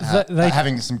 despite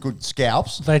having some good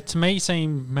scalps. They, to me,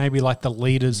 seem maybe like the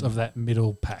leaders of that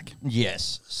middle pack.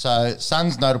 Yes. So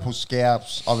Suns notable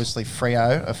scalps, obviously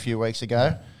Freo a few weeks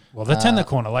ago. Well, they turned the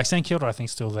corner. Like St Kilda, I think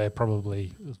still there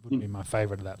probably would be my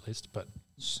favourite of that list. But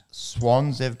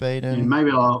Swans they've beaten. And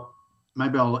maybe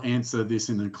I'll answer this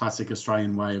in the classic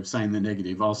Australian way of saying the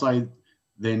negative. I'll say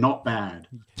they're not bad.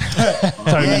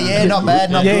 Yeah, not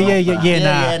bad, not good. yeah,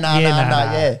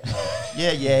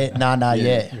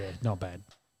 not bad.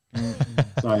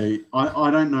 So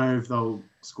I don't know if they'll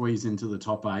squeeze into the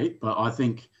top 8, but I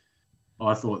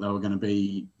thought they were going to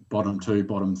be bottom 2,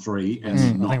 bottom 3,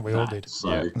 and not I think we all that. did.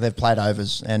 So They've played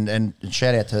overs, and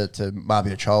shout out to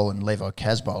Marbiel Chol and Levi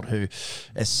Casbolt, who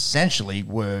essentially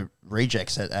were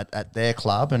rejects at their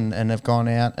club and have gone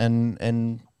out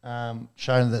and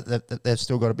shown that they've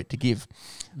still got a bit to give.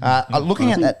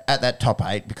 Looking at that top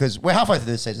 8, because we're halfway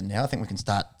through the season now, I think we can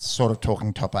start sort of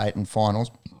talking top 8 and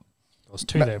finals. There was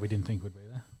 2 there we didn't think would be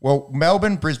there. Well,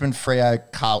 Melbourne, Brisbane,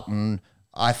 Freo, Carlton,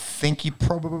 I think you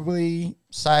probably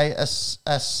say a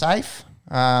safe.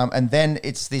 And then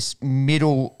it's this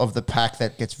middle of the pack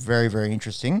that gets very, very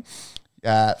interesting.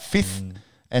 5th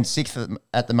and 6th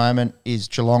at the moment is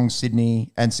Geelong,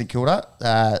 Sydney and St Kilda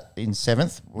in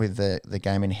 7th with the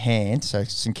game in hand. So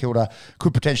St Kilda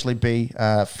could potentially be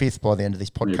 5th by the end of this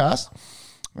podcast.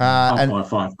 up by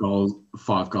 5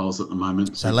 goals at the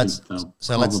moment. So let's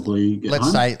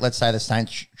say the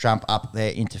Saints jump up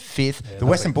there into 5th. Yeah, the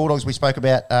Western Bulldogs we spoke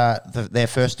about their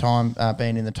first time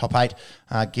being in the top 8,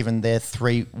 given their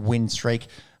 3-win streak.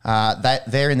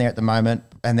 They're in there at the moment,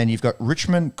 and then you've got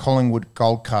Richmond, Collingwood,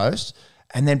 Gold Coast.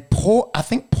 And then Port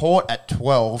at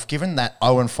 12, given that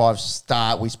 0-5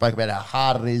 start, we spoke about how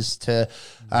hard it is to,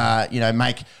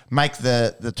 make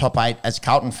the top 8 as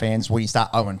Carlton fans when you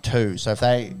start 0-2. So if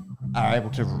they are able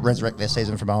to resurrect their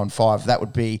season from 0-5, that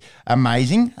would be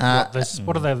amazing.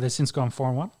 What are they? They've since gone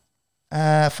 4-1?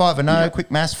 5-0,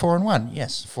 quick maths, 4-1.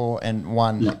 Yes,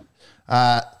 4-1.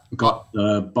 Yeah. Got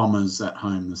the Bombers at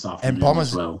home this afternoon and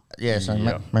Bombers as well. Yeah,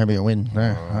 so maybe a win.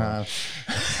 Talk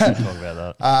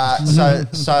about that.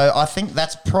 So I think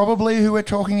that's probably who we're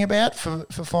talking about for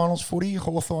finals footy.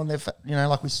 Hawthorn, they've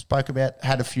like we spoke about,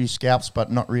 had a few scalps, but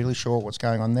not really sure what's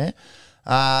going on there.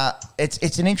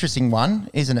 It's an interesting one,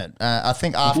 isn't it? I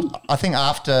think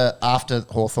after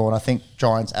Hawthorn, I think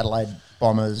Giants, Adelaide,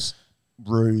 Bombers,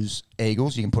 Roos,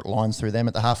 Eagles. You can put lines through them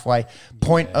at the halfway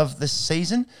point of the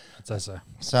season.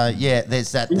 So yeah,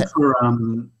 there's that.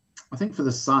 I think for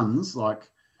the Suns, like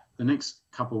the next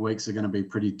couple of weeks are going to be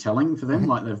pretty telling for them. Mm-hmm.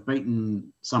 Like they've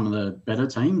beaten some of the better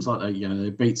teams. Like they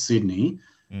beat Sydney.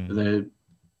 The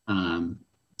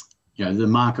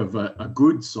mark of a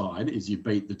good side is you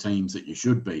beat the teams that you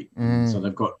should beat. So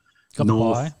they've got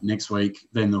North next week,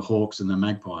 then the Hawks and the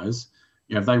Magpies.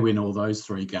 If they win all those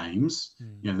 3 games,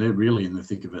 they're really in the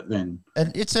thick of it then.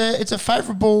 And it's a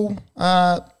favourable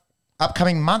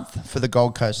upcoming month for the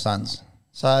Gold Coast Suns.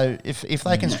 So if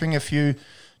they can string a few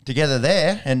together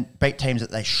there and beat teams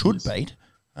that they should beat,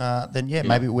 then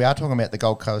maybe we are talking about the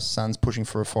Gold Coast Suns pushing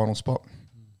for a final spot.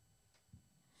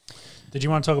 Did you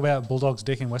want to talk about Bulldogs,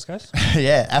 Dick and West Coast?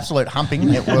 Yeah, absolute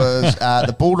humping. It was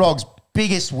the Bulldogs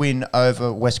biggest win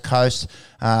over West Coast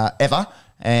ever.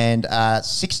 And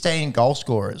 16 goal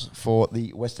scorers for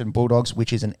the Western Bulldogs,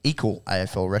 which is an equal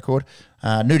AFL record.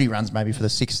 Nudie runs maybe for the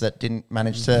 6 that didn't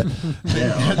manage to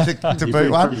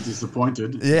boot one. Pretty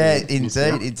disappointed. Yeah,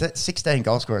 indeed. It's 16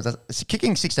 goal scorers.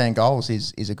 Kicking 16 goals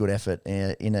is a good effort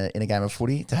in a game of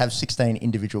footy. To have 16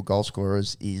 individual goal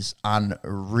scorers is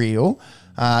unreal.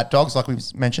 Dogs, like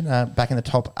we've mentioned, back in the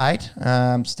top 8.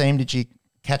 Steam, did you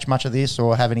catch much of this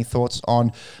or have any thoughts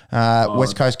on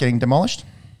West Coast getting demolished?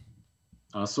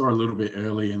 I saw a little bit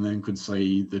early and then could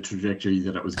see the trajectory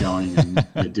that it was going, and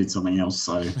it did something else.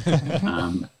 So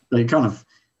they kind of,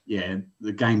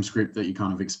 the game script that you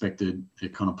kind of expected,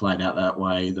 it kind of played out that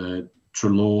way. The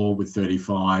Treloar with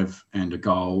 35 and a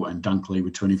goal, and Dunkley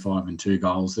with 25 and 2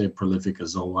 goals. They're prolific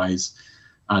as always.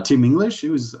 Tim English,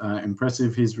 it was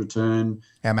impressive, his return.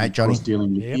 Our mate Johnny. Was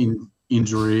dealing with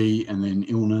injury and then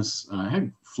illness.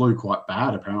 Had flu quite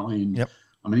bad apparently. And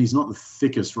I mean, he's not the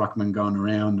thickest ruckman going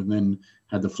around, and then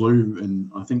had the flu, and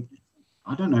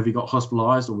I don't know if he got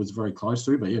hospitalised or was very close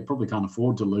to, but probably can't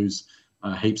afford to lose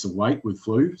heaps of weight with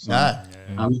flu. So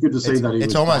it was good to see that.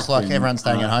 It's almost like everyone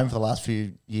staying at home for the last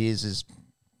few years is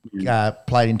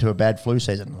played into a bad flu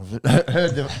season.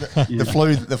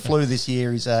 the flu this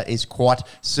year is quite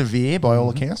severe by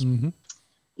all accounts. Mm-hmm.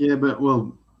 Yeah, but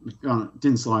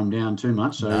didn't slow him down too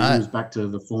much. So he was back to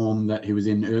the form that he was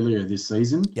in earlier this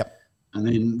season. Yep. And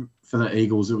then for the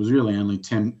Eagles, it was really only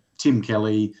Tim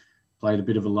Kelly played a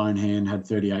bit of a lone hand, had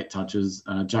 38 touches.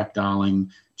 Jack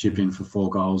Darling chipped in for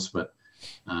 4 goals, but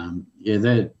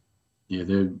they're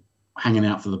hanging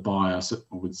out for the bye. I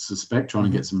would suspect, trying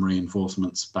to get some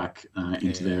reinforcements back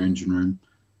into their engine room.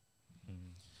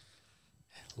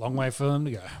 Long way for them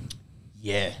to go.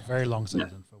 Yeah, very long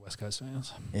season for West Coast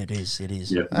fans. It is.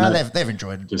 Yeah, they've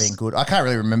enjoyed being good. I can't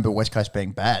really remember West Coast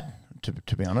being bad,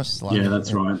 to be honest.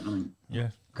 That's right. I mean,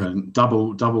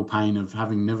 double pain of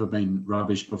having never been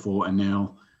rubbish before, and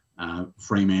now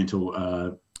Fremantle,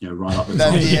 right up the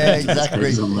top.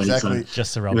 Exactly. So,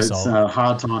 just to rub salt. It's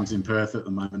hard times in Perth at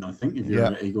the moment, I think, if you're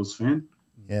an Eagles fan.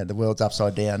 Yeah, the world's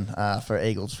upside down for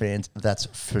Eagles fans, that's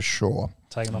for sure.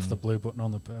 Taking off the blue button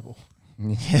on the purple.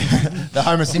 The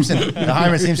Homer Simpson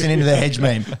into the hedge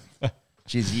meme.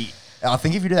 Jeez, I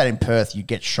think if you do that in Perth, you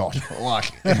get shot.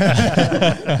 Like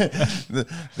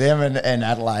them and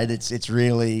Adelaide, it's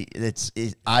really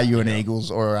are you an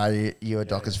Eagles or are you a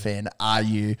Dockers fan? Are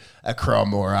you a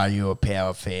Crom or are you a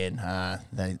Power fan?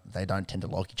 They don't tend to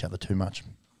like each other too much.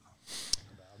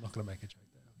 I'm not going to make a joke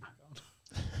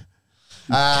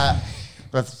there.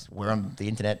 But we're on the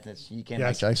internet. You can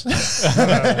make jokes. Not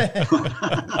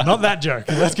that joke.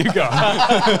 Let's keep going.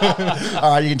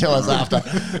 All right, you can tell us after.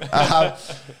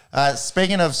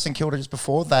 Speaking of St Kilda just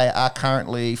before, they are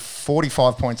currently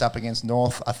 45 points up against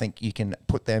North. I think you can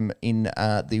put them in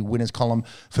the winners column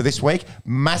for this week.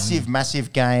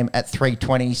 Massive game at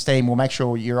 3:20. Steam, we'll make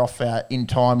sure you're off in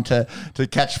time to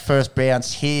catch first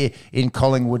bounce here in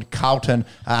Collingwood, Carlton.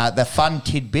 The fun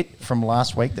tidbit from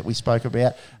last week that we spoke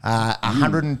about,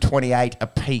 128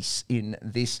 apiece in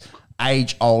this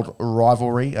age-old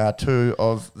rivalry. Two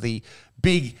of the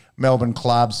big Melbourne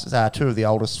clubs, two of the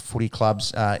oldest footy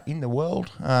clubs in the world,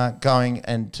 going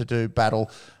and to do battle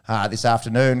this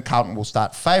afternoon. Carlton will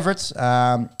start favourites.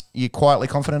 You quietly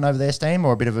confident over there, Steam,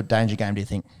 or a bit of a danger game, do you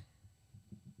think?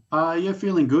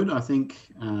 Feeling good. I think,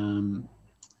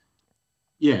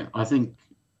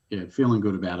 feeling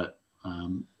good about it.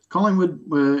 Collingwood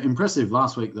were impressive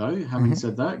last week, though, having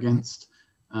said that, against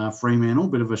Fremantle.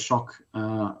 Bit of a shock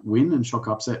win and shock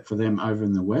upset for them over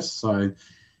in the West. So,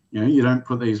 you don't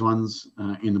put these ones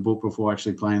in the book before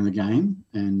actually playing the game.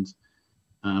 And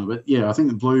I think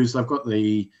the Blues, they've got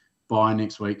the bye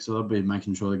next week, so they'll be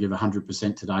making sure they give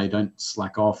 100% today. Don't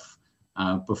slack off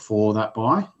before that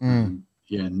bye. And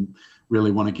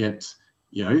really want to get,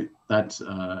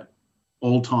 that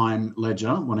all-time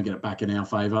ledger, want to get it back in our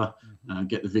favour,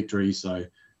 get the victory. So,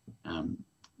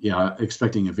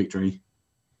 expecting a victory.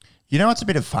 It's a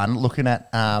bit of fun looking at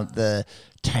the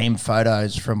team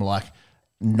photos from like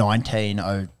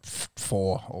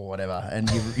 1904 or whatever, and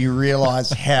you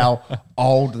realise how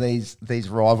old these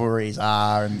rivalries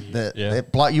are, and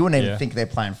you wouldn't even think they're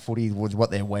playing footy with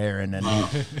what they're wearing, and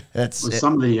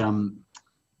some of the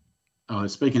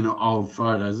speaking of old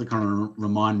photos, that kind of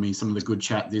remind me. Some of the good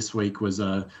chat this week was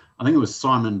I think it was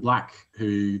Simon Black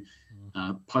who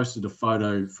posted a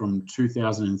photo from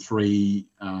 2003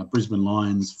 Brisbane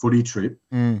Lions footy trip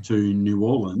to New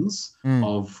Orleans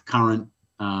of current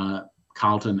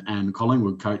Carlton and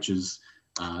Collingwood coaches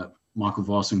Michael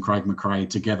Voss and Craig McRae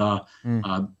together.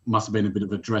 Must have been a bit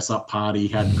of a dress-up party.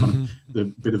 Had kind of the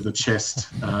bit of the chest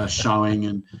showing,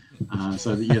 and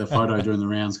the photo during the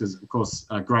rounds because, of course,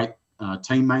 great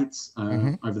teammates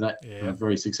over that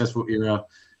very successful era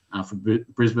for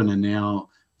Brisbane, and now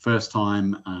first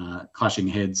time clashing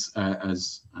heads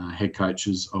as head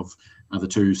coaches of the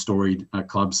two storied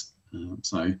clubs.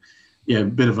 A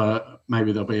bit of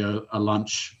maybe there'll be a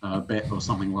lunch bet or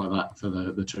something like that for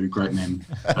the two great men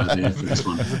there for this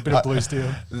one. There's a bit of blue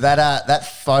steel. That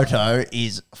photo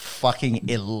is fucking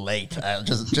elite.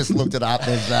 Just looked it up.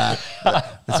 There's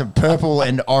some purple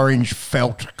and orange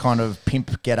felt kind of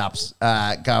pimp get-ups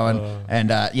going,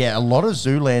 and a lot of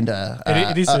Zoolander.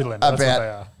 It is Zoolander. That's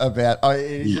what they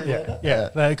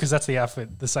are. Because that's the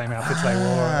outfit, the same outfits they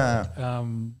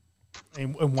wore.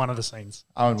 In one of the scenes.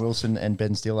 Owen Wilson and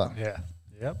Ben Stiller. Yeah.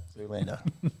 Yep. Zoolander.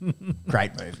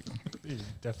 Great movie. Yeah,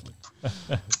 definitely.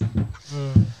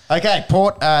 Okay,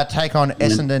 Port take on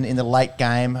Essendon in the late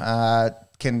game.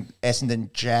 Can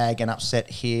Essendon jag and upset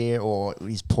here, or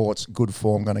is Port's good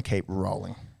form going to keep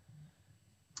rolling?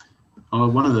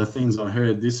 One of the things I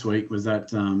heard this week was that,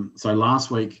 so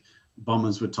last week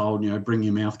Bombers were told, bring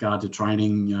your mouthguard to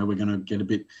training. We're going to get a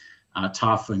bit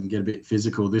tough and get a bit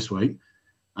physical this week.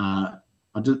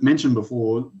 I just mentioned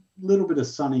before, a little bit of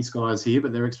sunny skies here,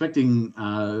 but they're expecting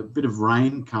a bit of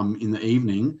rain come in the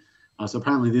evening. So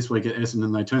apparently this week at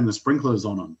Essendon, they turned the sprinklers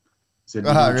on them. Said,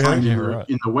 really?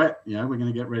 In the wet. We're going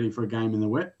to get ready for a game in the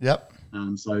wet. Yep.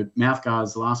 So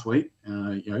mouthguards last week,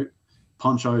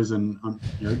 ponchos and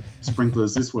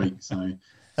sprinklers this week. So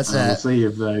we'll see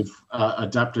if they've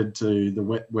adapted to the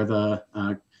wet weather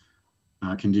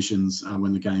conditions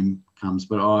when the game comes.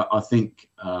 But I think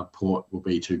Port will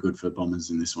be too good for Bombers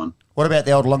in this one. What about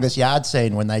the old longest yard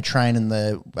scene when they train in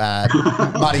the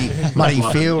muddy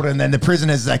field and then the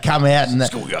prisoners, they come out and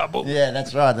Schoolyard ball. Yeah,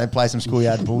 that's right. They play some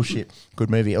schoolyard bullshit. Good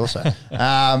movie also.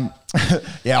 I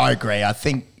agree. I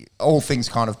think all things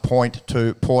kind of point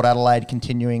to Port Adelaide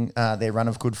continuing their run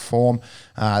of good form.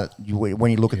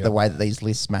 When you look at the way that these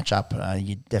lists match up,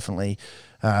 you definitely...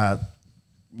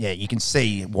 you can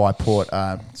see why Port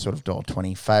are sort of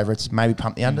 $1.20 favourites. Maybe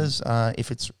pump the unders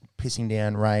if it's pissing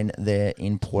down rain there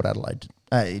in Port Adelaide,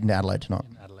 in Adelaide tonight.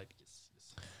 In Adelaide, yes.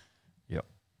 Yep.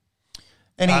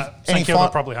 St Kilda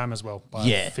probably home as well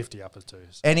by 50 uppers too.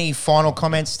 So. Any final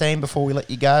comments, Steen, before we let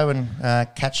you go and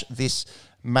catch this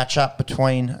matchup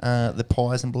between the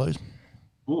Pies and Blues?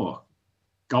 Oh,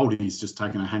 Goldie's just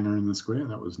taken a hanger in the square.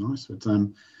 That was nice. But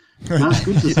no, it's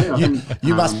good to see. I think,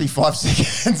 you must be 5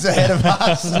 seconds ahead of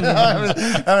us.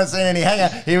 I haven't seen any hanger.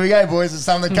 Here we go, boys. There's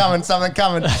something coming.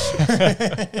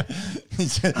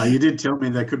 You did tell me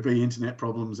there could be internet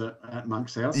problems at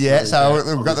Monk's house. Yeah, so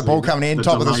we've got the ball coming in,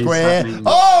 top of the square.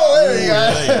 Oh,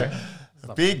 there we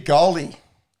go. Big Goldie.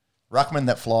 Ruckman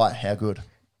that fly. How good.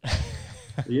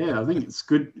 Yeah, I think it's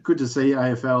good to see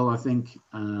AFL. I think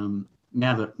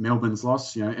now that Melbourne's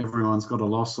lost, everyone's got a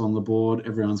loss on the board.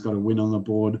 Everyone's got a win on the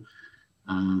board.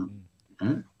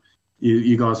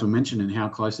 You guys were mentioning how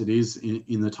close it is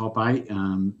in the top 8.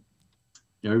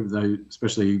 They,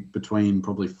 especially between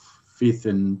probably 5th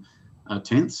and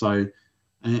 10th. So,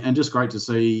 and just great to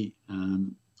see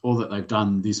all that they've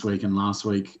done this week and last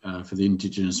week for the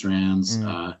Indigenous rounds.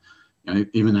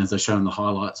 Even as they're showing the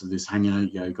highlights of this hanger,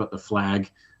 you've got the flag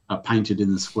painted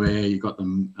in the square. You've got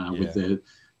them with their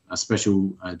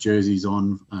special jerseys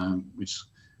on, which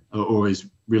are always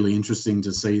really interesting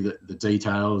to see the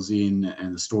details in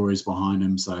and the stories behind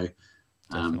them. So,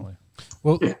 definitely.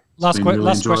 Well, last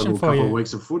question for you.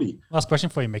 Weeks of footy. Last question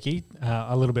for you, Mickey.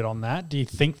 A little bit on that. Do you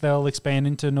think they'll expand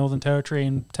into Northern Territory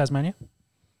and Tasmania?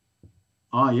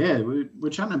 Oh, yeah. We're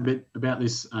chatting a bit about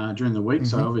this during the week.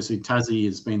 So, obviously, Tassie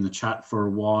has been the chat for a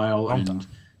while.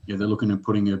 They're looking at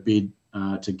putting a bid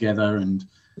together. And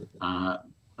I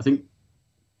think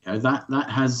that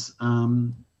has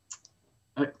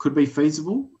it could be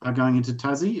feasible going into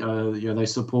Tassie. They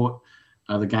support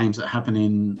the games that happen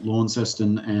in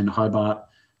Launceston and Hobart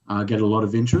get a lot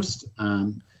of interest.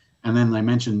 And then they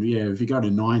mentioned, if you go to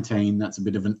 19, that's a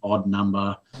bit of an odd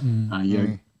number.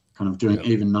 Kind of doing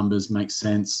even numbers makes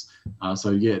sense.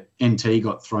 NT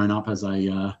got thrown up as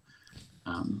a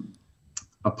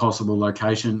possible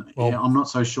location. Well, I'm not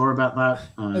so sure about that.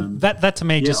 That to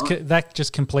me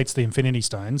just completes the Infinity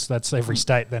Stones. That's every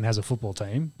state then has a football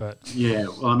team, but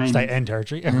state and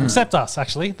territory, except us.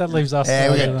 Actually, that leaves us.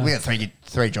 We got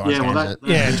three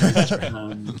Giants.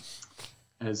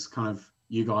 As kind of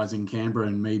you guys in Canberra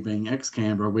and me being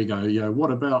ex-Canberra, we go,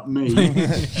 what about me?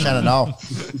 Shannon Knoll.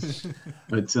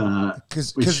 But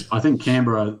which I think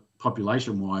Canberra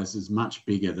population-wise is much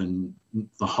bigger than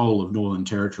the whole of Northern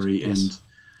Territory, and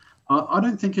I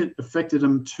don't think it affected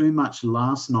them too much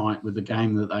last night with the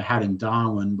game that they had in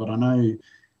Darwin, but I know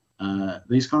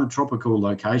these kind of tropical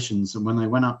locations, and when they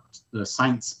went up, the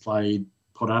Saints played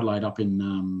Port Adelaide up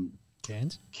in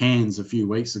Cairns a few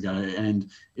weeks ago, and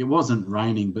it wasn't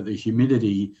raining, but the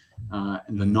humidity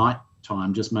in the night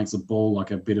time just makes the ball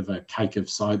like a bit of a cake of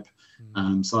soap.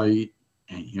 So, you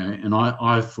know, and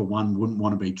I for one wouldn't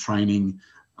want to be training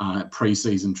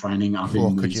pre-season training up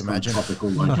in these kind of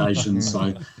tropical locations.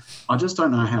 So I just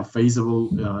don't know how feasible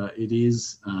it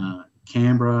is.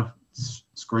 Canberra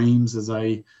screams as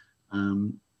a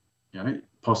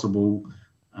possible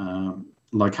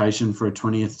location for a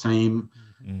 20th team.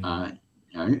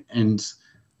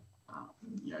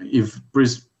 If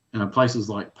places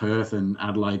like Perth and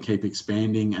Adelaide keep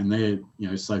expanding and they're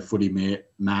so footy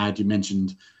mad, you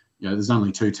mentioned there's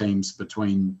only 2 teams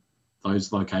between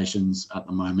those locations at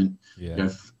the moment.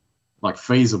 Like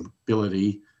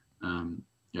feasibility,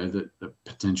 the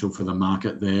potential for the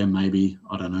market there, maybe,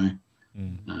 I don't know,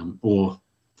 or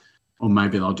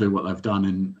maybe they'll do what they've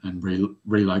done and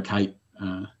relocate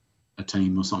a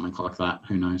team or something like that.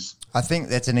 Who knows? I think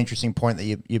that's an interesting point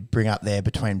that you bring up there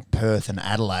between Perth and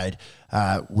Adelaide,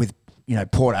 with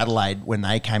Port Adelaide, when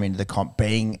they came into the comp,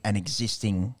 being an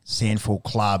existing SANFL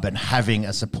club and having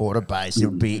a supporter base. It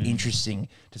would be interesting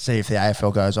to see if the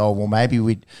AFL goes, oh, well, maybe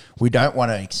we don't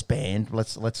want to expand.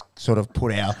 Let's sort of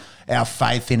put our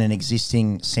faith in an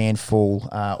existing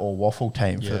SANFL or Waffle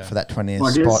team for that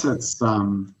 20th spot. I guess that's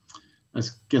I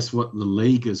guess what the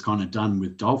league has kind of done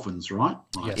with Dolphins, right?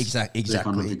 Like exactly. They're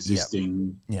kind of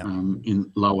existing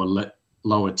in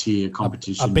lower tier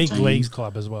competition. A big team. leagues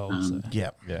club as well.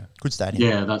 Good stadium.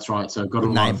 Yeah, that's right. So got a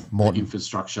lot of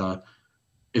infrastructure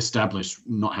established,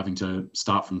 not having to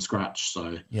start from scratch.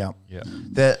 So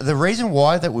the reason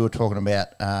why that we were talking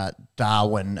about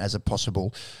Darwin as a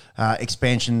possible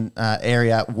expansion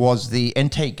area was the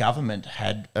NT government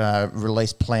had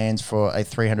released plans for a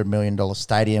 $300 million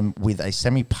stadium with a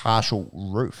semi-partial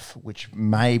roof, which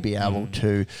may be able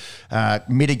to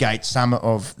mitigate some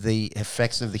of the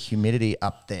effects of the humidity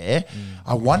up there.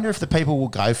 I wonder if the people will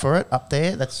go for it up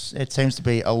there. It seems to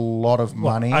be a lot of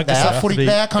money. They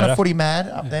are kind of footy mad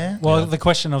up there. Well, the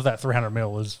question of that 300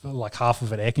 mil is like half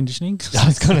of it air conditioning. I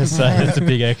was going to say, that's a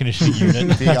big air conditioning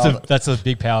unit. That's a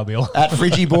big power bill. At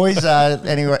Friggy boys,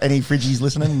 any Friggies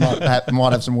listening might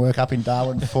have some work up in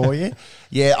Darwin for you.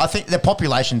 Yeah, I think the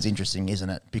population's interesting, isn't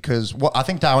it? Because I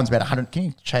think Darwin's about 100. Can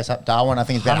you chase up Darwin? I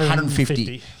think it's about 150. I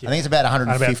think it's about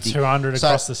 150. About 200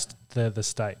 across the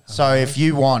state. So if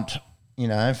you want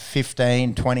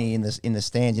 15, 20 in the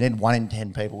stands, you need 1 in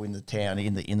 10 people in the town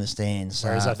in the stands.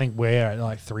 Whereas I think we're at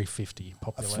like 350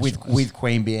 population. With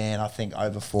Queanbeyan, I think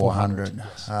over 400.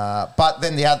 Yes. But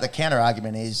then the counter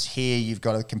argument is here you've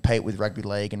got to compete with rugby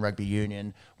league and rugby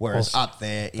union, whereas up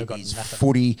there it is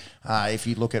footy. If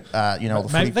you look at the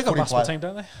footy, they've got a basketball team,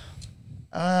 don't they?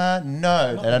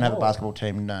 No, they don't have a basketball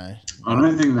team. No, I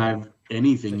don't think they have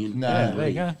anything in. No, there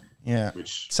you go. Yeah,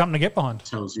 which something to get behind.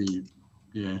 Tells you.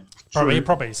 Yeah,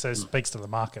 probably speaks to the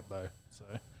market though. So,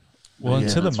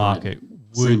 to the market,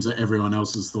 seems that everyone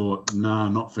else has thought, nah,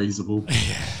 not feasible.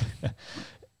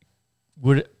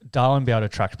 Would Darwin be able to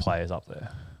attract players up there?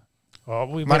 Well,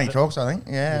 money talks, I think.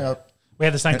 Yeah. We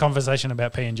had the same conversation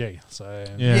about PNG. So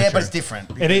but it's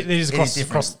different. It is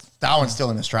across. Darwin's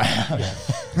still in Australia.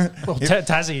 Well,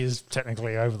 Tassie is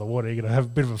technically over the water. You're going to have a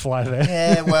bit of a fly there.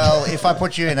 Yeah, well, if I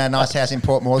put you in a nice house in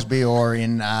Port Moresby or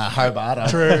in Hobart,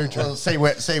 true. We'll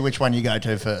see which one you go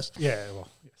to first. Yeah, well,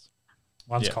 yes.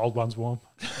 One's cold, one's warm.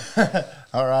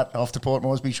 All right, off to Port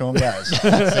Moresby, Sean goes.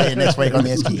 See you next week on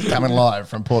the Esky, coming live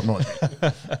from Port Moresby.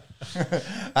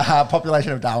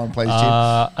 Population of Darwin, please,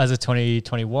 Jim. As of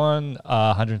 2021,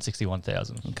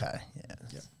 161,000. Okay, yeah.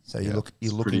 So you're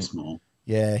looking pretty small.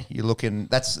 Yeah, you're looking.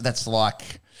 That's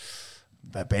like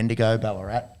Bendigo,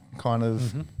 Ballarat kind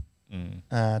of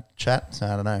chat. So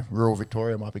I don't know. Rural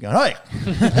Victoria might be going, hey,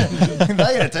 they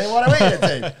get a team. Why don't we get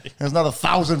a team? There's not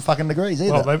 1,000 fucking degrees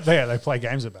either. Well, they play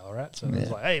games at Ballarat, so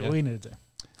it's like, hey, we need to do.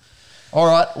 All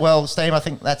right. Well, Steve, I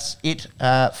think that's it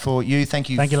for you. Thank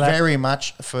you very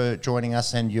much for joining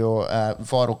us and your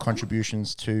vital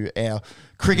contributions to our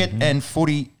cricket and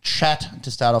footy chat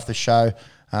to start off the show.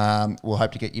 We'll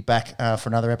hope to get you back for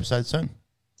another episode soon.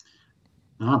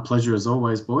 Pleasure as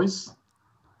always, boys.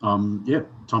 Time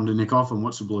to nick off and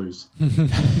watch the Blues.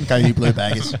 Go you Blue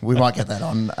Baggers. We might get that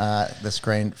on the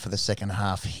screen for the second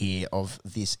half here of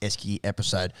this Esky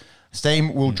episode.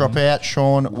 Steam will drop out.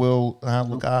 Sean will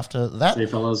look after that. See you,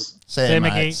 fellas. See See you, you,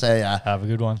 mate. Mickey. See ya. Have a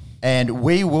good one. And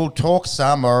we will talk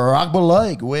some rugby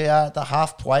league. We are at the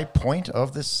halfway point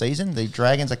of the season. The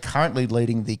Dragons are currently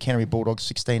leading the Canterbury Bulldogs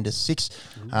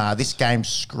 16-6. This game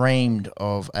screamed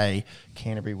of a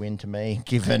Canterbury win to me,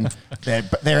 given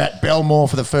they're at Belmore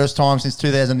for the first time since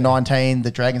 2019.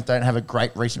 The Dragons don't have a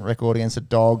great recent record against the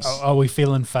Dogs. Are we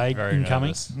feeling fake Very incoming?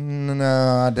 nervous.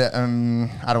 No,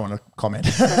 I don't want to comment.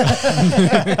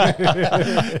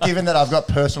 Given that I've got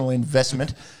personal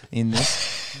investment in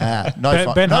this. Ben No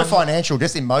Hunt- financial,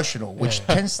 just emotional, which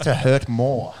tends to hurt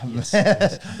more.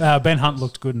 Ben Hunt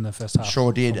looked good in the first half.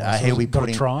 Sure did. He'll be Got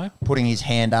a try. putting his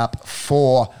hand up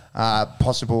for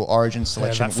possible Origin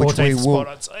selection, that which we 14th will spot,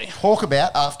 I'd say. talk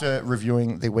about after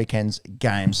reviewing the weekend's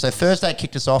games. So Thursday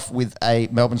kicked us off with a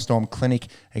Melbourne Storm clinic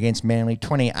against Manly,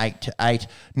 28-8.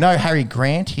 No Harry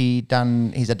Grant. He's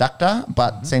a adductor,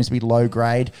 but seems to be low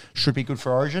grade. Should be good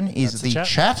for Origin. Is That's the the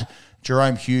chat. chat.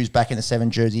 Jerome Hughes back in the 7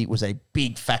 jersey was a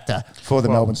big factor for the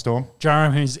Melbourne Storm.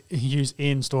 Jerome Hughes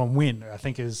in Storm win, I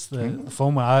think, is the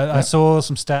former. I saw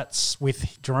some stats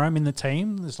with Jerome in the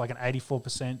team. There's like an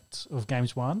 84% of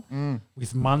games won.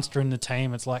 With Munster in the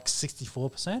team, it's like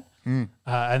 64%. And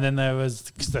then that was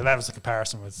the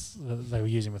comparison they were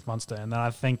using with Munster. And then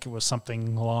I think it was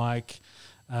something like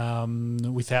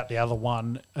without the other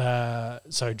one.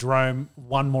 So Jerome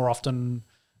won more often.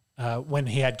 When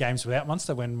he had games without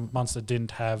Munster, when Munster didn't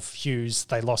have Hughes,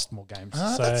 they lost more games.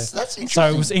 That's interesting. So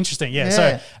it was interesting, yeah.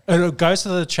 So it goes to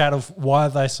the chat of why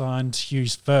they signed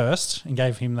Hughes first and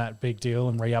gave him that big deal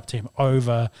and re-upped him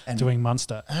over doing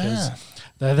Munster. Because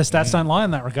the stats don't lie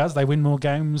in that regards. They win more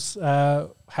games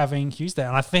having Hughes there.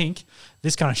 And I think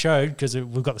this kind of showed, because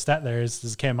we've got the stat there, is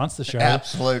the Cam Munster show.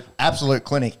 Absolute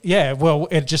clinic. Yeah, well,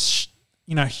 it just...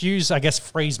 Hughes, I guess,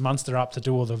 frees Munster up to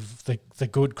do all the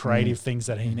good creative things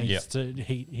that he needs to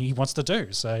he wants to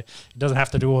do. So he doesn't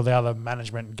have to do all the other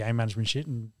management and game management shit.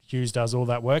 And Hughes does all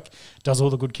that work, does all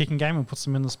the good kicking game, and puts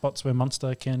them in the spots where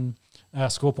Munster can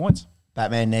score points.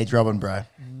 Batman needs Robin, bro.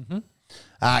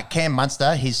 Cam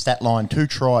Munster, his stat line: 2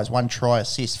 tries, 1 try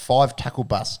assist, 5 tackle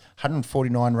busts,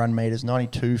 149 run meters,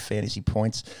 92 fantasy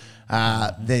points.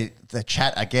 The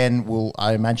chat again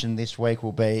I imagine this week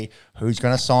will be who's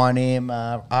going to sign him.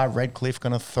 Are Redcliffe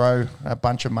going to throw a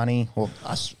bunch of money? Or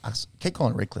us keep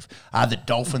calling Redcliffe. The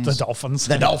Dolphins. The Dolphins.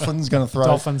 The Dolphins going to throw.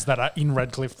 Dolphins that are in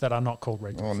Redcliffe that are not called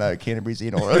Redcliffe. Oh no, Canterbury's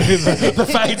in already. The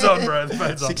fade's on, bro. The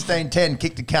fade's on. 16-10,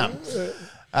 kick to come.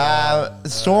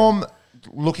 Storm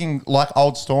looking like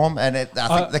old Storm, and I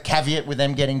think the caveat with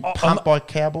them getting pumped by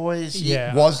Cowboys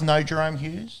was no Jerome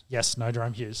Hughes. Yes, no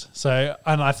Jerome Hughes. So,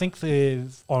 and I think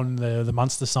on the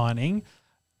Munster signing,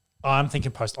 I'm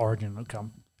thinking post-Origin will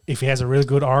come. If he has a really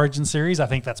good Origin series, I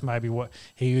think that's maybe what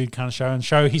he would kind of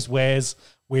show his wares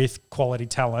with quality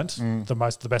talent,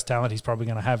 the best talent he's probably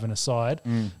going to have in a side.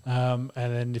 And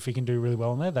then if he can do really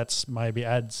well in there, that's maybe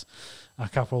adds a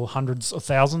couple hundreds of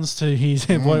thousands to his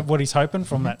what he's hoping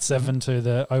from that 7 to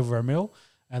the over $1 million.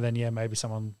 And then, maybe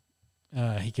someone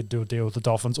he could do a deal with the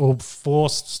Dolphins or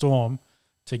force Storm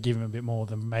to give him a bit more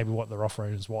than maybe what they're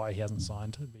offering is why he hasn't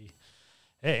signed. It'd be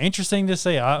interesting to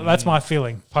see. That's my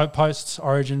feeling.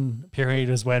 Post-Origin period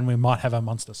is when we might have a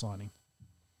Munster signing.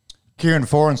 Kieran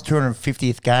Foran's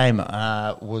 250th game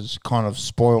was kind of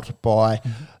spoilt by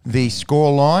the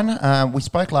scoreline. We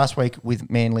spoke last week with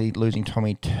Manly losing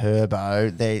Tommy Turbo.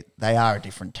 They are a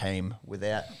different team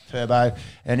without Turbo,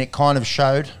 and it kind of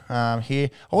showed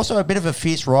here. Also, a bit of a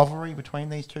fierce rivalry between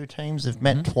these two teams. They've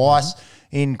met twice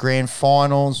in grand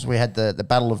finals. We had the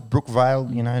Battle of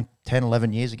Brookvale, 10,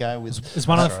 11 years ago. Is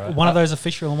one of those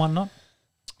official and one not?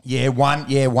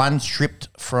 One stripped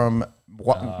from...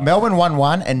 Melbourne won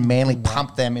one and Manly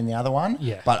pumped them in the other one,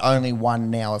 but only one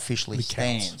now officially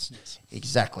stands. Yes.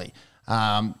 Exactly.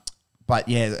 But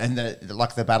and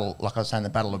the battle, like I was saying, the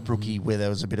Battle of Brookie, where there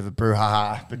was a bit of a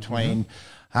brouhaha between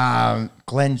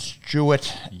Glenn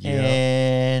Stewart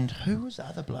and who was the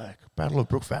other bloke? Battle of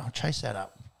Brookvale. Chase that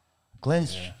up.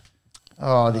 Glenn's.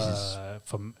 Oh, this is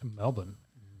from Melbourne.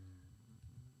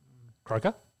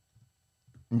 Croker?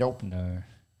 Nope. No.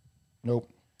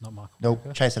 Not Michael. Nope.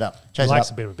 Croker. Chase it up. He likes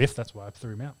a bit of a biff, that's why I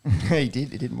threw him out. He did.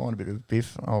 He didn't mind a bit of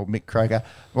biff. Oh, Mick Croker.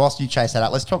 Whilst you chase that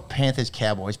up, let's talk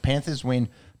Panthers-Cowboys. Panthers win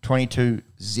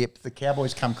 22-zip. The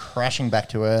Cowboys come crashing back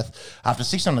to earth after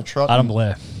 6 on the trot. Adam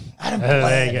Blair.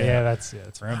 There you go. Yeah, that's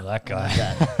Remember that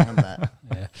guy. Remember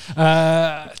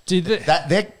that. Did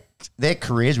Their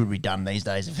careers would be done these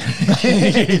days.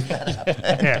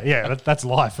 that's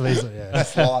life.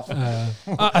 That's life.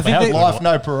 I think Life,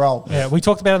 no parole. Yeah, we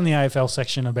talked about in the AFL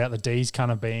section about the D's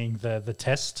kind of being the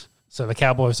test So the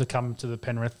Cowboys have come to the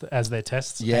Penrith as their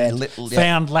tests. Yeah, and little-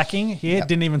 found lacking here. Yep.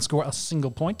 Didn't even score a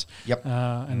single point. Yep.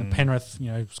 And the Penrith,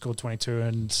 scored 22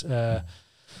 and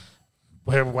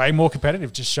were way more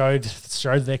competitive. Just showed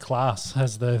their class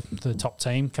as the top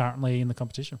team currently in the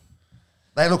competition.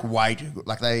 They look way too good.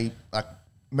 Like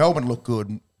Melbourne look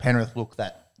good. Penrith look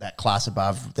that class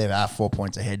above. They are 4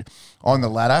 points ahead on the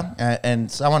ladder.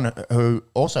 And someone who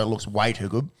also looks way too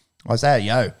good, Isaiah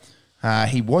Yeo.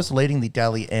 He was leading the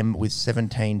Dally M with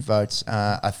 17 votes,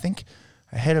 I think,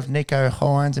 ahead of Nico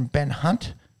Hines and Ben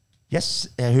Hunt. Yes,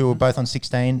 who were both on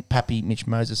 16. Pappy, Mitch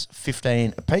Moses,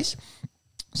 15 apiece.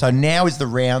 So now is the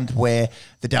round where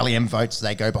the Dally M votes,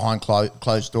 they go behind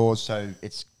closed doors, so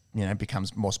it's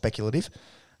becomes more speculative.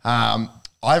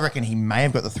 I reckon he may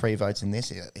have got the 3 votes in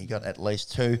this. He got at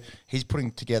least 2. He's putting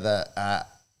together a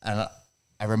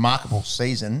remarkable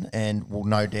season and will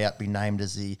no doubt be named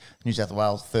as the New South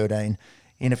Wales 13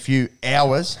 in a few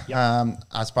hours. Yep.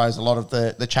 I suppose a lot of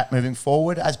the chat moving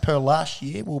forward, as per last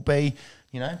year, will be,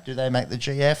 do they make the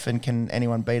GF and can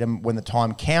anyone beat them when the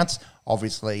time counts?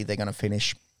 Obviously, they're going to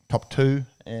finish top 2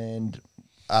 and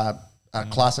a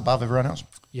class above everyone else.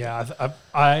 Yeah,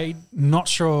 I'm not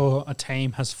sure a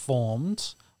team has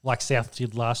formed like South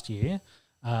did last year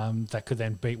that could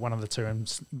then beat one of the two and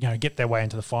get their way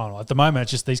into the final. At the moment,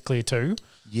 it's just these clear 2.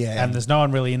 Yeah, and there's no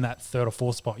one really in that 3rd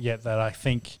or 4th spot yet that I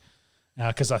think,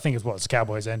 because I think it's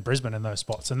Cowboys and Brisbane in those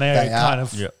spots, and they kind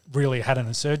of really had an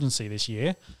insurgency this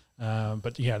year.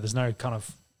 But there's no kind of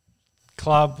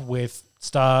club with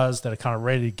stars that are kind of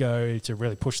ready to go to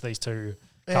really push these two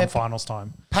come finals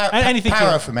time.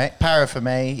 Para for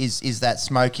me is that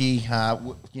smoky.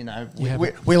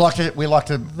 We like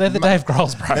to. They're the Dave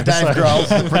Grohls, bro. The Dave Grohls,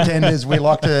 the pretenders. We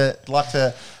like to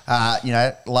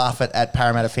laugh at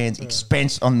Parramatta fans'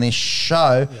 expense on this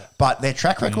show, but their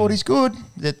track record is good.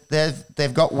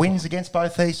 They've got wins against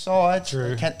both these sides.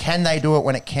 True. Can they do it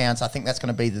when it counts? I think that's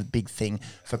going to be the big thing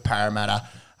for Parramatta.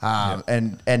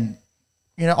 And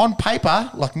on paper,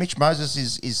 like Mitch Moses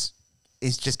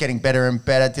is just getting better and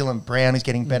better. Dylan Brown is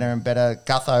getting better and better.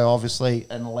 Gutho, obviously,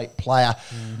 an elite player.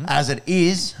 As it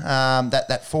is,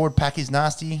 that forward pack is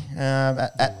nasty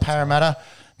at Parramatta.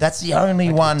 That's the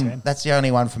only one. That's the only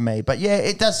one for me. But yeah,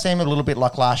 it does seem a little bit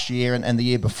like last year and the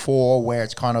year before, where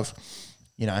it's kind of,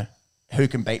 who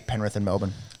can beat Penrith and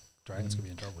Melbourne? Dragons could be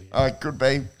in trouble here. Oh, it could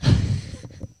be.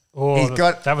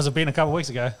 That was a bin a couple of weeks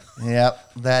ago.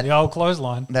 Yep, The old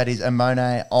clothesline. That is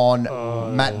Amone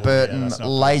on Matt Burton,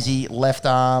 lazy left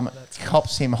arm,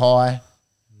 cops him high.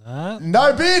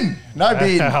 No bin.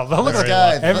 Let's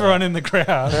go. Everyone in the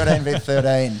crowd. 13 v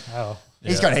 13. Oh.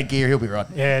 He's got headgear. He'll be right.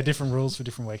 Yeah, different rules for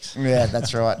different weeks. Yeah,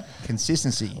 that's right.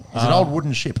 Consistency. He's an old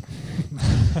wooden ship.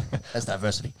 That's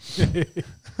diversity.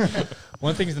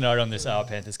 One thing to note on this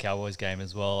Panthers-Cowboys game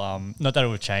as well, not that it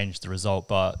would change the result,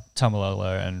 but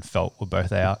Tamalolo and Felt were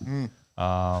both out.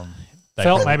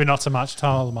 Felt maybe not so much.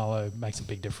 Tamalolo makes a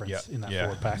big difference in that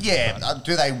forward pack. Yeah.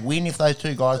 Do they win if those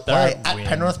two guys play at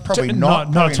Penrith? Probably not.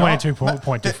 Not a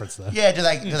 22-point difference, though. Yeah, do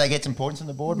they get some points on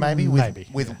the board maybe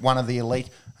with one of the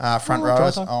elite front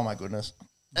rowers? Oh, my goodness.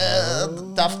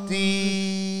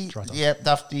 Dufty. Yep,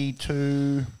 Dufty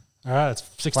 2. All right, it's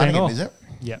 16 all. Is it?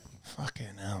 Yep.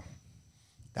 Fucking hell.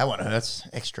 That one hurts.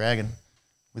 Ex-Dragon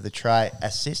with a try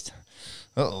assist.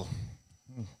 Uh-oh.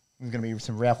 There's going to be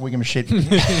some Ralph Wiggum shit.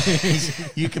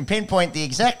 You can pinpoint the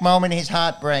exact moment his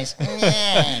heart breaks.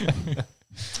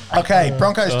 Okay,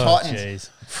 Broncos-Titans. Geez.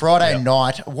 Friday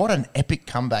night. What an epic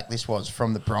comeback this was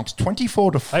from the Bronx.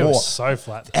 24-4. They were so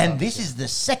flat. And this is the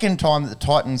second time that the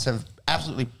Titans have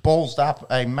absolutely ballsed up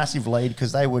a massive lead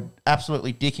because they were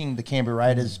absolutely dicking the Canberra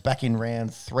Raiders back in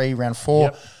round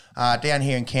 4 down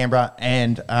here in Canberra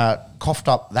and coughed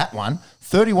up that one.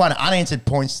 31 unanswered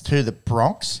points to the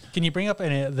Bronx. Can you bring up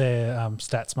any of their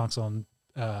stats marks on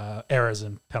errors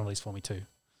and penalties for me too?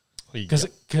 Because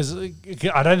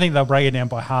I don't think they'll break it down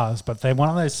by halves, but they're one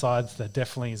of those sides that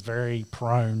definitely is very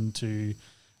prone to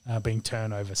being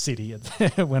turnover city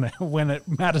when it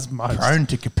matters most. Prone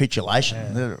to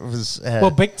capitulation. Yeah. It was,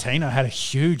 Big Tino had a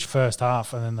huge first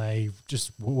half, and then they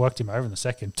just worked him over in the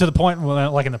second. To the point where,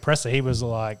 like in the presser, he was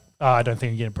like, I don't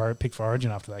think you're getting picked for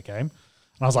Origin after that game.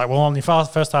 And I was like, well, on your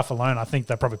first half alone, I think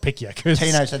they'll probably pick you.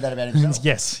 Tino said that about himself?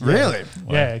 Yes. Really?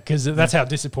 Yeah, because that's how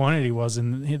disappointed he was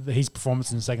in his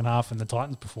performance in the second half and the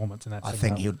Titans' performance in that second half. I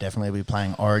think he'll definitely be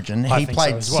playing Origin. He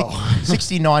played so as well.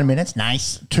 69 minutes.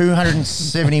 Nice.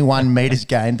 271 metres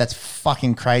gained. That's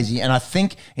fucking crazy. And I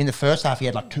think in the first half he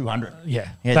had like 200. Yeah.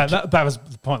 That was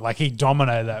the point. Like, he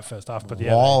dominated that first half. But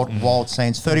Wild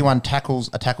scenes. 31 tackles,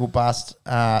 a tackle bust,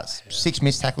 6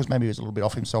 missed tackles. Maybe he was a little bit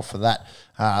off himself for that.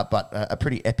 but a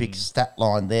pretty epic stat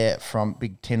line there from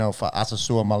Big Tino for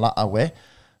Asasua Mala'awe.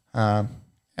 I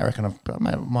reckon I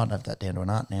might have that down to an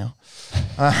art now.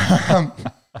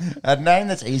 A name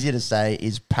that's easier to say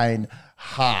is Payne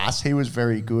Haas. He was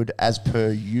very good as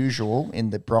per usual in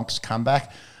the Bronx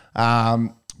comeback.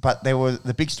 But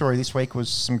the big story this week was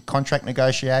some contract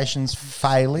negotiations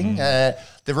failing.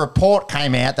 The report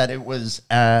came out that it was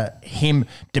him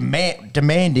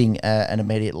demanding an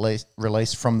immediate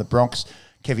release from the Bronx.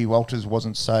 Kevy Walters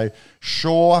wasn't so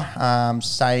sure,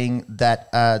 saying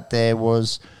that there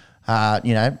was,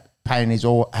 Payne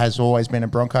has always been a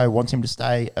Bronco, wants him to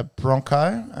stay a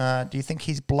Bronco. Do you think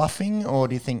he's bluffing, or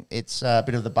do you think it's a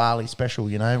bit of the Barley special,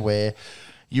 where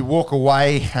you walk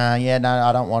away, I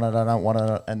don't want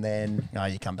it, and then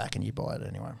you come back and you buy it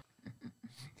anyway?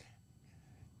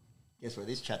 Guess where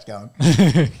this chat's going.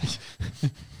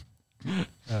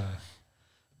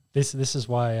 This is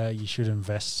why you should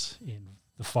invest in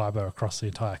the fibre across the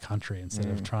entire country instead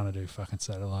of trying to do fucking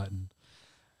satellite. And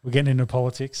we're getting into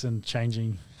politics and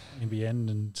changing NBN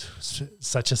and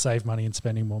such a save money and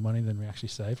spending more money than we actually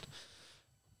saved.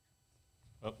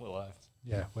 Oh, we're live.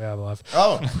 Yeah, we are live.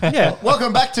 Oh, yeah.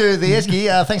 Welcome back to the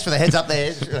Esky. Thanks for the heads up there.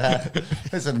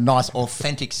 This is a nice,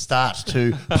 authentic start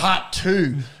to part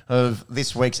 2 of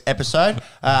this week's episode.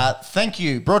 Thank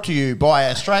you. Brought to you by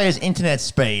Australia's internet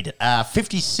speed,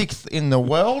 56th in the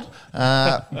world,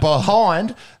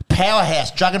 behind powerhouse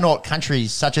juggernaut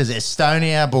countries such as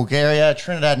Estonia, Bulgaria,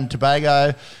 Trinidad and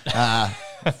Tobago,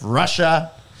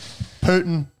 Russia,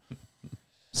 Putin,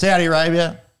 Saudi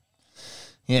Arabia.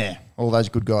 Yeah, all those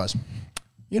good guys.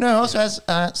 You know who also has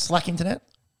slack internet?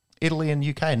 Italy and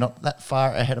UK, not that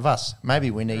far ahead of us.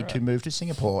 Maybe we need to move to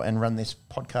Singapore and run this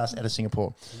podcast out of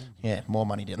Singapore. Yeah, more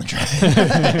money down the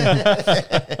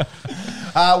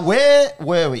drain. Where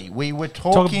were we? We were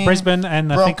talking Brisbane, and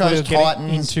Broncos, I think we were getting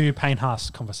Titans. into Payne Haas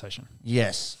conversation.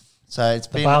 Yes. So it's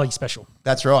The been Barley special.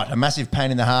 That's right. A massive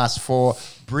pain in the arse for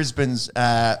Brisbane's,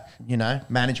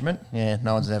 management. Yeah,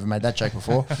 no one's ever made that joke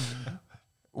before.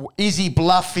 Is he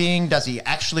bluffing? Does he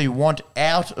actually want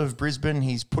out of Brisbane?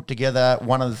 He's put together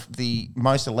one of the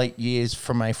most elite years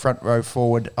from a front row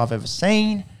forward I've ever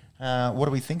seen. What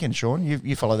are we thinking, Sean?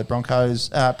 You follow the Broncos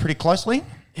pretty closely.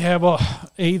 Yeah, well,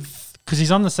 because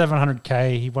he's on the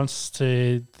 700K, he wants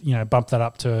to, bump that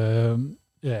up to,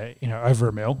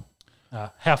 over $1 million.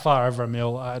 How far over $1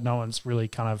 million? No one's really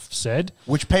kind of said.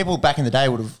 Which people back in the day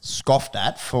would have scoffed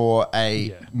at for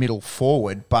a middle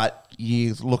forward, but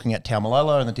you're looking at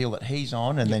Taumalolo and the deal that he's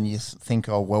on, and then you think,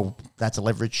 oh, well, that's a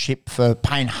leverage ship for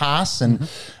Payne Haas, and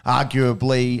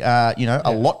arguably,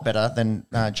 a lot better than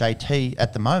JT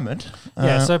at the moment.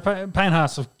 So Payne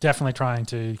Haas is definitely trying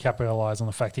to capitalise on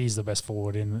the fact he's the best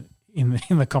forward in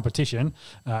the competition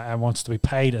and wants to be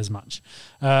paid as much.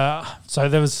 So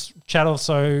there was chat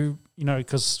also,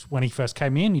 because when he first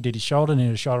came in, he did his shoulder,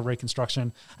 needed a shoulder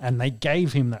reconstruction, and they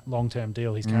gave him that long-term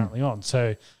deal he's currently on.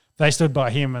 So they stood by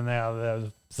him, and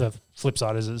now the flip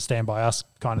side is a stand by us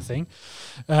kind of thing.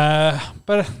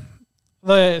 But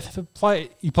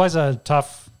he plays a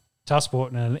tough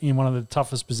sport and in one of the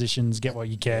toughest positions, get what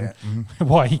you can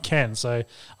while you can. So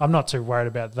I'm not too worried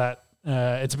about that.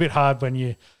 It's a bit hard when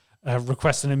you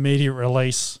request an immediate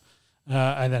release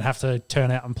and then have to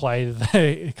turn out and play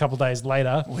a couple of days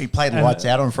later. Well, he played lights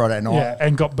out on Friday night. Yeah,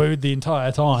 and got booed the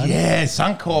entire time. Yeah,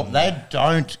 Suncorp, they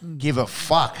don't give a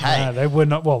fuck, hey. No, they were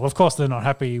not. Well, of course, they're not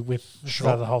happy with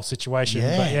the whole situation.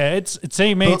 Yeah. But yeah, it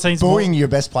seems booing your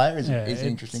best player is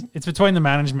interesting. It's between the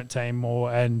management team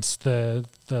more and the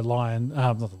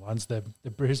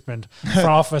Brisbane front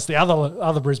office, the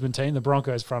other Brisbane team, the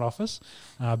Broncos front office,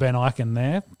 Ben Eichen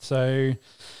there. So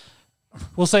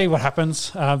we'll see what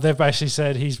happens. They've basically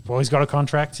said he's got a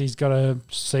contract. He's got to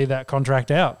see that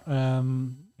contract out.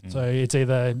 So it's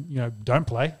either don't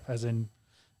play, as in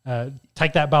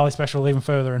take that Barley special even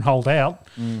further and hold out,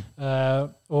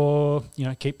 or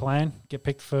keep playing, get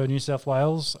picked for New South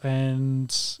Wales,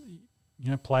 and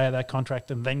play out that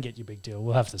contract and then get your big deal.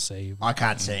 We'll have to see. I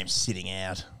can't see him sitting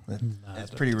out.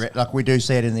 It's pretty rare. Like we do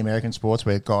see it in the American sports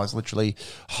where guys literally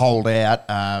hold out.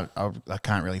 I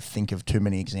can't really think of too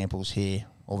many examples here,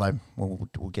 although we'll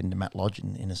get into Matt Lodge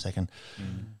in a second.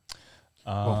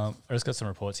 I just got some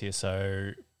reports here.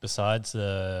 So besides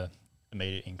the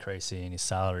immediate increase in his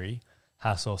salary,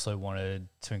 Haas also wanted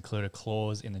to include a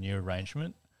clause in the new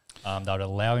arrangement that would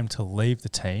allow him to leave the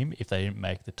team if they didn't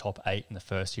make the top 8 in the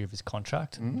first year of his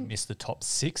contract, miss the top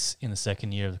 6 in the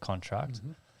second year of the contract,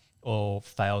 or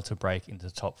fail to break into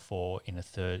the top 4 in the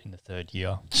third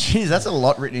year. Jeez, that's a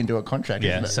lot written into a contract.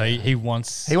 Yeah, isn't it? so he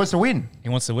wants to win. He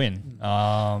wants to win.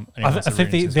 And he I wants to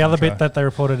think renew his the other bit contract. that they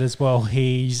reported as well,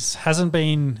 hasn't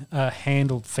been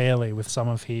handled fairly with some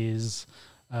of his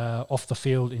off the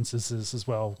field instances as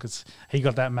well, because he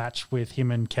got that match with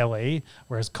him and Kelly,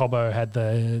 whereas Cobbo had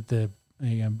the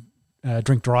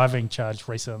drink driving charge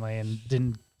recently and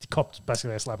didn't copped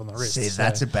basically a slap on the wrist. See,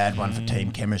 that's a bad one for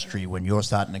team chemistry when you're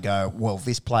starting to go, well,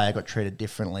 this player got treated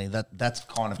differently. That's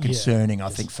kind of concerning, I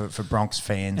think, for Bronx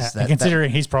fans. Considering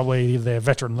he's probably their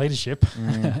veteran leadership,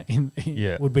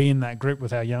 Yeah. would be in that group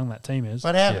with how young that team is.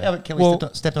 But how about Kelly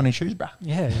stepped on his shoes, bruh?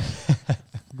 Yeah,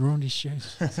 ruined his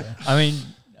shoes. So. I mean,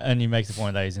 and you make the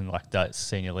point that he's in like that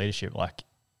senior leadership, like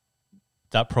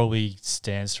that probably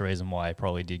stands to reason why he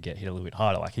probably did get hit a little bit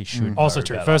harder. Like he should. Also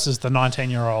true. Versus the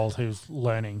 19-year-old who's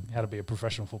learning how to be a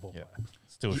professional football player.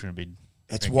 Still shouldn't be.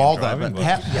 It's drinking wild and though.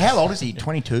 driving, But how old is he?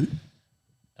 22.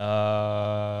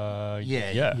 Yeah,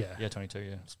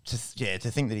 22.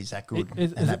 To think that he's that good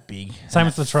It- and that big. Same and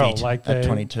as that Latrell, fit like at the-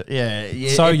 22. Yeah.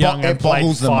 So it young and played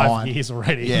boggles the 5 mind. years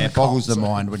already. Yeah, in it the boggles the comp,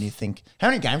 so- mind when you think how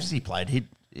many games has he played?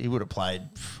 He would have played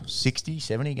 60,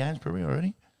 70 games probably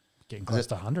already. Getting close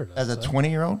to 100. As a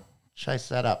 20-year-old, chase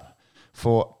that up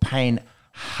for Payne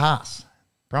Haas.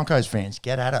 Broncos fans,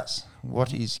 get at us.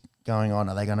 What is going on?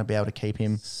 Are they going to be able to keep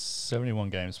him? 71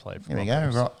 games played. For There we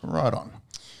Broncos. go, right on.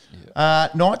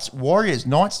 Knights, Warriors.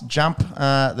 Knights jump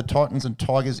the Titans and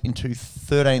Tigers into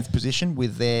 13th position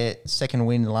with their second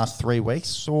win in the last 3 weeks,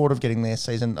 sort of getting their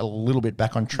season a little bit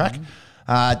back on track.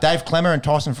 Dave Clemmer and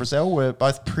Tyson Frizzell were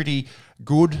both pretty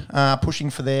good,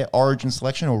 pushing for their origin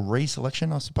selection or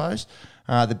reselection, I suppose.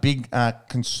 The big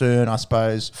concern, I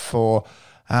suppose, for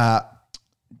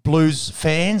Blues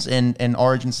fans and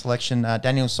origin selection,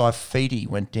 Daniel Saifiti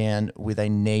went down with a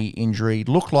knee injury.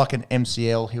 Looked like an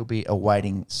MCL. He'll be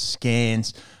awaiting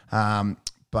scans,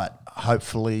 but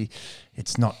hopefully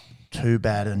it's not too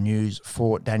bad a news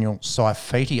for Daniel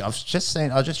Saifiti.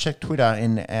 I just checked Twitter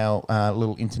in our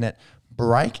little internet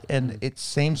break, and it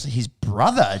seems his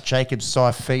brother Jacob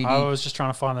Saifiti. I was just trying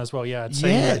to find that as well. Yeah, I'd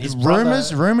seen that his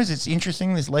rumors. brother- It's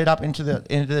interesting. This lead up into the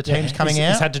teams coming he's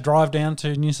out. had to drive down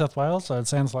to New South Wales, so it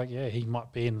sounds like he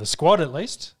might be in the squad at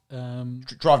least.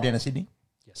 Drive down to Sydney.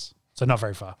 Yes, so not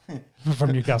very far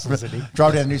from Newcastle City.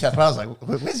 Drive down to New South Wales. Like,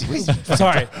 where's he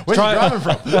Sorry, where's he driving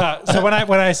from? So when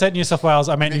I said New South Wales,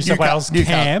 I meant New South Wales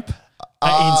Newcastle. camp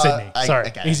in Sydney. Sorry,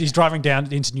 okay. He's driving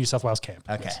down into New South Wales camp.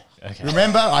 Okay. Yes.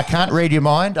 Remember, I can't read your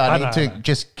mind. I need know, to I know.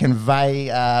 just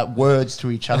convey words to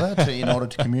each other in order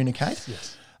to communicate.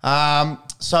 Yes.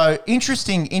 So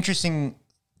interesting.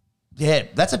 Yeah,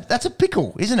 that's a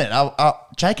pickle, isn't it?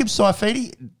 Jacob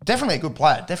Saifiti, definitely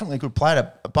a good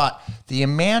player. But the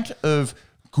amount of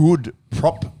good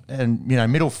prop and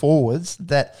middle forwards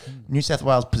that New South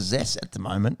Wales possess at the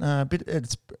moment,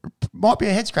 it might be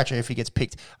a head scratcher if he gets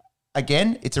picked.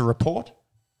 Again, it's a report.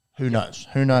 Who knows?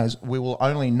 We will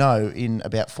only know in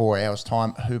about 4 hours'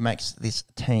 time who makes this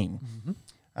team.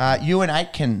 Ewan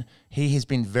Aitken, he has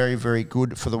been very, very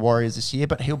good for the Warriors this year,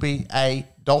 but he'll be a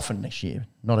Dolphin next year.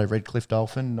 Not a Redcliffe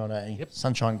Dolphin, not a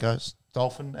Sunshine Coast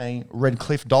Dolphin, a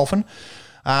Redcliffe Dolphin.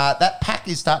 That pack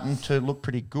is starting to look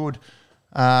pretty good.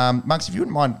 Monks, if you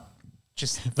wouldn't mind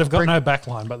just... They've got no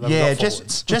backline, but they've got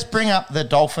forwards. just bring up the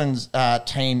Dolphins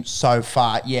team so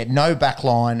far. Yeah, no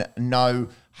backline, no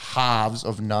halves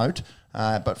of note,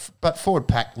 but forward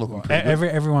pack looking pretty good.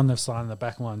 Everyone they've signed in the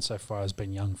backline so far has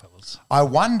been young fellas. I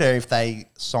wonder if they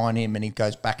sign him and he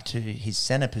goes back to his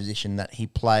centre position that he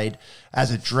played as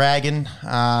a Dragon.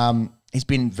 He's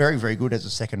been very, very good as a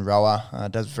second rower,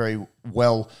 does very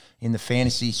well in the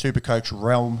fantasy Supercoach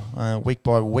realm week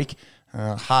by week.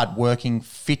 Hard-working,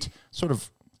 fit, sort of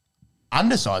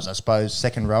undersized, I suppose,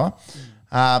 second rower.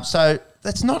 So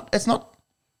it's not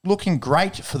looking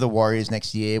great for the Warriors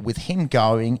next year with him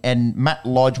going. And Matt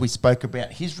Lodge, we spoke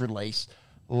about his release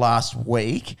last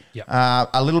week. Yep.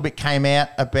 A little bit came out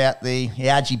about the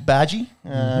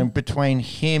argy-bargy between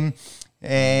him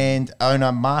and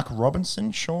owner Mark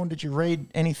Robinson. Sean, did you read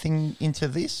anything into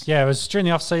this? Yeah, it was during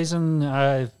the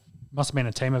off-season. Must have been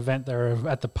a team event. They were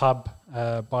at the pub,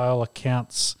 by all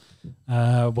accounts.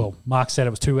 Mark said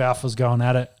it was 2 alphas going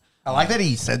at it. I like that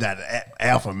he said that,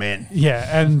 alpha men.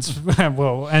 Yeah, and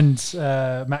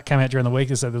Matt came out during the week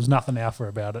and said there was nothing alpha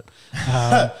about it.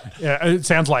 It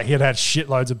sounds like he had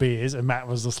shitloads of beers, and Matt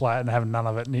was just like having none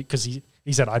of it because he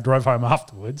said I drove home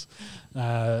afterwards.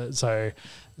 So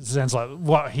it sounds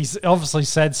like he's obviously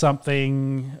said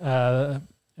something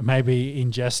maybe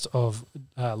in jest of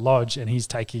Lodge, and he's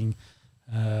taking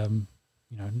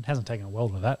hasn't taken a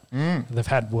world with that. They've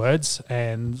had words,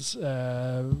 and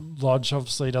Lodge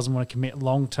obviously doesn't want to commit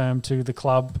long term to the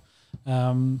club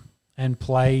and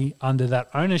play under that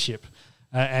ownership.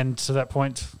 And to that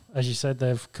point, as you said,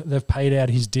 they've paid out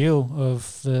his deal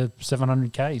of the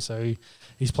 $700K, so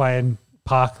he's playing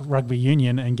Park Rugby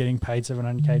Union and getting paid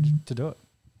 $700K to do it.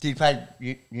 Did you play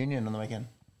Union on the weekend?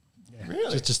 Yeah.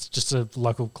 Really? Just a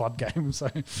local club game. So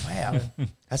Wow.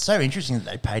 That's so interesting that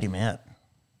they paid him out.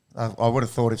 I would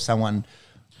have thought if someone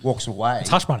walks away. it's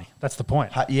hush money. That's the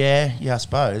point. Yeah, I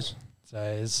suppose.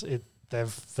 So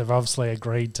they've obviously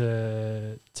agreed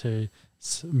to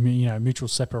mutual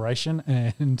separation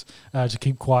and to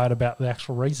keep quiet about the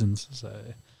actual reasons. So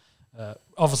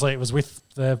obviously it was with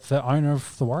the owner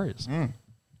of the Warriors.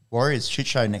 Warriors shit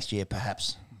show next year,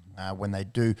 perhaps, when they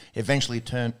do eventually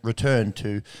return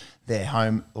to their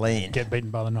homeland. Get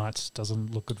beaten by the Knights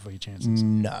doesn't look good for your chances.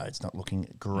 No, it's not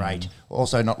looking great.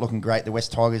 Also not looking great, the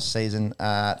West Tigers season.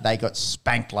 They got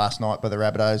spanked last night by the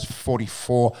Rabbitohs,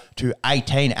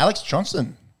 44-18. Alex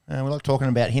Johnson, we like talking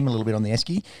about him a little bit on the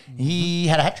Esky. He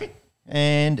had a hat-trick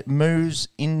and moves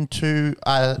into...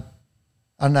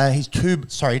 he's two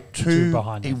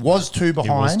behind. He was two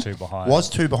behind.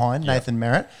 Nathan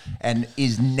Merritt, and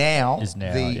is now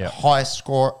the highest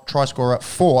try scorer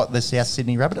for the South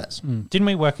Sydney Rabbitohs. Didn't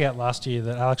we work out last year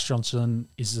that Alex Johnson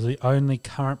is the only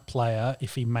current player,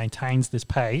 if he maintains this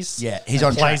pace, he's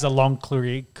on plays track. a long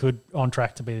career, on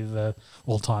track to be the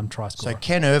all-time try scorer. So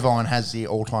Ken Irvine has the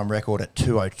all-time record at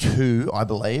 202, I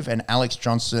believe, and Alex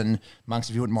Johnson, Monks,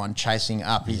 if you wouldn't mind chasing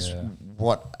up, is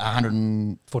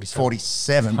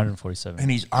 147. 147.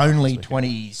 And he's only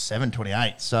 27,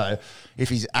 28. So if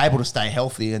he's able to stay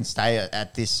healthy and stay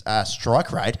at this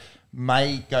strike rate,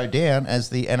 may go down as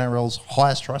the NRL's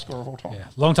highest try scorer of all time. Yeah,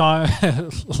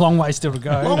 long way still to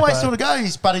go. Long way still to go,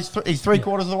 but he's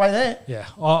three-quarters of the way there. Yeah,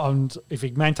 and if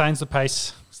he maintains the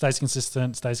pace, stays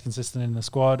consistent in the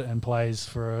squad and plays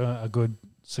for a good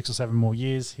 6 or 7 more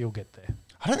years, he'll get there.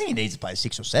 I don't think he needs to play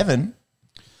 6 or 7.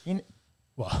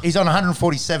 He's on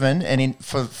 147, and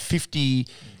for 50,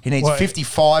 he needs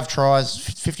 55 tries,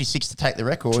 56 to take the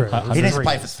record. True. He needs to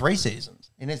play for 3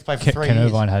 seasons. He needs to play for 3 Ken years.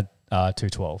 Irvine had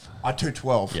 212.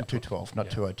 212, 212,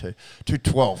 not 202.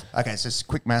 212. Okay, so it's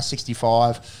quick math,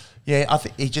 65. Yeah, I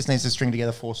think he just needs to string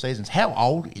together 4 seasons. How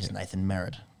old is Nathan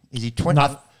Merritt? Is he 20?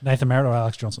 Nathan Merritt or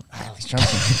Alex Johnson? Alex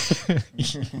Johnson.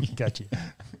 Got you.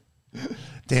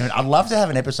 Damn it! I'd love to have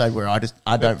an episode where I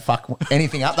don't fuck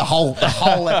anything up the whole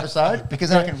episode,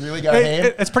 because then I can really go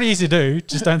ham. It's pretty easy to do.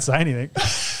 Just don't say anything.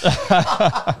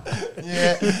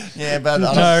 Yeah, but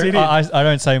I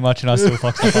don't say much and I still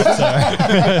fuck stuff up. So.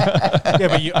 Yeah,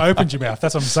 but you opened your mouth.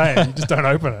 That's what I'm saying. You just don't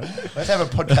open it. Let's have a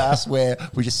podcast where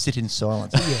we just sit in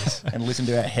silence and listen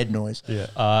to our head noise. Yeah,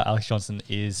 Alex Johnson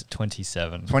is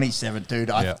 27. 27, dude.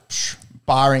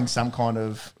 Barring some kind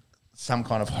of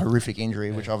horrific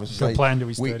injury, which obviously Got planned to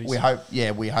his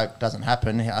 30s. we hope doesn't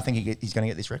happen. I think he's going to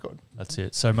get this record. That's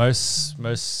it. So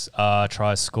most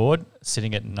tries scored,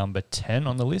 sitting at number 10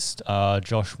 on the list.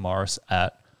 Josh Morris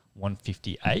at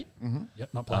 158. Yep,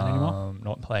 not playing anymore.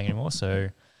 Not playing anymore. So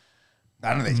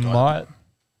None of these guys.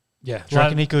 do you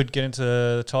reckon he could get into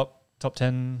the top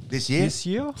 10 This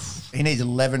year? He needs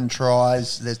 11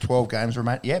 tries. There's 12 games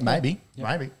remaining. Yeah, maybe.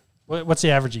 What's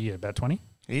the average a year? About 20?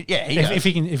 Yeah, If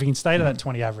he can stay to that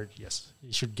 20 average, yes,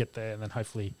 he should get there. And then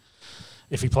hopefully,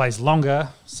 if he plays longer,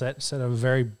 set a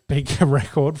very big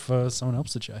record for someone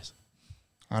else to chase.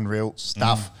 Unreal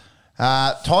stuff.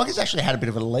 Tigers actually had a bit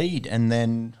of a lead and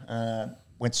then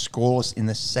went scoreless in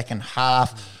the second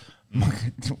half.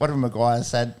 Whatever Maguire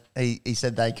said, he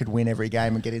said they could win every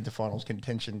game and get into finals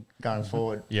contention going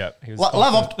forward. Yeah, he was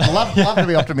love to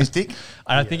be optimistic.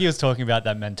 And I think he was talking about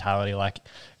that mentality, like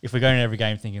if we're going in every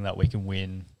game thinking that we can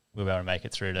win, we'll be able to make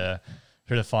it through the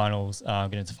finals,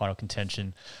 get into final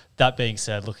contention. That being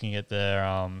said, looking at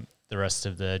the rest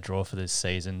of the draw for this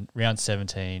season, round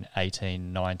 17,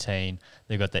 18, 19,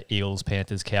 they've got the Eels,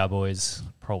 Panthers, Cowboys.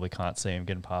 Probably can't see them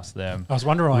getting past them. I was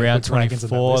wondering why round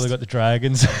 24, they've got the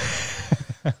Dragons.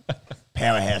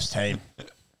 Powerhouse team.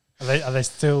 Are they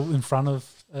still in front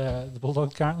of the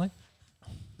Bulldogs currently?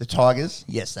 The Tigers?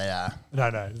 Yes, they are. No,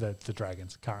 the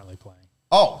Dragons currently playing.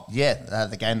 Oh, yeah,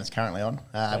 the game that's currently on.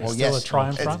 Still a try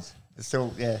in front? It's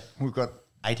still, we've got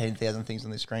 18,000 things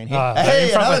on the screen here. Oh,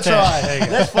 hey, another try.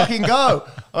 Go. Let's fucking go.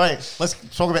 All right, let's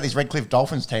talk about this Redcliffe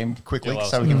Dolphins team quickly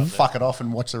so we can fuck it off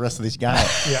and watch the rest of this game.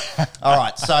 Yeah. All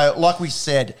right, so like we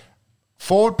said,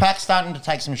 forward pack starting to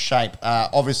take some shape.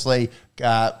 Obviously,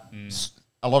 a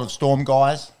lot of Storm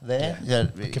guys there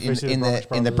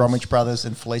in the Bromwich brothers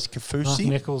and Felice Kafusi. Mark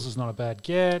Nichols is not a bad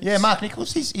get. Yeah, Mark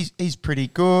Nichols, he's pretty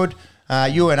good.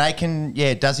 Ewan Aiken,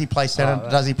 does he play centre?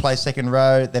 Does he play second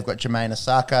row? They've got Jermaine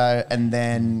Asako and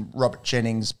then Robert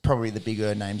Jennings, probably the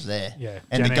bigger names there. Yeah,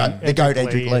 and the goat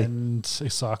Edric Lee. And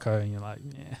Isako, and you're like,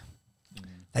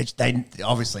 They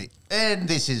obviously, and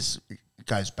this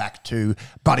goes back to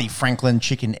Buddy Franklin,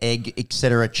 chicken, egg,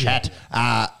 etc. chat.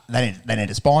 They need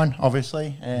a spine,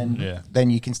 obviously, and then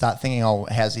you can start thinking,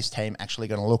 how's this team actually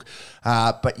going to look?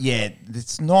 But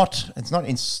it's not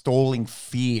installing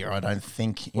fear, I don't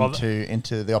think,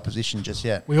 into the opposition just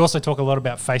yet. We also talk a lot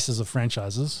about faces of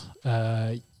franchises.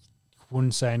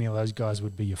 Wouldn't say any of those guys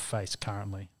would be your face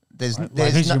currently. There's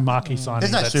who's your marquee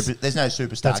signing? There's no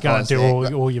superstar. That's going to do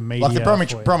all your media. Like the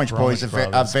Bromwich boys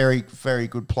are very, very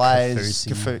good players.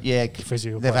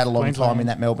 Kafusi They've had a long time in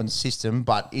that Melbourne system,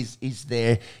 but is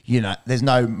there? There's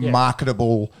no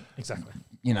marketable. Exactly.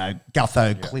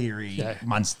 Gutho, Cleary,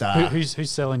 Munster.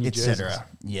 Who's selling your jerseys?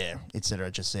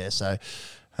 etc. Just there. So,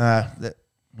 I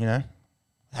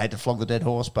hate to flog the dead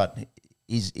horse, but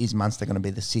is Munster going to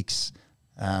be the 6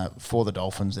 for the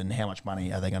Dolphins, and how much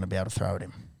money are they going to be able to throw at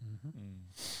him?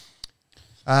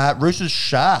 Roosters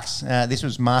Sharks. This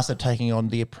was Master taking on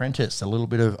The Apprentice. A little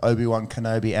bit of Obi-Wan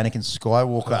Kenobi, Anakin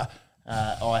Skywalker.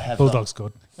 I have Bulldogs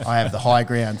good. I have the high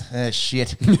ground.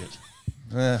 Shit.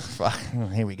 Fuck.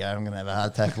 Here we go. I'm going to have a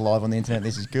heart attack live on the internet.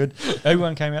 This is good.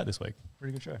 Obi-Wan came out this week.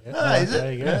 Pretty good show. Is it?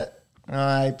 There you go.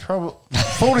 I probably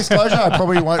full disclosure, I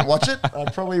probably won't watch it.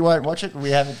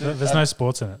 We haven't. There's no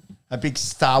sports in it, a big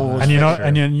Star Wars, and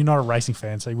you're not a racing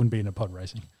fan, so you wouldn't be into pod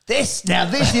racing. This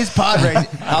is pod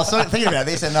racing. I was sort of thinking about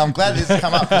this, and I'm glad this has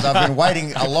come up because I've been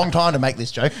waiting a long time to make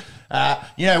this joke.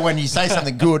 When you say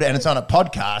something good and it's on a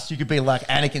podcast, you could be like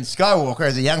Anakin Skywalker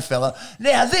as a young fella.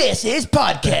 Now this is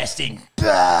podcasting.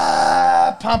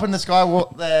 Pumping the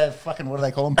Skywalker, fucking what do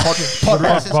they call them? Pod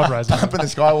racers. Pumping the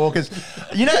Skywalkers.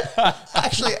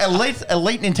 Actually,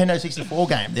 elite Nintendo 64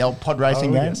 game, the old pod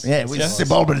racing game. Yes. Yeah, with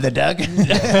Sebulba the Doug.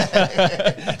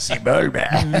 Sebulba.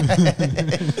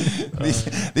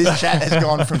 This chat has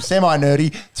gone from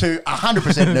semi-nerdy to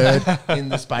 100% nerd in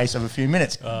the space of a few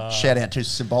minutes. Shout out to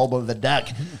Sebulba the Duck.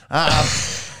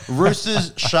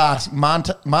 Roosters, Sharks,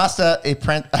 Master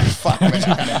Apprentice. Fuck, I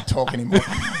can't talk anymore.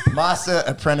 Master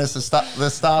Apprentice, the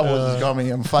Star Wars has got me.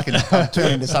 I'm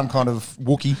turning into some kind of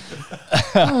Wookiee.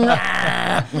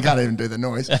 I can't even do the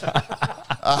noise.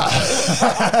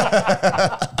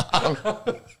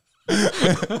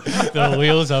 The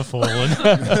wheels are falling.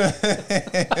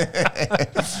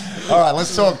 All right,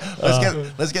 let's talk.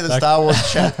 Let's get the Star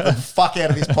Wars chat the fuck out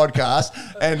of this podcast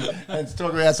and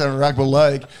talk about some rugby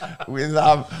league with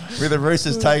the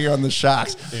Roosters taking on the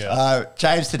Sharks. Yeah.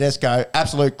 James Tedesco,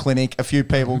 absolute clinic. A few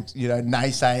people,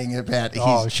 naysaying about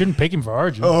his. Shouldn't pick him for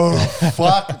Origin. Oh,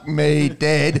 fuck me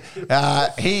dead.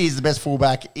 He is the best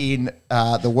fullback in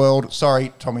the world.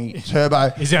 Sorry, Tommy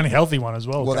Turbo. He's the only healthy one as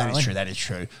well. Well, that is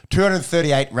true.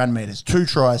 238 run meters, 2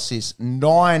 try assists,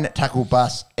 9 tackle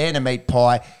busts, and a meat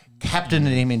pie. Captained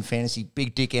him in fantasy,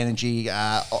 big dick energy.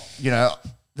 The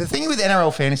thing with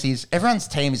NRL fantasy is everyone's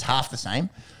team is half the same.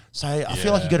 So I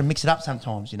feel like you got to mix it up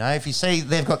sometimes. If you see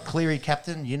they've got Cleary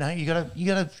captain, you got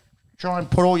to try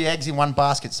and put all your eggs in one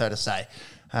basket, so to say.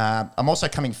 I'm also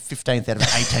coming 15th out of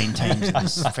 18 teams in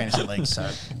this fantasy league, so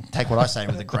take what I say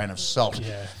with a grain of salt.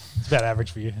 Yeah, it's about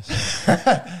average for you.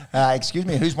 Excuse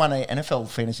me, who's won a NFL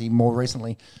fantasy more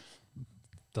recently?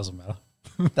 Doesn't matter.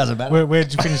 Doesn't matter. Where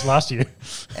did you finish last year?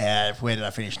 Where did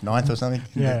I finish? 9th or something?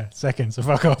 Yeah, second, so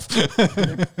fuck off.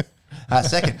 Second. No, it's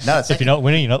second. If you're not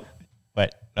winning, you're not. Wait.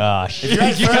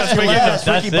 If you're first, it's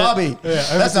Ricky Bobby.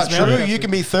 Yeah, that's not true. You can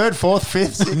be 3rd, 4th,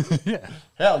 5th, 6th. Yeah.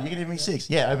 Hell, you can even be 6th.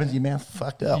 Yeah, opens your mouth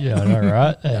fucked up. Yeah, I know,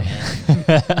 right?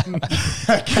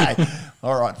 Okay.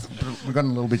 All right. We've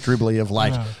gotten a little bit dribbly of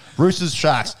late. No. Roosters,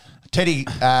 Sharks. Teddy,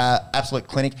 absolute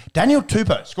clinic. Daniel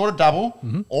Tupou scored a double.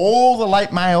 Mm-hmm. All the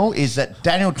late mail is that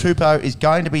Daniel Tupou is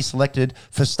going to be selected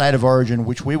for State of Origin,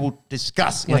 which we will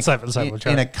discuss in a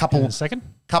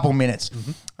couple minutes.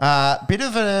 Mm-hmm. Bit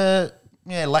of a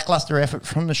lackluster effort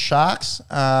from the Sharks.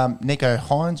 Nico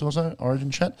Hines also,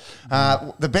 Origin chat.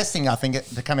 The best thing I think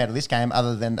to come out of this game,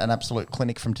 other than an absolute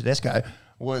clinic from Tedesco,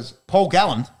 was Paul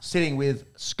Gallen sitting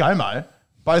with ScoMo,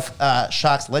 both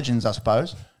Sharks legends, I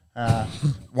suppose.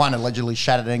 One allegedly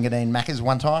shattered Engadine Maccas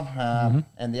one time,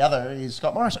 and the other is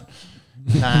Scott Morrison.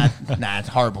 It's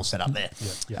a horrible setup there.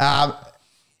 Yeah.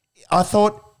 I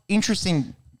thought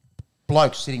interesting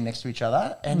blokes sitting next to each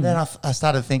other, and then I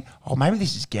started to think, maybe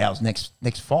this is Gal's next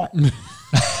fight.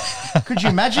 Could you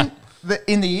imagine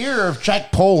in the era of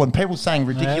Jake Paul and people saying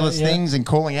ridiculous things and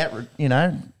calling out,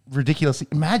 ridiculous?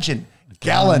 Imagine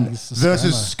Gallen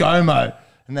versus ScoMo,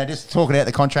 and they're just talking out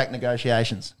the contract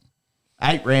negotiations.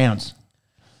 8 rounds.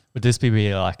 Would this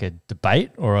be like a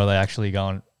debate, or are they actually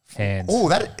going hands? Oh,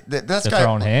 let's They're go.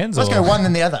 throwing hands, Let's or- go one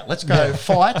then the other. Let's go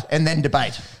fight and then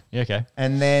debate. Yeah, okay.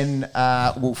 And then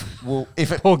we'll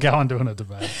if it Poor Gallen doing a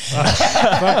debate.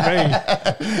 Fuck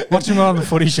me. Watching him on the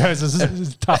footy shows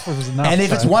is tough as enough. and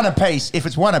if it's so. one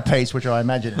apiece, which I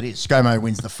imagine it is, ScoMo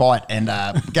wins the fight and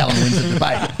Gallen wins the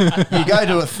debate.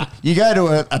 You go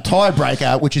to a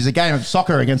tiebreaker, which is a game of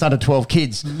soccer against under 12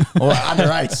 kids or under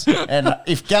 8s. And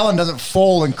if Gallen doesn't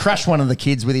fall and crush one of the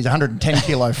kids with his 110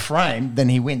 kilo frame, then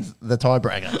he wins the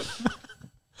tiebreaker.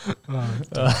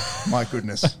 My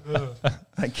goodness.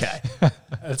 Okay.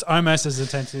 It's almost as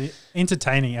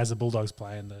entertaining as the Bulldogs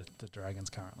play in the Dragons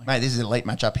currently. Mate, this is an elite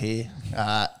matchup here.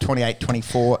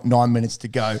 28-24, 9 minutes to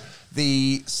go.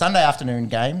 The Sunday afternoon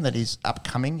game that is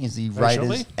upcoming is the Raiders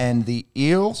shortly. and the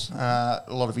Eels. A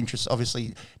lot of interest,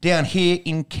 obviously, down here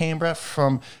in Canberra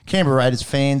from Canberra Raiders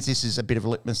fans. This is a bit of a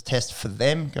litmus test for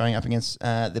them going up against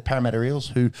the Parramatta Eels,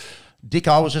 who Dick,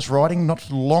 I was just riding not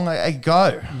long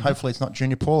ago. Hopefully it's not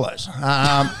Junior Paulo's.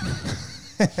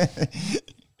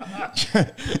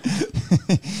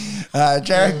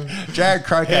 Jared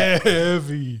Croker.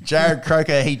 Heavy. Jared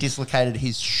Croker, he dislocated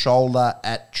his shoulder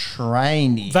at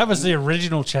training. That was the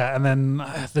original chat, and then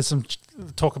there's some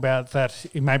talk about that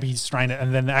maybe he strained it,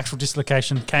 and then the actual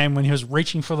dislocation came when he was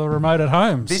reaching for the remote at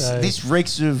home. This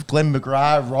reeks of Glenn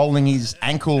McGrath rolling his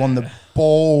ankle on the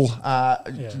ball, prior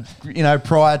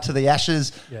to the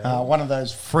Ashes. Yeah. One of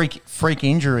those freak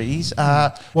injuries.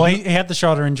 Well, he had the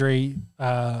shoulder injury.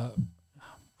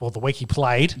 The week he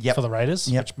played Yep. for the Raiders,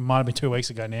 Yep. which might have been 2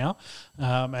 weeks ago now,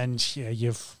 and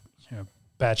you've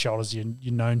bad shoulders you're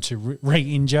known to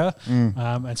re-injure,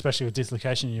 and especially with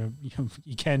dislocation,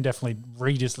 you can definitely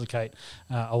re-dislocate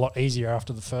a lot easier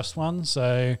after the first one.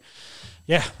 So,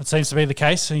 yeah, it seems to be the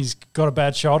case. He's got a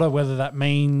bad shoulder. Whether that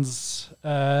means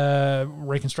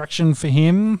reconstruction for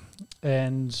him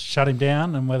and shut him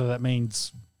down, and whether that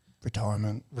means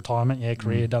Retirement,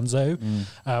 career donezo,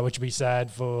 which would be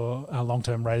sad for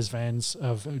long-term Raiders fans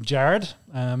of Jared,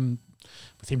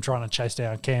 with him trying to chase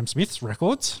down Cam Smith's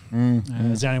records.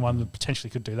 He's the only one that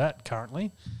potentially could do that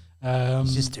currently.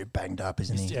 He's just too banged up,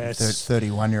 isn't he? Yeah,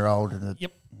 31-year-old, and the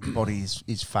Yep. body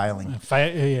is failing.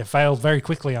 Failed very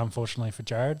quickly, unfortunately, for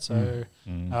Jared. So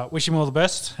wish him all the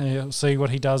best. We'll see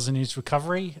what he does in his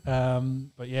recovery.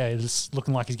 But yeah, it's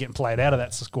looking like he's getting played out of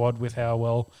that squad with how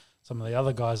well some of the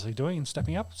other guys are doing and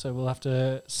stepping up. So we'll have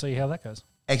to see how that goes.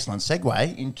 Excellent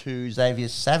segue into Xavier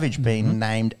Savage being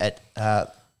named at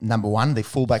number one, the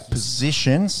fullback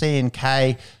position.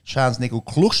 CNK, Charles Nickel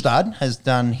Klukstad, has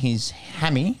done his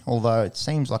hammy, although it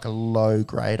seems like a low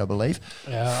grade, I believe,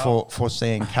 for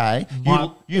CNK.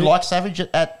 You like Savage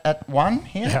at one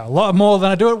here? Yeah, a lot more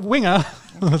than I do at winger.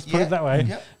 Let's put Yeah, it that way.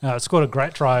 yep. Scored a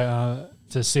great try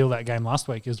to seal that game last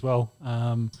week as well.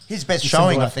 His best It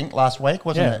showing, seems I like- think, last week,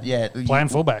 wasn't it? Yeah. Playing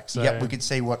fullback. So Yep, we could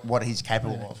see what he's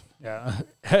capable of. yeah,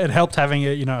 it helped having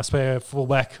a spare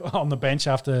fullback on the bench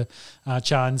after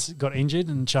Chan's got injured,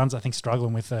 and Chan's I think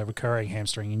struggling with a recurring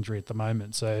hamstring injury at the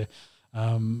moment. So,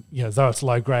 though it's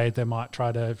low grade, they might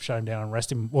try to shut him down and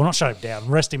rest him. Well, not shut him down,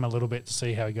 rest him a little bit to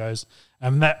see how he goes.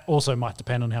 And that also might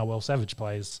depend on how well Savage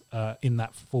plays in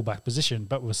that fullback position.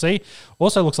 But we'll see.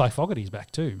 Also looks like Fogarty's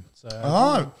back too. So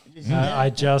I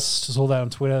just saw that on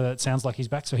Twitter. That sounds like he's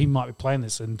back, so he might be playing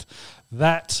this. And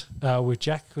that with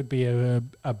Jack could be a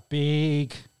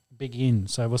big in.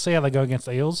 So we'll see how they go against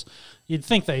the Eels. You'd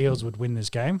think the Eels would win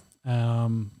this game,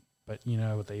 but you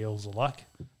know what the Eels are like.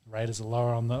 Raiders are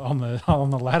lower on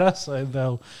the ladder, so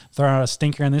they'll throw out a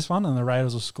stinker in this one, and the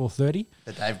Raiders will score 30.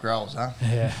 The Dave Grohls, huh?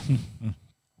 Yeah,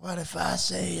 What if I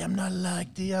say I'm not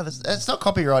like the others? It's not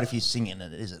copyright if you sing in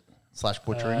it, is it? /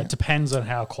 butchering it it. depends on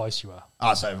how close you are.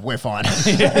 Oh, so we're fine.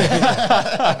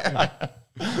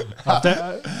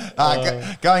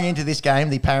 Going into this game,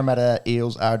 the Parramatta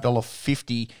Eels are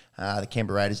 $1.50. The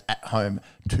Canberra Raiders at home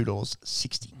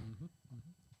 $2.60.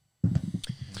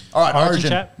 All right, Origin Origin.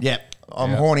 chat? Yeah,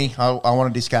 I'm horny. I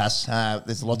want to discuss.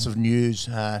 There's lots of news,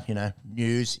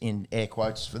 news in air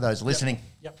quotes for those listening.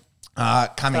 Yep.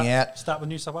 Coming out. Start with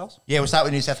New South Wales. Yeah, we'll start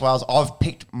with New South Wales. I've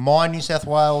picked my New South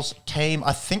Wales team.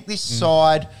 I think this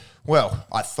side,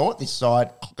 I thought this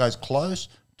side goes close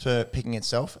to picking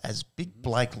itself as Big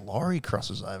Blake Laurie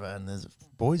crosses over, and the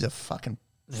boys are fucking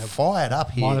fired up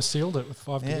here. Might have sealed it with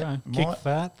 5 to Yeah, go. might- Kick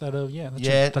that.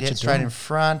 That's straight doing. in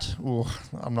front. Ooh,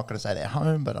 I'm not going to say they're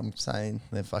home, but I'm saying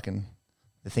they're thinking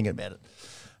about it.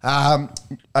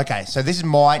 Okay, so this is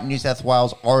my New South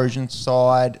Wales Origin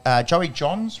side. Joey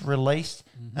Johns released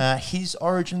his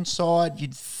Origin side.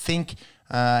 You'd think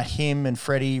him and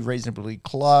Freddie reasonably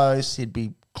close. He'd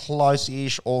be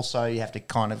close-ish. Also, you have to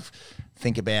kind of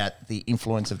think about the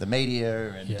influence of the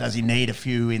media and does he need a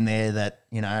few in there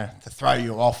that, to throw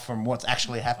you off from what's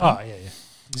actually happening? Oh, yeah.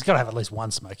 He's got to have at least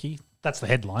one Smokey. That's the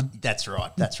headline. That's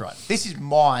right. This is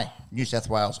my New South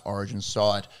Wales Origin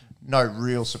side. No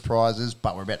real surprises,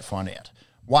 but we're about to find out.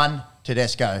 1,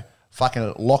 Tedesco.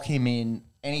 Fucking lock him in.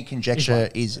 Any conjecture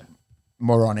is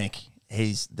moronic.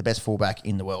 He's the best fullback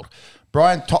in the world.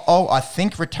 Brian To'o, I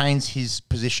think, retains his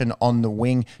position on the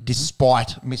wing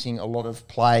despite missing a lot of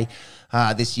play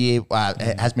this year.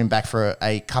 Has been back for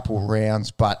a couple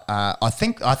rounds, but I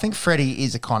think Freddie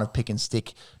is a kind of pick and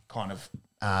stick kind of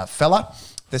fella.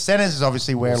 The centres is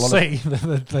obviously where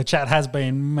the chat has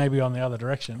been maybe on the other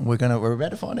direction. We're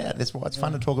about to find out. That's why it's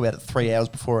fun to talk about it 3 hours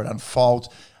before it unfolds.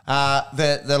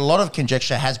 The lot of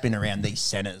conjecture has been around these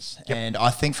centres, and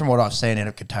I think from what I've seen out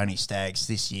of Katoni Staggs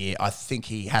this year, I think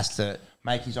he has to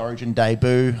make his Origin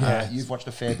debut. You've watched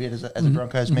a fair bit as a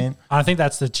Broncos man. I think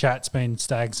that's the chat's been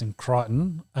Staggs and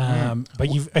Crichton, but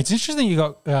it's interesting you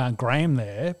got Graham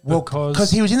there because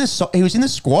he was in the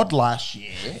squad last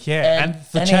year. Yeah,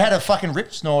 and he had a fucking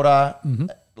rip snorter.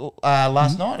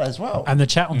 Last night as well. And the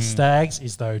chat on Staggs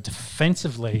is, though,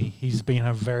 defensively, he's been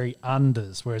a very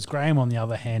unders, whereas Graham, on the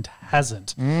other hand,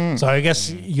 hasn't. So I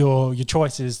guess your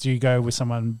choice is, do you go with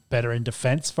someone better in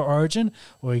defence for Origin,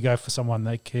 or you go for someone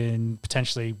that can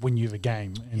potentially win you the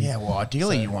game? And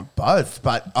ideally you want both,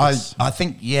 but I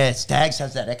think, Staggs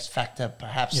has that X factor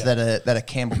perhaps that a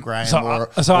Campbell Graham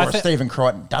or a Stephen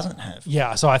Crichton doesn't have.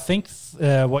 Yeah, so I think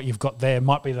what you've got there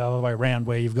might be the other way around,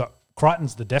 where you've got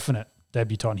Crichton's the definite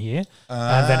debutant here,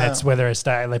 and then it's whether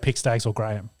they pick Staggs or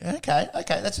Graham. Okay,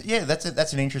 that's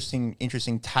an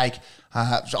interesting take.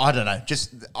 So I don't know.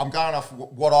 Just I'm going off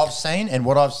what I've seen, and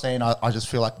what I've seen, I just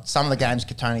feel like some of the games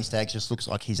Katoni Staggs just looks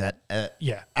like he's at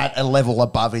a level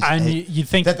above his. And you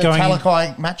think that the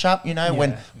Talakai matchup,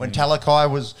 when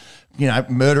Talakai was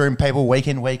murdering people week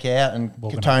in, week out, and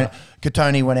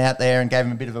Katoni went out there and gave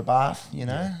him a bit of a bath,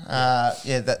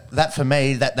 that for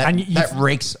me, that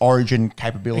reeks Origin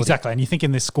capability. Exactly, and you think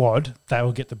in this squad, they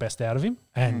will get the best out of him,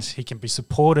 and he can be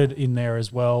supported in there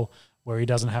as well, where he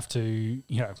doesn't have to,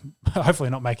 hopefully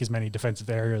not make as many defensive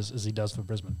errors as he does for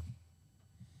Brisbane.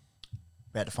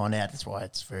 About to find out. That's why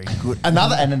it's very good.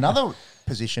 Another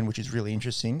position which is really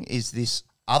interesting is this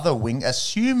other wing,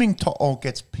 assuming To'o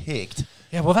gets picked.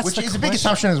 Yeah, well, that's which is a big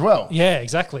assumption as well. Yeah,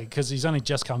 exactly, because he's only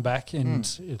just come back, and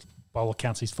by all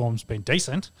accounts, his form's been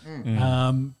decent.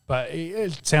 But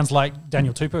it sounds like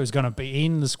Daniel Tupou is going to be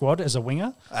in the squad as a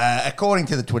winger, according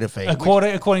to the Twitter feed.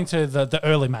 According to the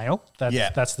early mail,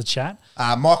 that's the chat.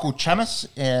 Michael Chamis,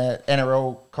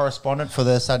 NRL correspondent for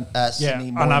the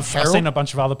Sydney Morning and I've Herald. seen a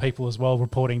bunch of other people as well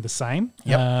reporting the same.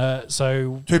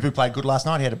 So Tupou played good last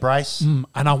night. He had a brace, and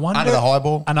I wonder under the high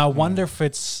ball, and I wonder if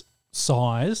it's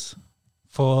size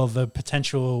for the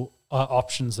potential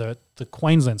options that the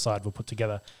Queensland side will put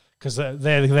together, because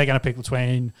they're going to pick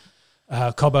between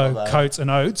Cobbo, Coates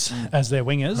and Oates as their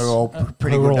wingers. Who are all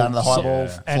pretty good down to the high ball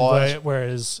flyers.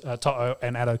 Whereas To'o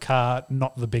and Addo Carr,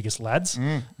 not the biggest lads.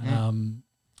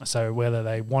 So whether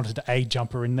they wanted a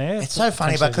jumper in there. It's so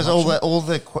funny because all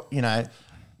the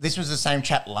this was the same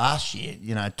chat last year.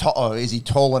 To'o, is he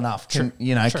tall enough?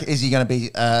 Is he going to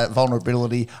be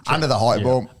vulnerability under the high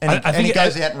ball? And he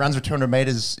goes out and runs for 200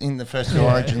 metres in the first two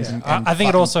Origins. And I think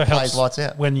it also helps lights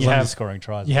out when you have scoring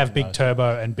tries. You have big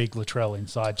Turbo and big Latrell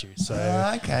inside you. So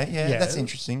that's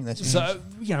interesting.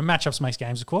 Matchups makes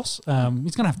games, of course.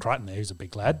 He's going to have Crichton there, who's a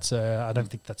big lad. So I don't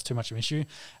think that's too much of an issue.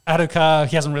 Addo Carr,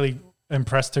 he hasn't really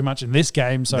impressed too much in this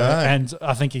game, and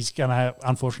I think he's going to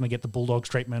unfortunately get the Bulldogs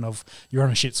treatment of, you're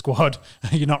on a shit squad,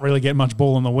 you're not really getting much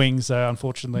ball on the wing, so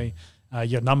unfortunately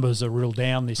your numbers are real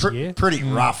down this year. Pretty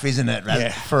rough, isn't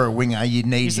it? For a winger, you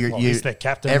need he's their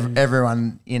captain,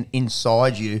 everyone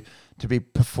inside you to be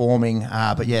performing.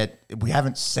 But we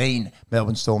haven't seen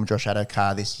Melbourne Storm Josh Addo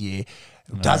Carr this year.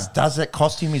 No. Does it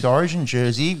cost him his Origin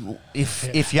jersey?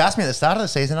 If you asked me at the start of the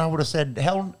season, I would have said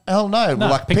hell no.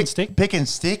 Like pick and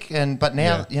stick. But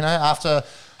now after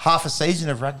half a season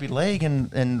of rugby league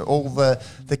and all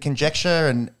the conjecture,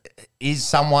 and is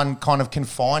someone kind of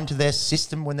confined to their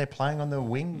system when they're playing on the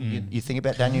wing? You think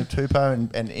about Daniel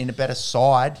Tupou and in a better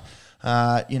side,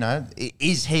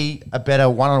 is he a better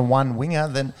one-on-one winger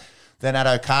than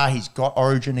Addo Carr? He's got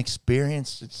Origin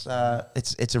experience. It's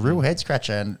a real head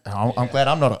scratcher, and I'm glad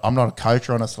I'm not a coach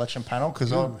or on a selection panel,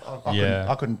 because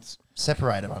I couldn't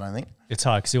separate them. I don't think it's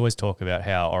hard, because you always talk about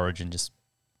how Origin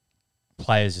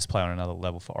players just play on another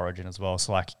level for Origin as well.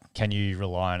 So can you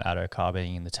rely on Addo Carr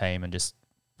being in the team and just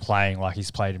playing like he's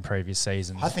played in previous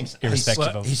seasons? I think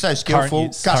irrespective of he's so skillful.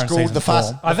 Gus Gould, the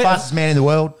fastest man in the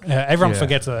world. Everyone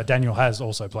forgets that Daniel has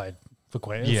also played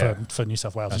for New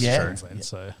South Wales. Yeah. and Queensland.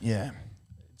 So Yeah.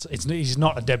 he's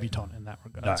not a debutant in that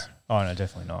regard. No. Oh, no,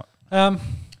 definitely not.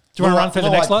 Do you want to run through the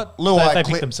next lot? They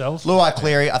pick themselves. Luai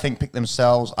Cleary, I think, picked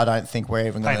themselves. I don't think we're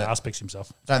even going Payne to. Haas picks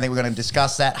himself. Don't think we're going to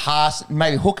discuss that. Haas,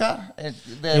 maybe Hooker.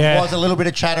 There was a little bit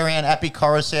of chat around Api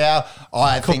Coruscant.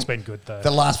 Cook's think been good though.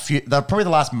 probably the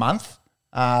last month,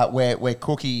 where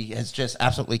Cookie has just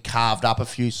absolutely carved up a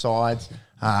few sides.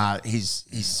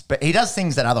 He does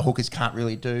things that other hookers can't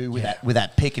really do with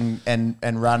that pick and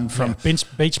run from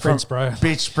beach sprints, bro.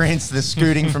 Beach sprints, the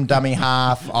scooting from dummy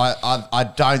half.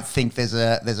 I don't think there's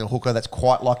a hooker that's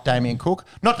quite like Damien Cook.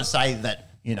 Not to say that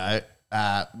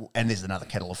and there's another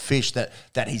kettle of fish that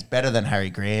he's better than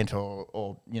Harry Grant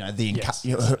or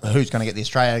who's going to get the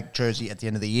Australia jersey at the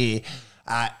end of the year.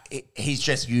 He's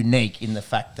just unique in the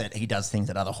fact that he does things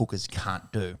that other hookers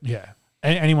can't do. Yeah.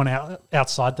 Anyone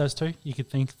outside those two, you could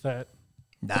think that?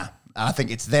 Nah, I think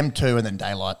it's them two and then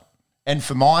Daylight. And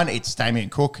for mine, it's Damien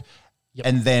Cook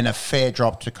and then a fair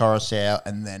drop to Coruscant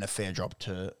and then a fair drop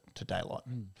to Daylight.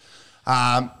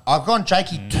 I've gone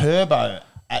Jakey Turbo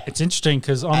It's interesting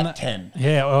because on that 10.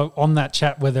 Yeah, on that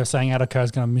chat where they're saying Adoko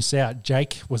is going to miss out,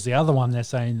 Jake was the other one they're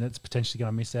saying that's potentially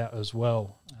going to miss out as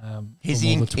well. He's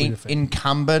the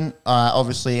incumbent,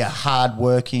 obviously a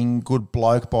hard-working, good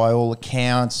bloke by all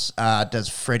accounts. Does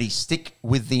Freddie stick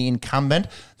with the incumbent?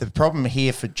 The problem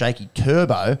here for Jakey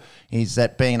Turbo is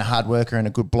that being a hard worker and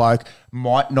a good bloke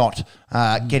might not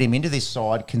get him into this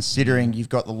side, considering you've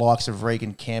got the likes of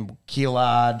Regan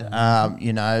Campbell-Gillard,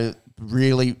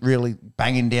 really, really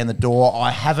banging down the door.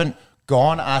 I haven't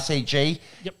gone RCG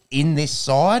in this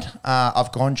side.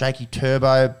 I've gone Jakey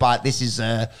Turbo, but this is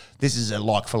a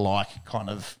like for like kind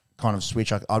of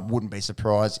switch. I wouldn't be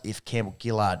surprised if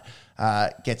Campbell-Gillard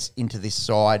gets into this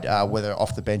side, whether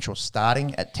off the bench or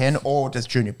starting at 10, or does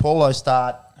Junior Paulo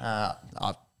start?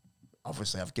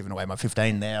 I've given away my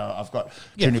 15 there. I've got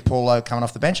Junior Paulo coming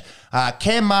off the bench.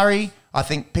 Cam Murray, I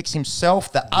think, picks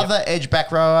himself. The other edge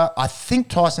back rower, I think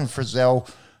Tyson Frizzell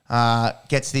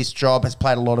gets this job, has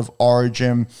played a lot of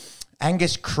Origin.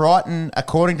 Angus Crichton,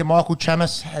 according to Michael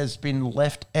Chammas, has been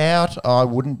left out. I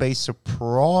wouldn't be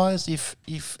surprised if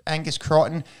Angus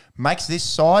Crichton makes this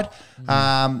side,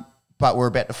 but we're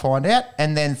about to find out.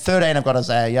 And then 13, I've got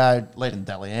Isaiah Yeo, leading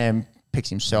Dally M, picks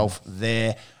himself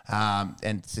there,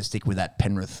 and to stick with that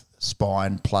Penrith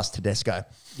spine plus Tedesco.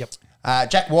 Yep.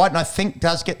 Jack White, I think,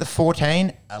 does get the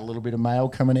 14. A little bit of mail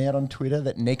coming out on Twitter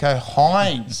that Nico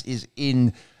Hines is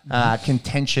in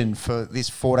contention for this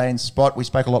 14 spot. We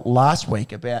spoke a lot last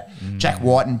week about Jack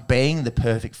Whiten being the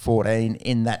perfect 14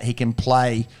 in that he can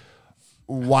play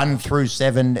 1 through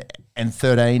 7 and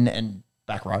 13 and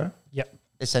back row. Yep.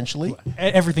 Essentially.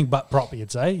 Everything but prop,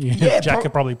 you'd say. Jack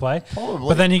could probably play. Probably.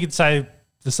 But then you could say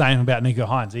the same about Nico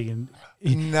Hines. He's a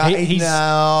big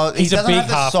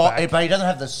halfback. But he doesn't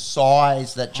have the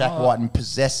size that Jack Whiten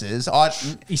possesses.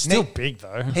 He's still big,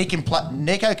 though. He can play.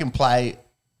 Nico can play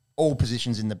all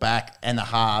positions in the back and the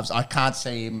halves. I can't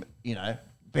see him,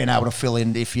 being able to fill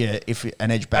in if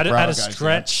an edge back row at a goes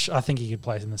stretch. I think he could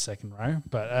play in the second row,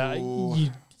 but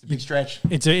it's a big stretch.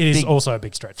 It is also a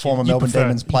big stretch. Former Melbourne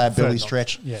Demons playability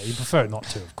stretch. Yeah, you prefer not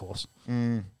to, of course.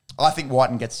 I think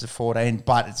Whiten gets to 14,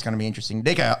 but it's going to be interesting.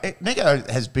 Nico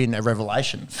has been a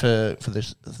revelation for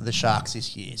the Sharks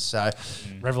this year. So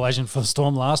revelation for the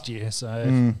Storm last year.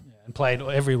 So and played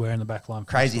everywhere in the back line.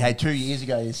 Crazy. Hey, 2 years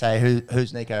ago you say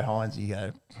who's Nico Hines? You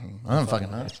go, I don't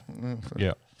fucking know.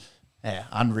 Yeah. Yeah,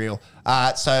 unreal.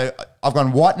 So I've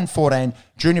gone Whiten 14,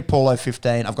 Junior Paulo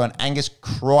 15. I've gone Angus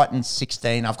Crichton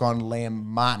 16. I've gone Liam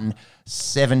Martin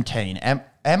 17. Am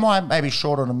I maybe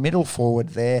short on a middle forward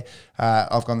there?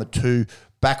 I've gone the 2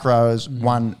 back rowers,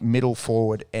 1 middle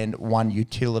forward and 1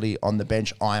 utility on the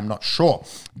bench. I am not sure.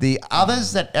 The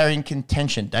others that are in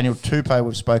contention, Daniel Tupou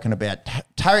we've spoken about.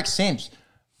 Tarek Sims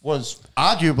was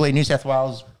arguably New South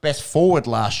Wales' best forward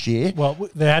last year. Well,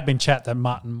 there had been chat that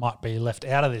Martin might be left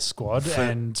out of this squad,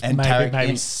 and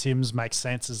maybe Sims makes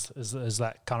sense as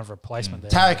that kind of replacement there.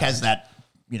 Tarek has that,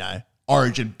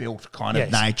 Origin built kind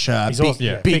of nature. He's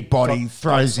big body,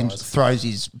 throws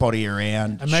his body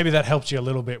around. And maybe that helps you a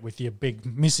little bit with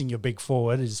missing your big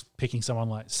forward, is picking someone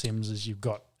like Sims as you've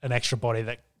got an extra body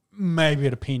that maybe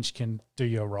at a pinch can do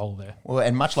your role there. Well,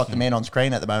 and much like the man on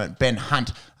screen at the moment, Ben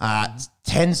Hunt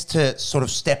tends to sort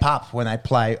of step up when they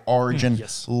play Origin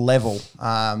level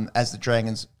as the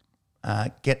Dragons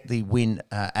get the win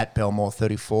at Belmore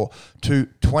 34-24.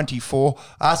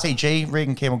 RCG,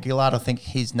 Regan Campbell-Gillard, I think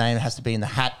his name has to be in the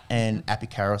hat, and Api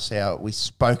Coruscant we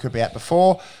spoke about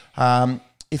before.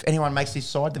 If anyone makes this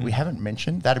side that we haven't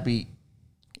mentioned, that'd be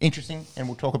interesting, and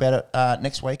we'll talk about it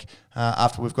next week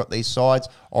after we've got these sides.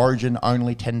 Origin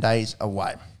only 10 days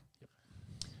away.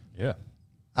 Yeah.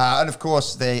 And, of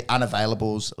course, the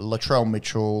unavailables, Latrell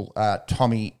Mitchell,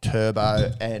 Tommy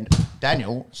Turbo, and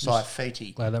Daniel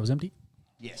Saifiti. Glad that was empty.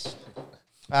 Yes.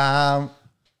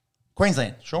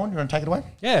 Queensland. Sean, you want to take it away?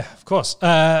 Yeah, of course.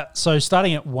 So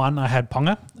starting at 1, I had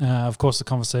Ponga. Of course, the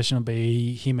conversation will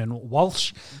be him and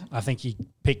Walsh. I think he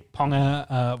picked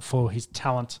Ponga for his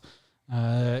talent.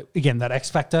 Again, that X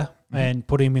factor, and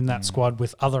put him in that squad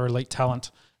with other elite talent.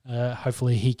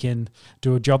 Hopefully he can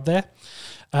do a job there.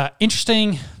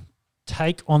 Interesting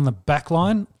take on the back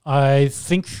line. I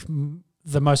think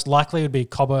the most likely would be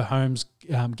Cobbo, Holmes,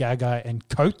 Gagai, and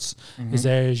Coates. Is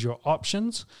there's your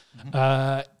options.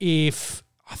 If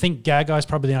I think Gagai is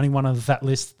probably the only one of that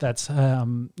list that's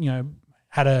had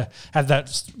that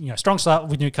strong start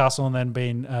with Newcastle and then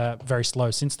been very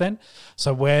slow since then.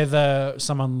 So whether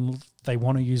someone they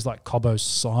want to use like Cobbo's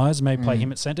size, maybe play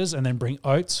him at centres and then bring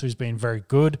Oates, who's been very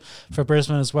good for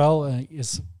Brisbane as well,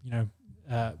 is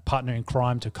partner in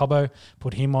crime to Cobbo,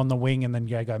 put him on the wing and then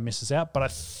Gagai misses out. But I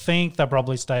think they'll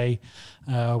probably stay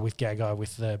with Gagai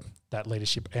with that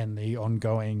leadership and the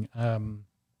ongoing,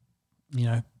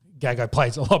 Gagai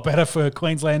plays a lot better for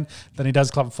Queensland than he does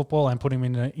club football, and put him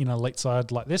in an elite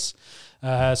side like this.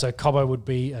 So Cobbo would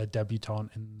be a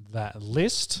debutant in that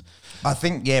list. I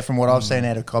think, from what I've seen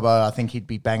out of Cobbo, I think he'd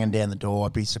be banging down the door.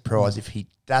 I'd be surprised if he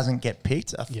doesn't get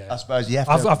picked. I suppose you have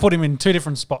to... I've put him in 2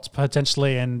 different spots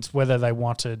potentially, and whether they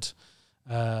wanted,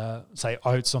 say,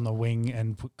 Oates on the wing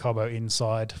and put Cobbo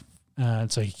inside,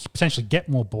 so he could potentially get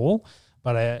more ball.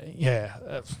 But,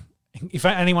 if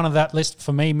anyone on that list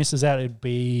for me misses out, it'd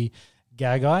be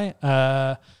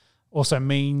Gagai. Also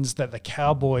means that the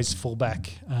Cowboys fullback...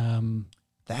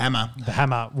 the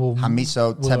Hammer will...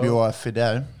 Hamiso Tabua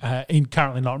Fidel.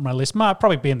 Currently not on my list. Might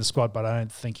probably be in the squad, but I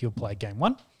don't think he'll play game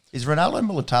 1. Is Ronaldo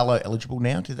Militalo eligible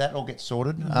now? Did that all get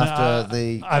sorted after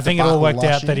the... I think it all worked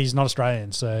out that he's not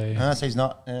Australian, so... So he's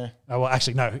not... Oh, well,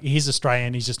 actually, no. He's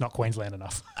Australian. He's just not Queensland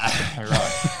enough.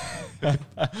 Right.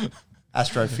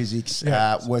 Astrophysics,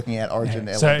 working out origin.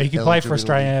 Yeah. So he can play for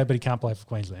Australia, but he can't play for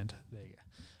Queensland. There you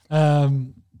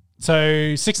go.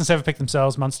 So 6 and 7 pick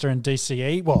themselves, Munster and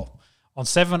DCE. Well, on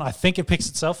 7, I think it picks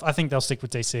itself. I think they'll stick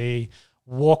with DCE.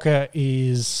 Walker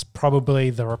is probably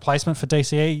the replacement for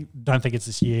DCE. Don't think it's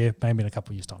this year, maybe in a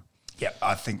couple of years' time. Yeah,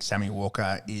 I think Sammy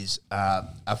Walker is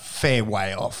a fair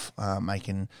way off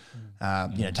taking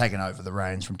over the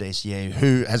reins from DCE,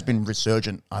 who has been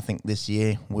resurgent, I think, this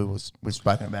year. We've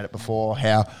spoken about it before,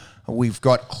 how we've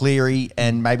got Cleary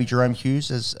and maybe Jerome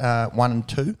Hughes as 1 and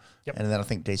 2. Yep. And then I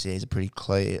think DCE is a pretty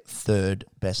clear 3rd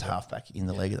best halfback in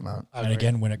the league at the moment. And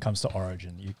again, when it comes to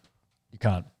Origin, you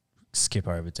can't skip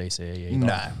over DCE either.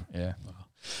 No. Yeah.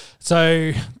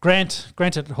 So Grant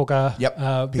at hooker.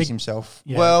 Yep, picks himself.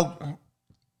 Yeah. Well,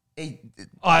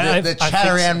 the chat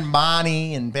around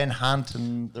Marnie and Ben Hunt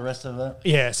and the rest of it.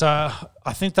 Yeah, so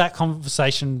I think that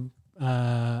conversation,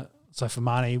 so for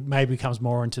Marnie, maybe comes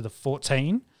more into the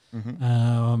 14.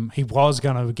 He was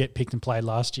going to get picked and played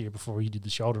last year before he did the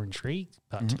shoulder injury,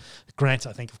 but Grant,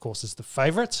 I think, of course, is the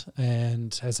favourite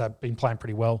and has been playing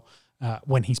pretty well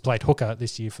when he's played hooker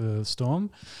this year for the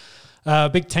Storm.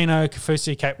 Big Tino,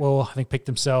 Kafusi, Catewell, I think picked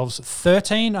themselves.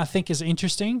 13, I think, is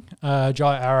interesting.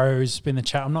 Jai Arrow's been the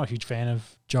chat. I'm not a huge fan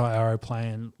of Jai Arrow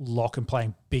playing lock and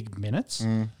playing big minutes.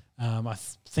 I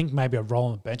think maybe a role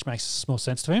on the bench makes more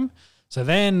sense to him. So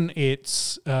then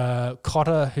it's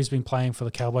Cotter, who's been playing for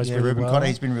the Cowboys really Ruben well. Cotter,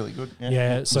 he's been really good.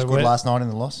 Yeah, so good last night in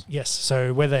the loss. Yes,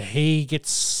 so whether he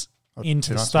gets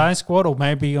into the starting squad or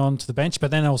maybe onto the bench,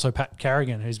 but then also Pat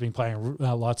Carrigan, who's been playing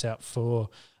lights out for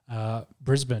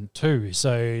Brisbane too.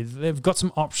 So they've got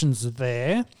some options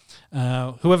there.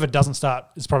 Whoever doesn't start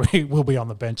is probably will be on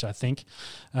the bench, I think.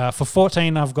 For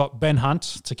 14, I've got Ben Hunt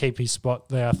to keep his spot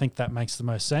there. I think that makes the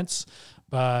most sense.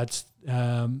 But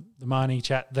the Marnie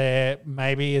chat there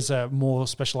maybe is a more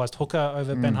specialised hooker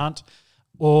over Ben Hunt.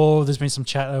 Or there's been some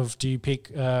chat of, do you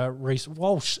pick Reece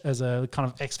Walsh as a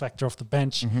kind of X factor off the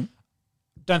bench?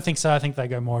 Don't think so. I think they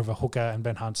go more of a hooker, and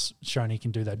Ben Hunt's shown he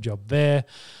can do that job there.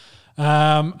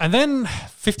 And then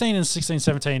 15 and 16,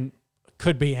 17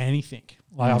 could be anything.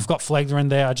 Like I've got Flegler in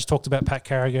there. I just talked about Pat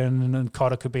Carrigan, and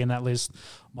Cotter could be in that list.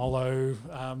 Molo,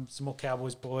 some more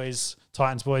Cowboys boys,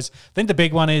 Titans boys. I think the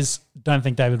big one is, don't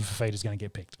think David Fafita is going to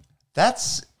get picked.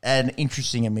 That's an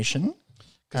interesting omission.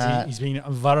 Because he's been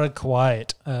very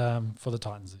quiet for the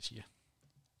Titans this year.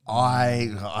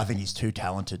 I think he's too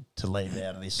talented to leave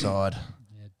out of this side.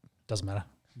 Yeah, doesn't matter.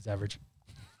 He's average.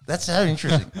 That's so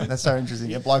interesting. That's so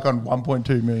interesting. A bloke on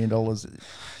 $1.2 million.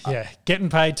 Yeah, getting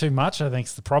paid too much, I think,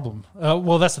 is the problem.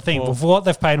 Well, that's the thing. With what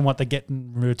they've paid and what they get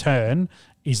in return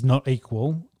is not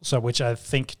equal, so which I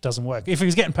think doesn't work. If he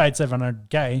was getting paid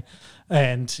 $700K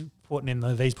and putting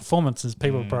in these performances,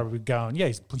 people are probably going, yeah,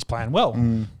 he's playing well.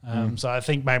 So I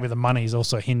think maybe the money's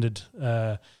also hindered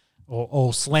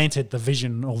or slanted the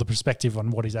vision or the perspective on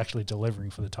what he's actually delivering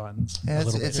for the Titans. Yeah,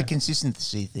 it's a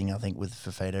consistency thing, I think, with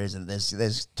Fafita, isn't it?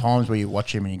 There's times where you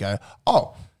watch him and you go,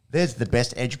 oh, there's the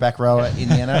best edge back rower in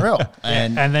the NRL.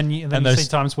 And then you see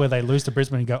times where they lose to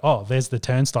Brisbane and you go, oh, there's the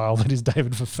turnstile that is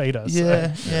David Fafita.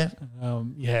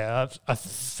 Yeah, I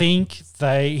think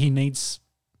he needs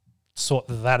to sort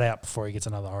that out before he gets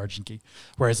another Origin gig.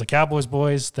 Whereas the Cowboys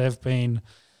boys, they've been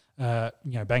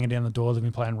banging down the door. They've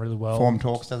been playing really well. Form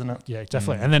talks, doesn't it? Yeah,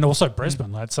 definitely. And then also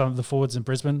Brisbane, like some of the forwards in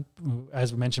Brisbane,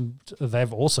 as we mentioned,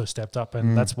 they've also stepped up,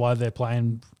 and that's why they're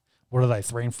playing. What are they,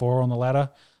 3 and 4 on the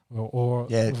ladder?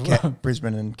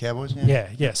 Brisbane and Cowboys.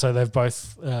 Yeah. So they've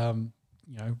both,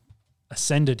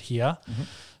 ascended here.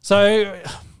 So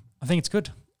I think it's good.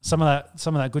 Some of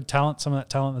that good talent, some of that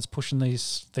talent that's pushing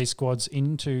these squads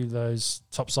into those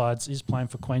top sides is playing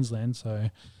for Queensland.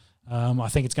 So I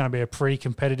think it's going to be a pretty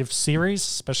competitive series,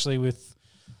 especially with,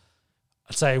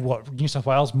 I'd say, New South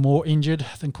Wales more injured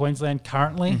than Queensland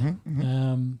currently.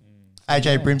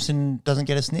 AJ Brimson doesn't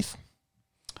get a sniff?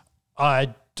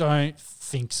 I don't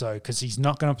think so, because he's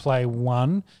not going to play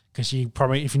one. Because you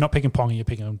probably, if you're not picking Ponga, you're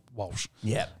picking Walsh.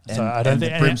 Yeah, so I don't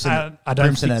think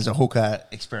Brimson as a hooker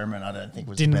experiment, I don't think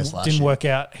was the best last year. Didn't work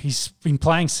out. He's been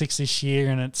playing 6 this year,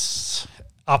 and it's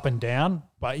up and down.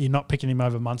 But you're not picking him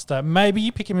over Munster. Maybe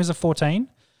you pick him as a 14.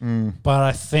 But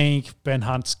I think Ben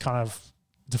Hunt's kind of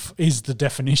is the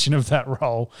definition of that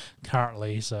role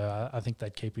currently. So I think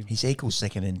they'd keep him. He's equal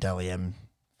second in Dally M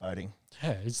voting.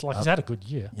 Yeah, it's like he's had a good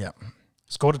year. Yeah.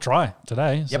 Scored a try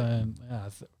today. Yep. So I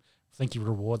think you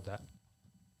reward that.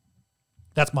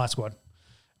 That's my squad.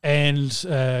 And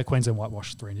Queensland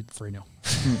whitewash 3-0.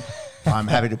 I'm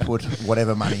happy to put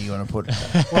whatever money you want to put.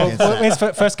 Where's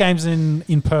first game's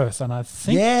in Perth, and I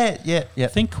think I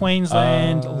think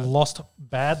Queensland lost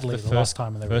badly the last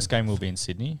time. The first game will be in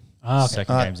Sydney. Okay.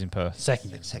 Second game's in Perth.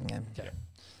 Second game. Okay.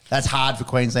 That's hard for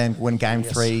Queensland when game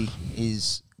 3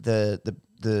 is the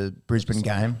Brisbane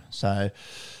game. So,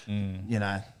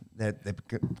 they're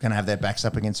going to have their backs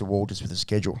up against the wall just with the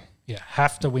schedule. Yeah,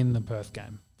 have to win the Perth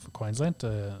game for Queensland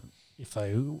if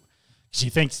they. Because you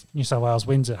think New South Wales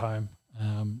wins at home,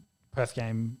 Perth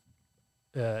game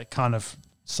kind of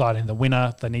deciding the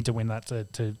winner. They need to win that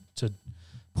to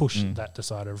push that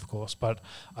decider, of course. But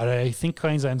I think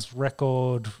Queensland's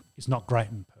record is not great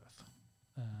in Perth.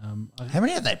 How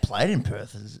many have they played in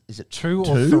Perth? Is it 2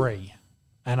 or 3?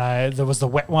 And there was the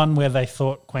wet one where they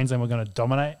thought Queensland were going to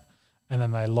dominate, and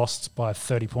then they lost by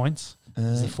 30 points. It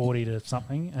was 40 to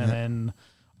something. And then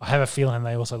I have a feeling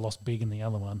they also lost big in the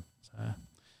other one. So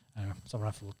anyway, someone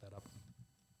have to look that up.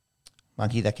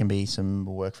 Monkey, that can be some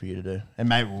work for you to do. And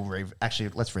maybe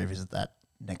let's revisit that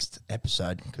next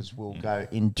episode, because we'll go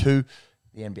into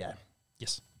the NBA.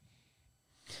 Yes.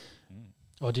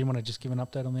 Or do you want to just give an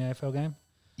update on the AFL game?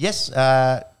 Yes,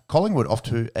 Collingwood off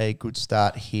to a good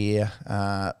start here,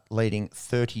 leading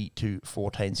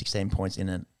 30-14, 16 points in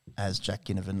it as Jack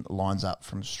Ginnivan lines up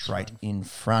from straight in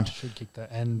front. Should kick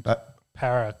that. And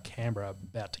Para Canberra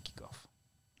about to kick off.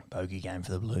 Bogey game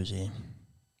for the Blues here.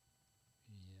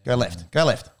 Yeah. Go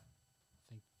left.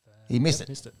 He missed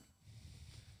it.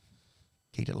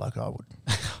 Kicked it like I would.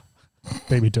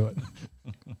 Beat me to it.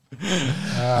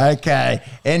 Okay,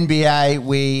 NBA,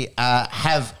 we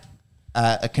have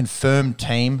a confirmed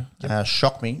team.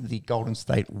 Shock me. The Golden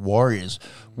State Warriors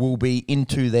will be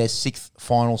into their 6th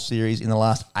final series in the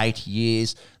last 8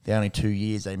 years. The only 2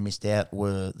 years they missed out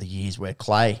were the years where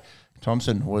Klay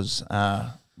Thompson was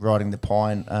riding the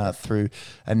pine through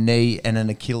a knee and an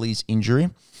Achilles injury.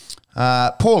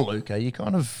 Poor Luka,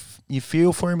 you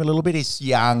feel for him a little bit. He's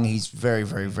young. He's very,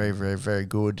 very, very, very, very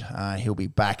good. He'll be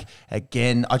back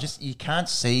again. You can't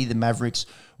see the Mavericks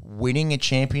winning a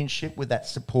championship with that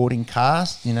supporting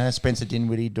cast. Spencer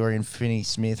Dinwiddie, Dorian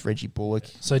Finney-Smith, Reggie Bullock.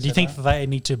 So do you think that they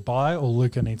need to buy, or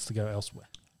Luka needs to go elsewhere?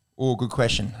 Oh, good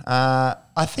question.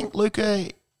 I think Luka,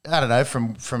 I don't know,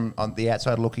 from on the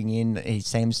outside looking in, he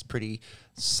seems pretty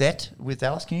set with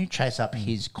Dallas. Can you chase up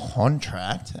his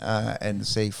contract and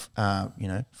see,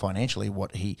 financially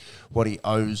what he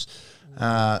owes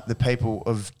the people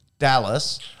of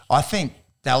Dallas? I think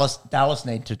Dallas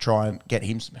need to try and get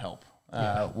him some help,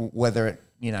 whether it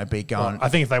be going. Well, I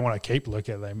think if they want to keep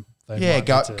Luka, they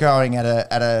going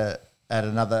at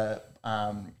another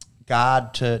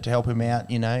guard to help him out,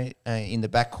 in the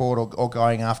backcourt or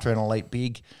going after an elite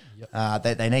big.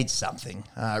 They need something.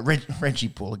 Reggie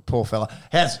Bullock, poor fella.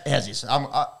 How's this?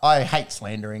 I hate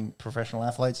slandering professional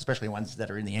athletes, especially ones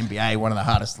that are in the NBA, one of the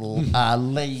hardest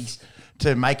leagues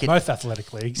to make it. Both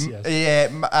athletic leagues, yes.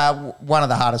 Yeah, one of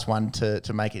the hardest one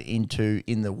to make it into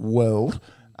in the world.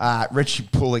 Reggie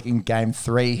Bullock in Game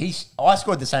 3. I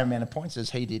scored the same amount of points as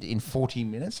he did in 40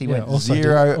 minutes. He went also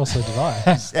 0. Also did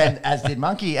I. And as did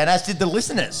Monkey, and as did the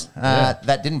listeners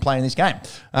that didn't play in this game.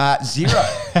 0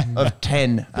 of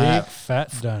 10. Big fat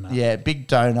donut. Yeah, big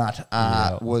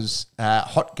donut was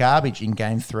hot garbage in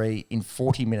Game 3 in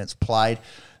 40 minutes played.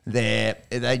 Dallas,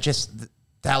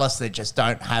 they just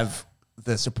don't have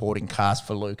the supporting cast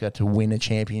for Luka to win a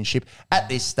championship at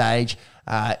this stage.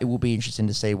 It will be interesting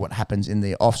to see what happens in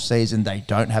the off season. They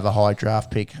don't have a high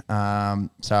draft pick, so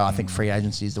I think free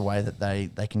agency is the way that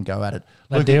they can go at it.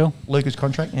 Deal? Luka's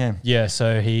contract, yeah. Yeah,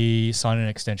 so he signed an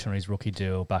extension on his rookie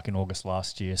deal back in August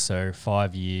last year. So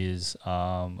 5 years,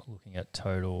 looking at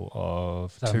total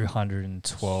of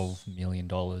 $212 million.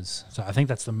 So I think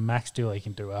that's the max deal he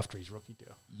can do after his rookie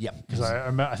deal. Yep. Because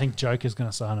I think Joker's going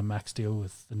to sign a max deal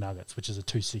with the Nuggets, which is a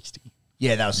 260.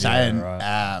 Yeah, they were saying.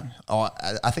 right.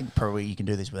 I think probably you can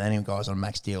do this with any guys on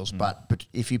max deals, but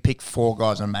if you pick 4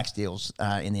 guys on max deals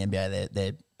in the NBA,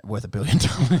 they're worth $1 billion.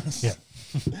 Yeah.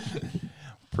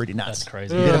 Pretty nuts. That's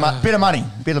crazy. Bit of money.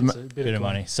 Bit of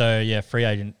money. So yeah, free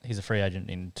agent. He's a free agent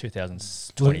in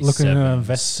 2027. Looking to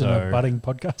invest in a budding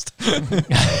podcast.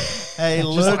 Hey,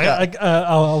 Just look,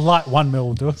 a light $1 million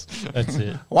will do us. That's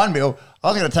it. $1 million. I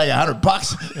was going to take $100.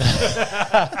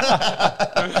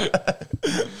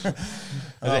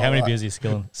 How many beers are you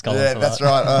sculling? Yeah, that's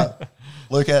right.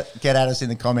 Luca, get at us in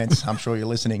the comments. I'm sure you're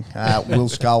listening. We'll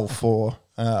scull for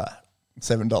 $7.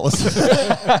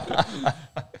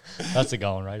 That's a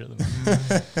going rate at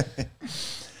the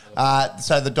moment.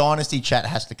 So the dynasty chat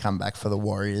has to come back for the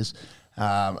Warriors.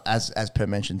 As per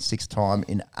mentioned, 6th time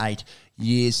in 8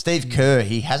 years. Steve Kerr,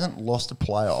 he hasn't lost a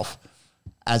playoff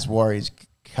as Warriors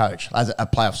coach, as a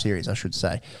playoff series, I should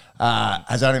say.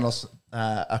 Has only lost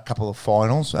a couple of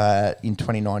finals in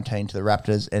 2019 to the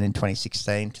Raptors and in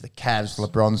 2016 to the Cavs.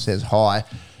 LeBron says hi.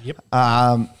 Yep.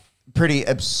 Pretty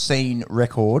obscene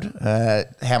record.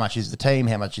 How much is the team?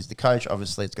 How much is the coach?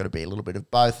 Obviously, it's got to be a little bit of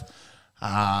both.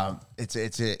 It's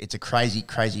a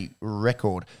crazy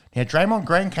record. Now, Draymond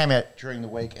Green came out during the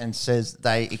week and says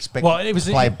they expect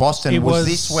to play Boston. Was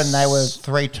this when they were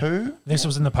 3-2? This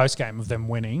was in the post game of them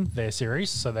winning their series.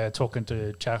 So they're talking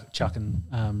to Chuck and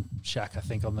Shaq, I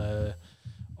think, on the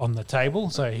table.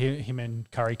 So him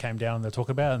and Curry came down and they're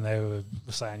talking about it, and they were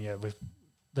saying,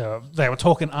 they were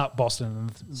talking up Boston.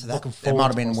 And So looking that forward might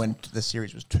have to been Boston. when the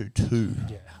series was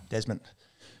 2-2. Yeah. Desmond.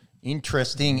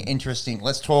 Interesting.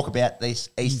 Let's talk about these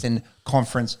Eastern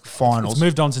Conference Finals. It's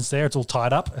moved on since there. It's all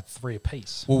tied up at 3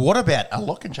 apiece. Well, what about a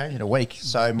lot can change in a week?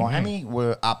 So Miami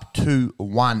were up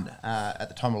 2-1 at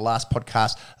the time of the last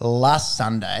podcast last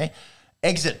Sunday.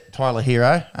 Exit Tyler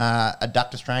Hero,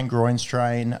 adductor strain, groin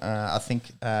strain. I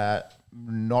think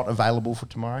not available for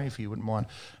tomorrow. If you wouldn't mind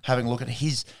having a look at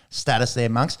his status there,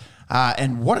 Monks.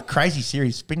 And what a crazy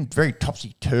series! It's been very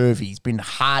topsy turvy. It's been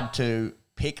hard to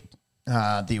pick.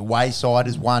 The away side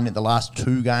has won in the last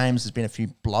 2 games. There's been a few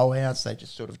blowouts. They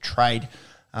just sort of trade,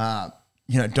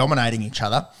 dominating each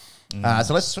other.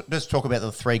 So let's just talk about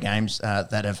the 3 games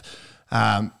that have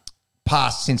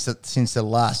passed since the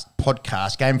last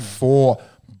podcast. Game 4,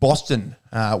 Boston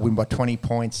win by 20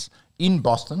 points in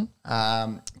Boston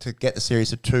to get the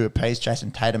series to 2 apiece.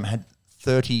 Jason Tatum had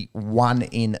 31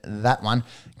 in that one.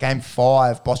 Game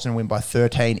 5, Boston win by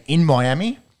 13 in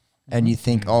Miami, and you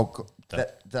think,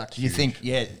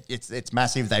 it's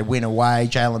massive. They win away.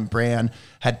 Jaylen Brown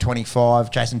had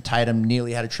 25. Jason Tatum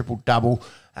nearly had a triple-double.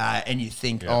 And you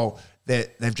think,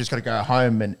 they've just got to go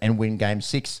home and win Game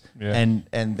 6, and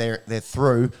they're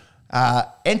through.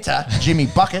 Enter Jimmy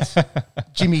Buckets.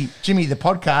 Jimmy the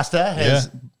podcaster has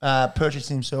purchased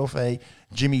himself a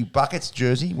Jimmy Buckets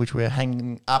jersey, which we're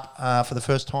hanging up for the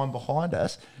first time behind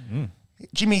us.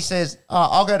 Jimmy says,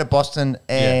 I'll go to Boston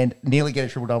and nearly get a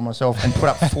triple-double myself and put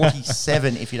up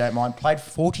 47, if you don't mind. Played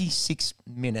 46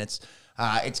 minutes.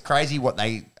 It's crazy what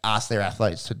they ask their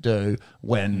athletes to do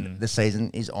when the season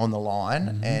is on the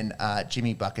line. And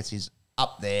Jimmy Buckets is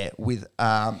up there with,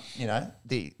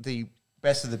 the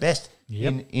best of the best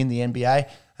in the NBA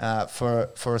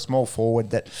for a small forward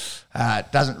that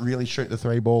doesn't really shoot the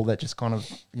 3 ball, that just kind of,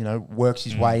 works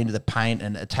his way into the paint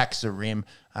and attacks the rim.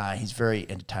 He's very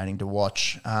entertaining to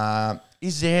watch.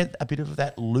 Is there a bit of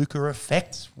that Luka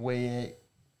effect where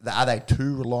are they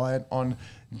too reliant on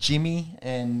Jimmy?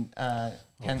 And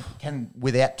Can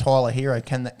without Tyler Hero,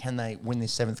 can they win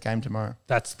this 7th game tomorrow?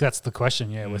 That's the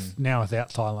question. Yeah, without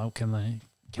Tyler, can they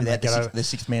Without get the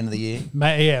 6th man of the year?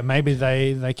 Maybe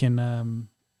they can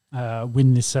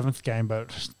win this 7th game,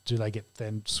 but do they get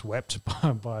then swept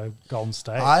by Golden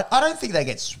State? I don't think they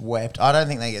get swept.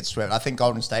 I think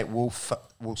Golden State will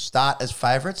start as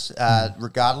favourites,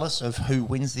 regardless of who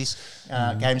wins this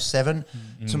Game 7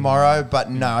 tomorrow.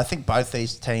 But no, I think both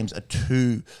these teams are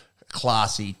too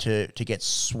classy to get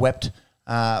swept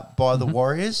by the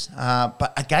Warriors.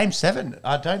 But a Game 7,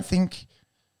 I don't think...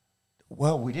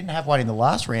 Well, we didn't have one in the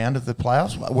last round of the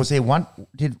playoffs. Was there one?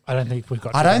 I don't think we've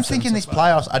got. I don't think in this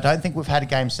playoffs. I don't think we've had a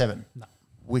Game 7,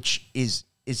 which is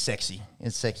sexy.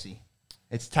 It's sexy.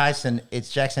 It's Tyson.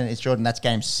 It's Jackson. It's Jordan. That's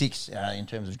Game 6 in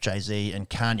terms of Jay-Z and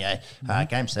Kanye.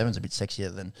 Game 7's a bit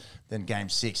sexier than Game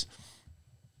 6.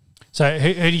 So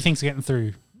who do you think's getting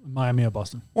through, Miami or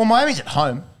Boston? Well, Miami's at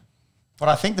home, but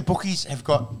I think the bookies have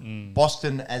got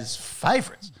Boston as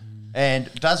favourites.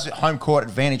 And does home court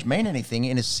advantage mean anything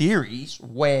in a series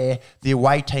where the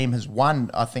away team has won,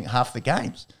 I think, half the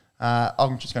games?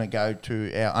 I'm just going to go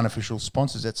to our unofficial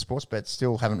sponsors at Sportsbet.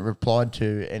 Still haven't replied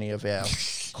to any of our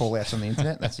call-outs on the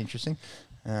internet. That's interesting.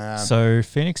 So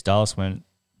Phoenix Dallas went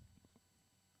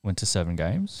to 7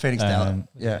 games. Phoenix Dallas,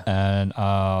 yeah. And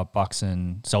Bucks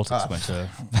and Celtics went to...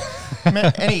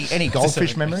 any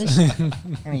goldfish memories?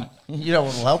 You don't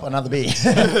want to help? Another beer.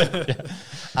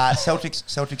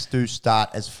 Celtics do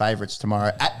start as favourites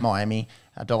tomorrow at Miami.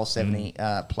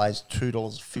 $1.70 plays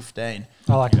 $2.15.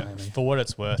 I like Miami. For what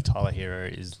it's worth, Tyler Hero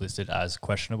is listed as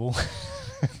questionable.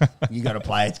 You got to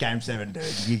play. It's Game 7,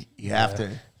 dude. You have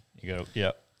to. You go,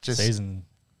 yeah.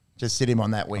 Just sit him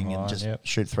on that wing and just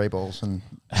shoot 3 balls and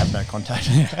have no contact.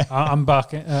 I'm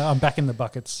back in the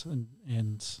buckets and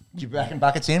You backing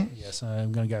buckets in? yes,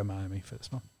 I'm going to go Miami for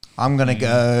this one. I'm going to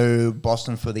go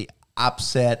Boston for the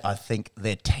upset. I think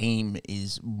their team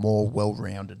is more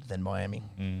well-rounded than Miami.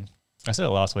 I said it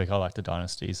last week. I like the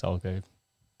dynasty, so I'll go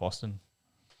Boston.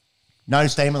 No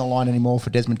steam on the line anymore for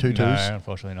Desmond Tutus. No,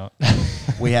 unfortunately not.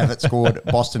 We have it scored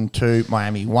Boston 2,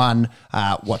 Miami 1.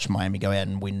 Watch Miami go out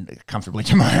and win comfortably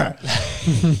tomorrow.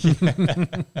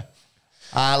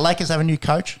 Lakers have a new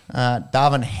coach,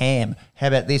 Darvin Ham. How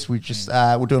about this? We're doing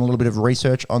a little bit of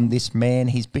research on this man.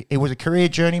 He was a career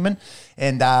journeyman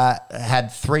and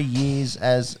had 3 years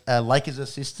as a Lakers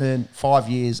assistant, 5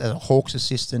 years as a Hawks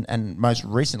assistant, and most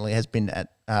recently has been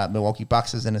at Milwaukee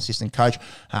Bucks as an assistant coach.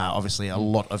 Obviously, a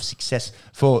lot of success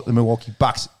for the Milwaukee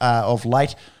Bucks of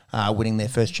late, winning their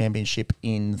first championship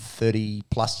in 30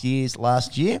 plus years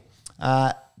last year.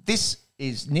 This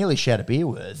is nearly Shout Beer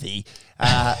worthy.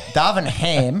 Darvin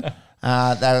Ham,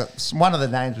 one of the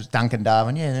names was Duncan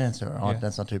Darvin. Yeah, that's all right. Yeah.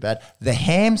 That's not too bad. The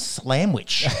Ham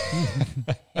Slamwich.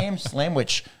 Ham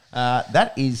Slamwich.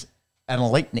 That is an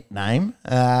elite nickname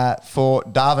for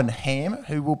Darvin Ham,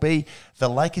 who will be the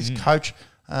Lakers coach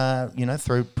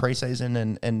through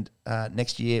preseason and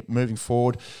next year moving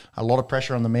forward. A lot of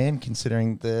pressure on the man,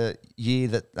 considering the year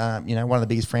that one of the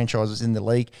biggest franchises in the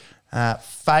league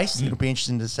faced. It'll be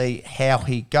interesting to see how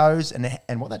he goes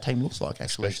and what that team looks like,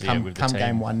 actually, especially come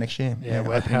Game 1 next year.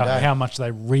 How much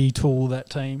they retool that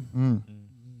team.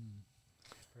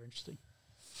 Very interesting.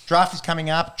 Draft is coming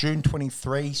up June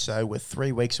 23, so we're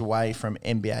 3 weeks away from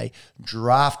NBA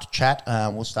draft chat.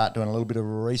 We'll start doing a little bit of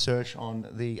research on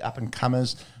the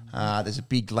up-and-comers. There's a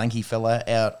big lanky fella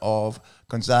out of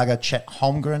Gonzaga, Chet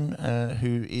Holmgren,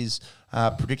 who is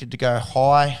predicted to go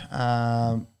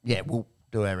high. We'll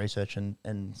do our research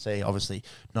and see. Obviously,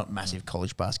 not massive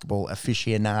college basketball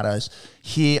aficionados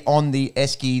here on the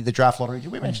Esky, the draft lottery.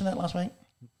 Did we mention that last week?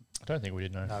 I don't think we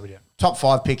did know. No, we didn't. Top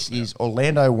 5 picks is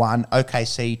Orlando 1,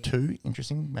 OKC 2.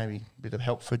 Interesting. Maybe a bit of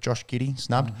help for Josh Giddey,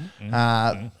 snubbed.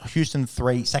 Houston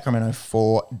 3, Sacramento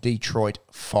 4, Detroit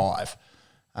 5.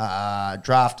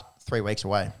 Draft 3 weeks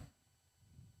away.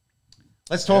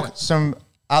 Let's talk some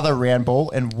other round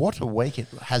ball, and what a week it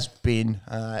has been.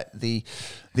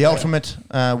 The ultimate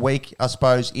week, I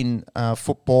suppose, in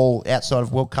football outside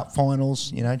of World Cup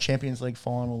finals, Champions League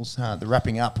finals, the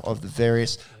wrapping up of the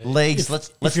various leagues. Let's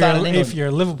start in England. If you're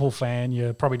a Liverpool fan,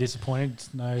 you're probably disappointed.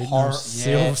 No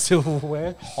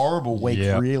silverware. Horrible week,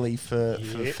 really, for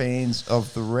fans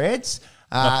of the Reds.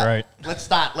 Not great. Let's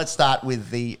start with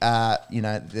the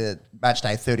the match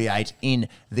day 38 in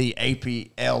the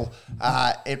EPL.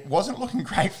 It wasn't looking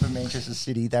great for Manchester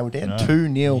City. They were down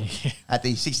 2-0 at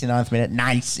the 69th minute.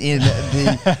 Nice in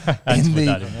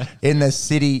the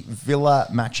City Villa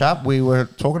matchup. We were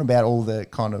talking about all the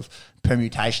kind of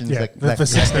permutations. The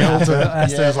 6-0 to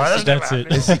Aston's. That's it.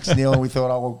 The 6-0. We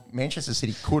thought, Manchester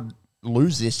City could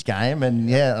lose this game, and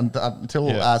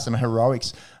until some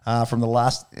heroics from the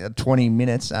last 20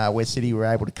 minutes where City were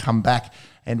able to come back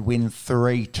and win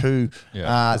 3-2.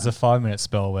 There's a 5-minute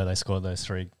spell where they scored those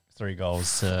three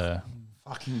goals to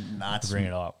fucking nuts, bring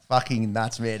it up. Fucking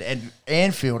nuts, man. And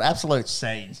Anfield, absolute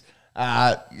scenes.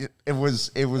 It was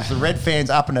the Red fans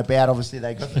up and about. Obviously,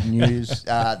 they got the news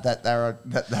that they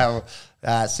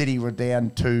were City were down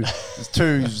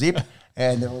 2-0.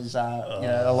 And there was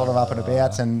a lot of up and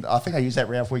abouts, and I think I used that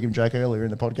Ralph Wiggum joke earlier in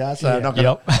the podcast, so I'm not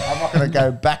going to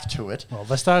go back to it. Well,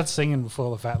 they started singing before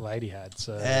the fat lady had.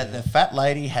 So the fat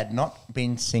lady had not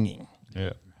been singing.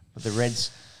 Yeah, but the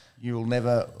Reds, you will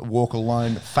never walk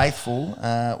alone. Faithful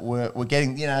were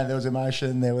getting. There was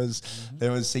emotion, there was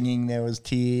singing, there was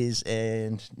tears,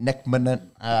 and next minute,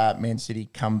 Man City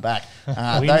come back,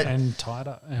 win and tied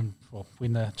up and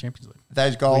win the Champions League.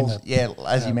 Those goals,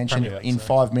 as you mentioned, in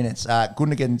 5 minutes.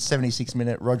 Gundogan 76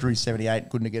 minute, Rodri 78,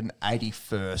 Gundogan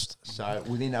 81st. So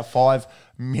within a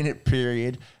 5-minute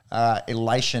period,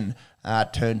 elation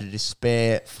turned to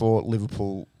despair for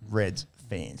Liverpool Reds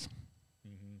fans.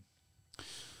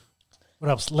 What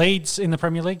else? Leeds in the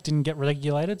Premier League didn't get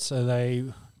regulated, so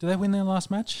did they win their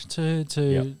last match? They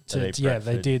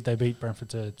did. They beat Brentford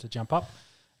to jump up.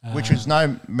 Which was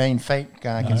no mean feat,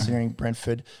 considering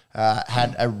Brentford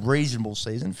had a reasonable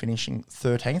season, finishing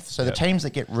 13th. So the teams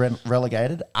that get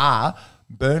relegated are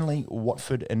Burnley,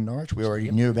 Watford and Norwich. We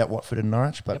already knew about Watford and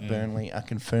Norwich, but Burnley are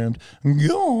confirmed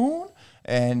gone.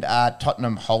 And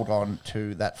Tottenham hold on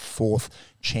to that 4th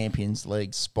Champions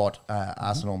League spot.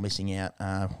 Arsenal missing out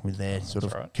with their sort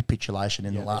of capitulation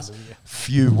in the last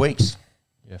few weeks.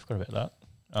 Yeah, I forgot about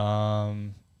that.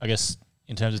 I guess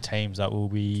in terms of teams that will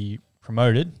be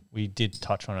promoted, we did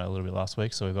touch on it a little bit last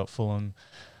week. So we've got Fulham,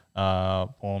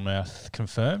 Bournemouth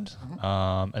confirmed,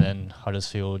 and then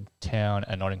Huddersfield Town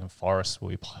and Nottingham Forest will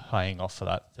be playing off for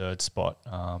that 3rd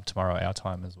spot tomorrow our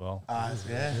time as well.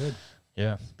 Good.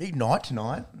 Yeah. Big night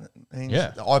tonight.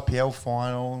 The IPL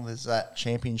final, there's that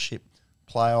championship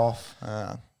playoff,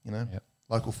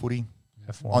 local footy.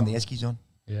 F1. On the Eskies on.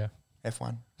 Yeah.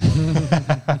 F1.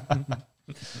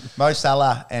 Mo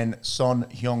Salah and Son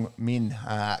Heung-min,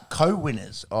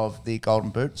 co-winners of the Golden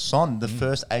Boot. Son, the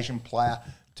first Asian player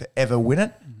to ever win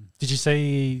it. Did you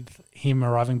see him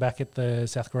arriving back at the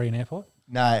South Korean airport?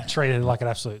 No. Treated like an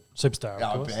absolute superstar.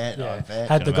 I bet.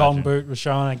 Had the Golden Boot, was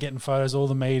showing, getting photos. All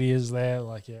the media's there.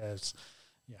 It's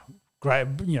great.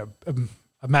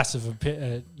 A massive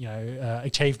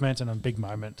achievement and a big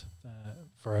moment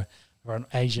for an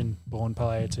Asian-born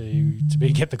player to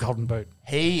get the Golden Boot.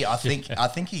 I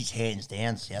think he's hands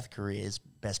down South Korea's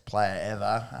best player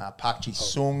ever. Park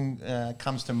Ji-sung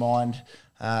comes to mind.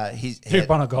 Who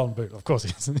won a Golden Boot? Of course he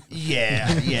is. Yeah.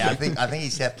 I think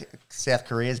he's South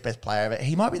Korea's best player ever.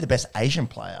 He might be the best Asian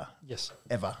player. Yes.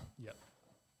 Ever. Yep.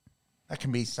 That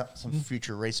can be some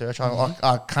future research.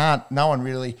 I can't. No one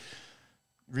really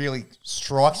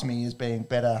strikes me as being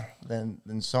better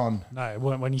than Son. No,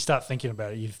 when you start thinking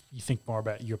about it, you think more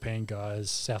about European guys,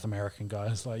 South American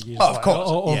guys. Of course.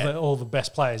 All the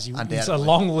best players. It's a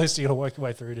long list you got to work your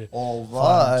way through to.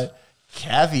 Although,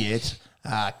 caveat,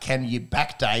 can you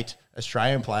backdate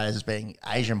Australian players as being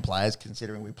Asian players,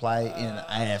 considering we play in an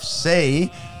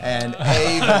AFC, and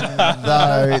even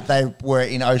though they were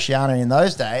in Oceania in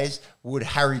those days, would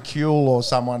Harry Kuehl or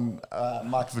someone,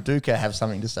 Mike Viduka, have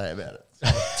something to say about it?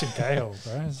 Tim Cahill,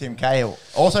 bro. Tim Cahill.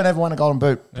 Also never won a Golden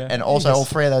Boot. Yeah. And also all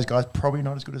 3 of those guys probably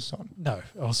not as good as Son. No,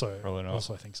 probably not.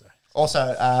 Also I think so.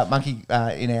 Also, Monkey,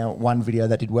 in our one video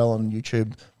that did well on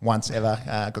YouTube once ever,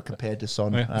 got compared to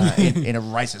Son in a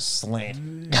racist slant.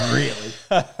 Really.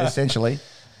 Essentially.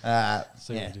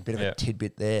 Bit of a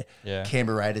tidbit there. Yeah.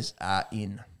 Canberra Raiders are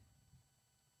in.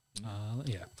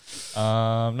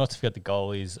 Not to forget the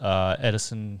goalies.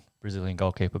 Edison, Brazilian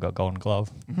goalkeeper, got Golden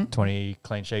Glove. 20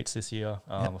 clean sheets this year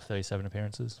with 37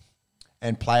 appearances.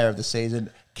 And player of the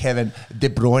season, Kevin De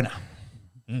Bruyne.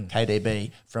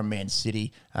 KDB from Man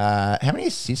City. How many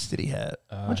assists did he have?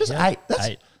 Just 8.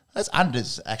 That's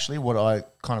unders, actually, what I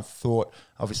kind of thought.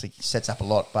 Obviously, he sets up a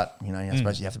lot, but, I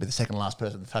suppose you have to be the second last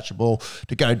person to touch the ball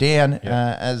to go down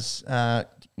as,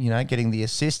 getting the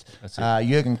assist.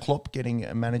 Jurgen Klopp getting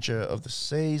a manager of the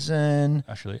season.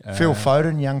 Actually, Phil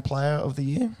Foden, young player of the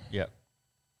year. Yeah.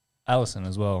 Alisson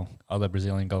as well, other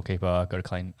Brazilian goalkeeper, got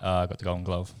the Golden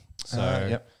Glove.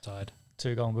 So, tied.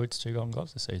 2 Golden Boots, 2 Golden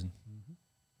Gloves this season.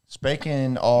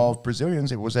 Speaking of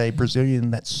Brazilians, it was a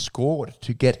Brazilian that scored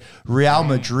to get Real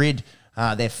Madrid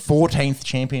their 14th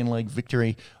Champions League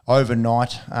victory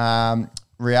overnight.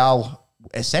 Real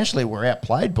essentially were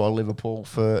outplayed by Liverpool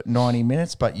for 90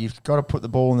 minutes, but you've got to put the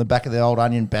ball in the back of the old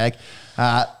onion bag.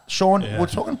 Sean, we're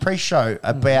talking pre-show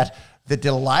about the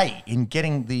delay in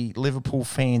getting the Liverpool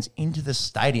fans into the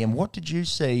stadium. What did you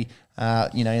see, in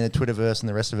the Twitterverse and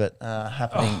the rest of it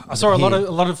happening? I saw a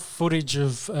lot of footage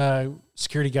of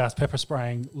security guards pepper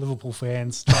spraying Liverpool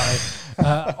fans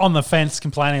on the fence,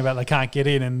 complaining about they can't get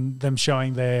in, and them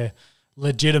showing their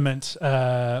legitimate,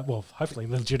 hopefully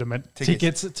legitimate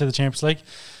tickets to the Champions League.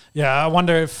 Yeah, I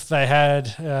wonder if they had,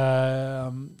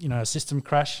 a system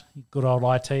crash. Good old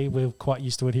IT. We're quite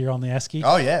used to it here on the ASCII.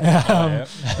 Oh, yeah.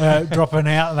 Dropping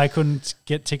out, and they couldn't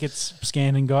get tickets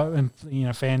scanned and go, and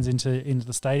fans into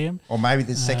the stadium. Or maybe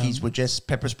the Secchies were just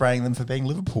pepper spraying them for being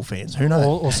Liverpool fans. Who knows?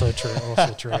 Also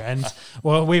true. And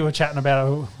we were chatting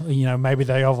about, maybe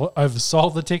they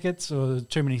oversold the tickets or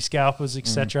too many scalpers,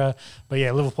 etc. But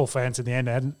yeah, Liverpool fans in the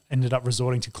end ended up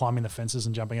resorting to climbing the fences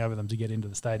and jumping over them to get into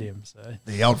the stadium. So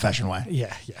the old-fashioned way.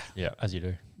 Yeah, as you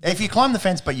do. If you climb the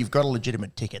fence but you've got a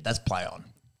legitimate ticket, that's play on.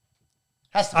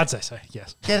 I'd say so,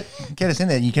 yes. Get us in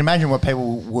there. You can imagine what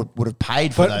people would have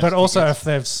paid for those. But also, if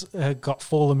they've got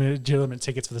 4 legitimate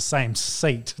tickets for the same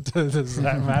seat, does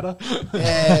that matter?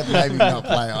 Yeah, maybe not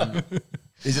play on.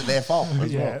 Is it their fault as well?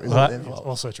 Is it their fault?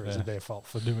 Also true. Is it their fault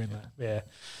for doing that? Yeah.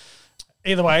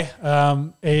 Either way,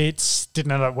 it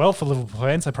didn't end up well for Liverpool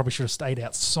fans. They probably should have stayed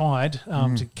outside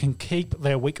to keep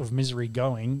their week of misery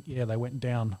going. Yeah, they went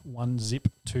down 1-0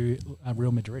 to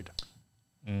Real Madrid.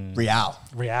 Real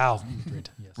Madrid.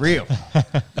 Yes. Real.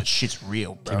 That shit's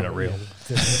real, bro. Keep it real.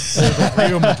 They're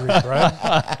Real Madrid, bro.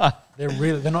 They're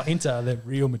real. They're not Inter. They're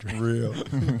Real Madrid. Real.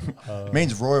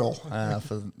 Means royal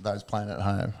for those playing at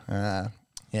home.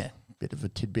 Bit of a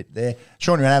tidbit there.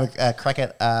 Sean, you want to have a crack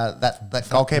at that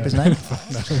goalkeeper's name?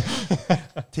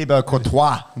 Thibaut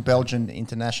Courtois, Belgian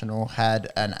international,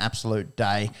 had an absolute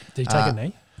day. Did he take a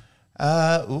knee?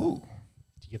 Ooh.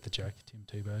 Did you get the joke, Tim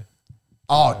Tebow?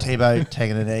 Oh, Thibaut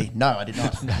taking a knee. No, I did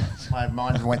not. My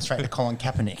mind went straight to Colin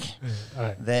Kaepernick.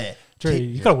 There. True,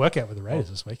 you got to work out with the Raiders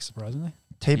this week, surprisingly.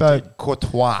 Thibaut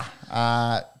Courtois,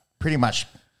 pretty much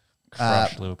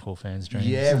Crushed Liverpool fans' dreams.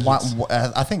 Yeah,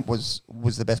 I think was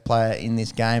the best player in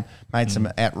this game. Made some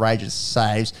outrageous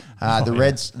saves. The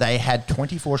Reds, they had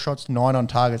 24 shots, 9 on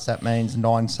targets. That means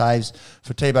 9 saves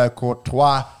for Thibaut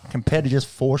Courtois compared to just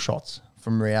 4 shots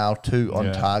from Real, 2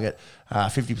 on target.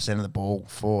 50% of the ball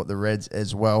for the Reds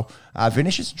as well.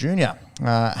 Vinicius Jr.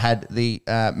 Had the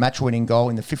match-winning goal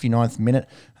in the 59th minute,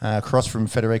 cross from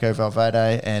Federico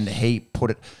Valverde, and he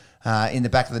put it in the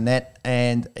back of the net,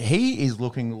 and he is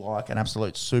looking like an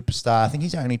absolute superstar. I think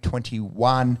he's only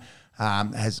 21,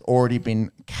 has already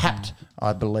been capped,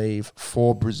 I believe,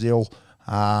 for Brazil.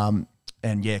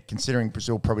 And yeah, considering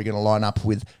Brazil probably going to line up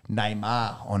with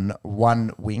Neymar on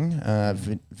one wing,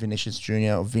 Vinicius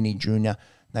Jr. or Vinny Jr.,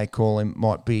 they call him,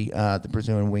 might be the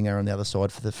Brazilian winger on the other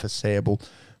side for the foreseeable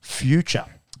future.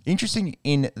 Interesting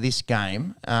in this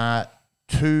game,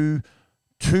 two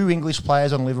English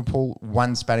players on Liverpool,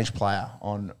 1 Spanish player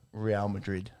on Real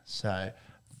Madrid. So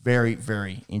very,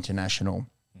 very international.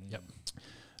 Yep.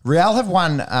 Real have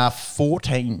won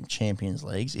 14 Champions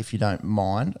Leagues, if you don't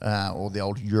mind, or the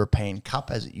old European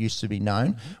Cup as it used to be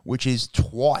known, which is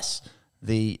twice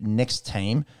the next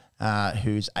team,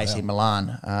 who's AC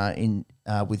Milan,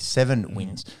 with 7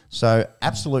 wins. So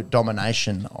absolute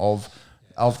domination of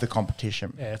the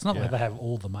competition. Yeah, it's not like they have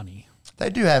all the money. They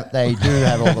do have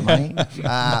all the money,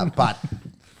 but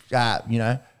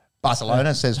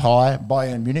Barcelona says hi,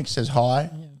 Bayern Munich says hi,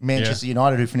 Manchester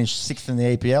United, who finished 6th in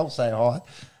the EPL, say hi.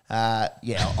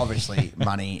 Obviously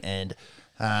money and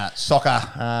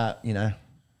soccer,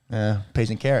 peas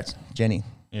and carrots, Jenny.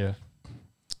 Yeah.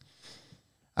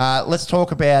 Let's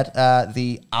talk about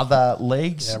the other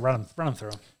leagues. Yeah, run them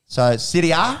through them. So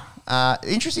Serie A,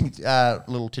 interesting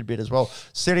little tidbit as well.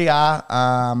 Serie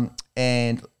A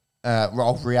and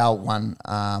Real won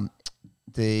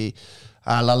the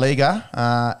La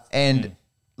Liga and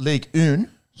Ligue 1,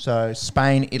 so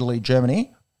Spain, Italy,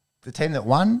 Germany. The team that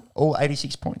won, all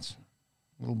 86 points.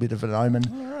 A little bit of an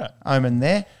omen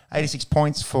there. 86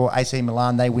 points for AC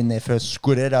Milan. They win their first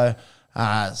Scudetto.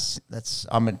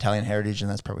 I'm Italian heritage, and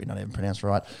that's probably not even pronounced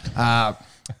right.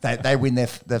 They win their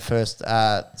first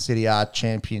Serie A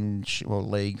championship, or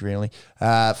league really,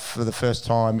 for the first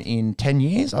time in 10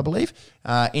 years, I believe.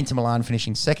 Inter Milan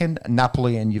finishing second.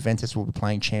 Napoli and Juventus will be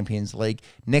playing Champions League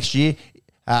next year.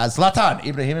 Zlatan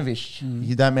Ibrahimovic.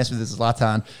 You don't mess with this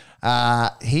Zlatan.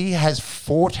 He has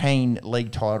 14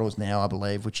 league titles now, I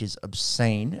believe, which is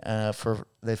obscene for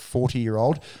the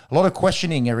 40-year-old. A lot of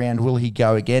questioning around will he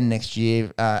go again next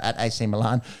year at AC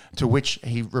Milan, to which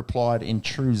he replied in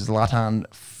true Zlatan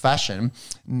fashion,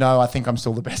 no, I think I'm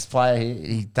still the best player.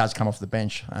 He does come off the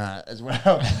bench as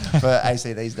well for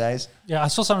AC these days. Yeah, I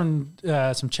saw some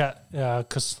chat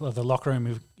because of the locker room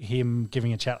with him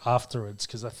giving a chat afterwards,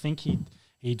 because I think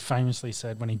he'd famously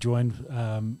said when he joined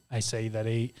AC that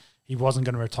he wasn't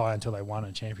going to retire until they won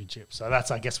a championship. So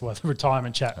that's, I guess, where the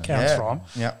retirement chat counts from.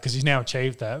 Yeah, because he's now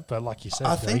achieved that. But like you said,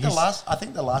 I think the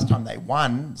last time they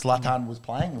won, Zlatan was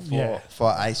playing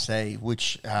for AC,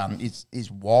 which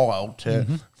is wild to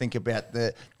think about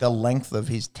the length of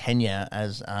his tenure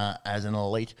as an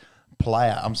elite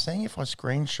player. I'm seeing if I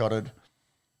screenshotted.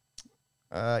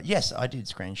 Yes, I did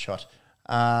screenshot.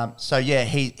 So yeah,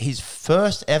 his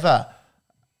first ever.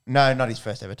 No, not his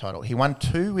first ever title. He won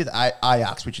 2 with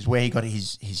Ajax, which is where he got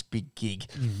his big gig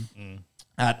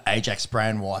at Ajax Spray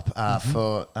and Wipe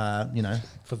for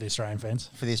the Australian fans.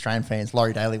 For the Australian fans,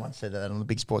 Laurie Daly once said that on the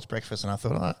Big Sports Breakfast, and I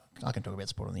thought, I can talk about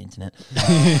sport on the internet.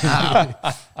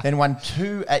 Then won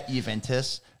 2 at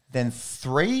Juventus, then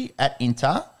 3 at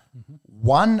Inter,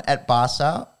 1 at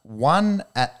Barca, 1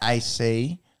 at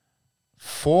AC,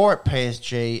 4 at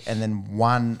PSG, and then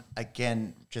 1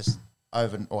 again just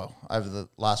over the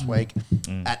last week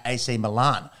at AC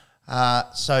Milan.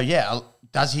 So yeah,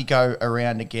 does he go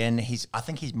around again? I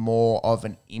think he's more of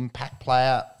an impact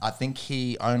player. I think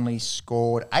he only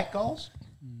scored 8 goals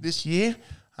this year,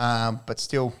 but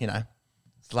still,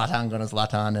 Zlatan gonna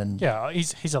Zlatan, and yeah,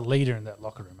 he's a leader in that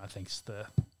locker room. I think is the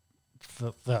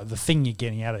thing you're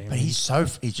getting out of him. But he's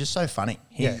just so funny.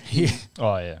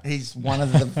 He's one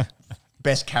of the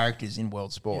best characters in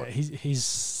world sport. Yeah,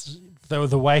 he's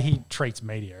the way he treats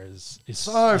media is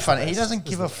so funny. He doesn't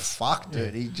give a fuck,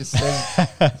 dude. He just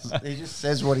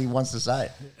says what he wants to say.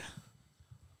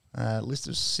 List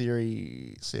of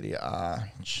Serie A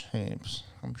champs.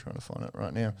 I'm trying to find it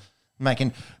right now.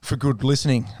 Making for good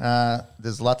listening.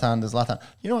 There's Zlatan.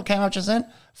 You know what came up just then?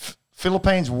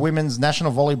 Philippines women's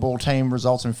national volleyball team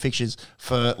results and fixtures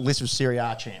for list of Serie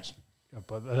A champs.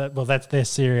 Well, that's their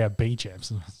Serie B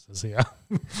champs.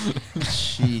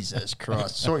 Jesus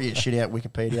Christ. Sort your shit out,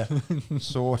 Wikipedia.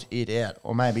 Sort it out.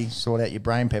 Or maybe sort out your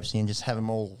brain Pepsi and just have them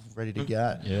all ready to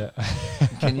go. Yeah.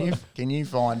 Can you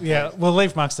find... Yeah, we'll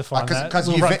leave Max to find that.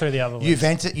 We'll run through the other ones.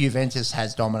 Juventus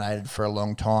has dominated for a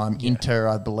long time. Yeah. Inter,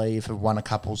 I believe, have won a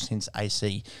couple since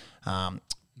AC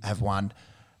have won.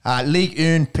 Ligue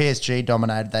 1, PSG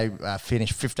dominated. They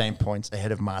finished 15 points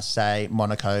ahead of Marseille.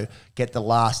 Monaco get the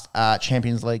last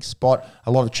Champions League spot.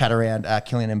 A lot of chat around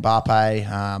Kylian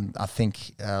Mbappe. I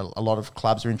think a lot of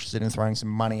clubs are interested in throwing some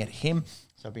money at him.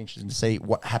 So it'll be interesting to see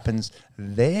what happens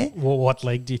there. Well, what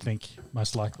league do you think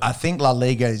most likely? I think La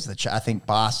Liga is I think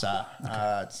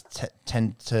Barca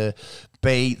tend to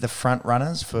be the front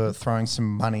runners for throwing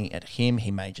some money at him.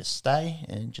 He may just stay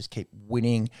and just keep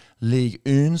winning Ligue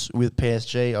 1s with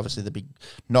PSG. Obviously, the big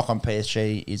knock on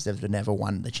PSG is they've never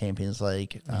won the Champions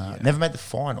League. Never made the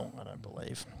final, I don't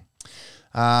believe.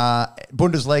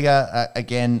 Bundesliga,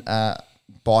 again...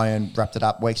 Bayern wrapped it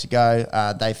up weeks ago.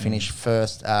 They finished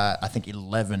first, I think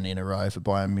 11 in a row for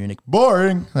Bayern Munich.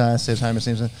 Boring, says Homer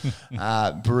Simpson.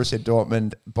 Borussia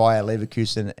Dortmund, Bayer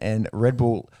Leverkusen, and Red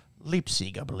Bull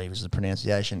Leipzig, I believe is the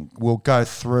pronunciation, will go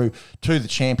through to the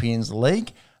Champions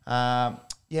League.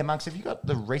 Monks, have you got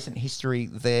the recent history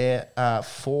there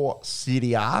for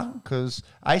Serie A? Because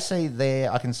AC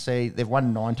there, I can see they've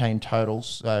won 19 totals,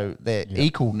 so they're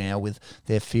equal now with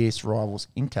their fierce rivals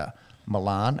Inter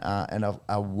Milan and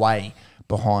away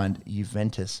behind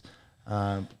Juventus.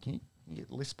 Can you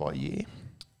get list by year?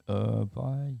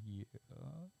 By year.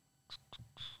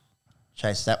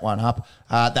 Chase that one up.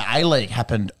 The A-League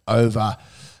happened over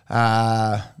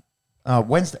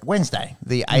Wednesday.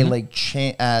 The A-League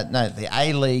the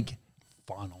A-League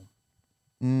final.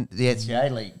 It's the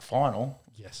A-League final.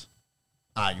 Yes.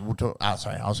 You will talk.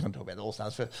 Sorry, I was going to talk about the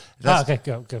All-Stars first. Okay,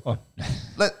 go. Oh.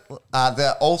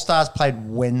 The All-Stars played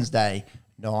Wednesday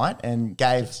night and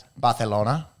gave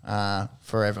Barcelona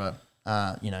forever.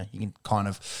 You can kind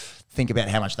of think about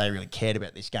how much they really cared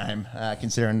about this game,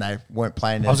 considering they weren't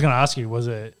playing. I was going to ask you, was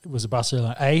it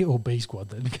Barcelona A or B squad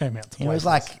that came out to play? It was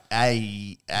like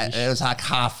it was like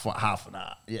half and half.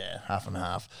 Yeah, half and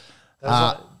half.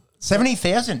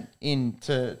 70,000 in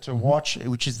to watch,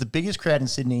 which is the biggest crowd in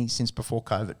Sydney since before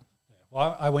COVID.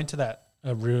 Well, I went to that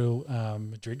Real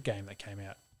Madrid game that came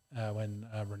out when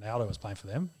Ronaldo was playing for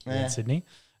them in Sydney,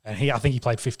 and I think he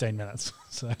played 15 minutes.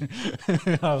 So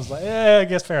I was like, I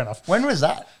guess fair enough. When was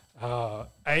that?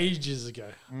 Ages ago.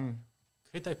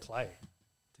 Who'd they play?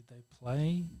 Did they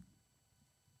play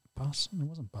Barcelona? It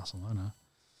wasn't Barcelona.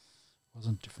 It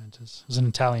wasn't Juventus. It was an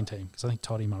Italian team because I think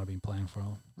Totti might have been playing for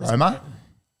them. Roma?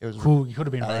 It was Cool. You could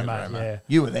have been I think Roma, Roma. yeah.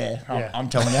 You were there. Yeah. I'm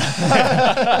telling you.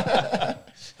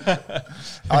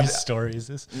 Whose story is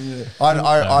this? I The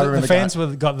remember fans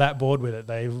going- got that bored with it.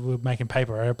 They were making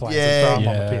paper airplanes Yeah. and throw them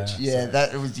on Yeah. the pitch. Yeah,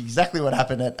 that was exactly what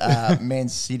happened at Man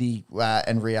City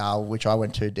and Real, which I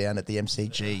went to down at the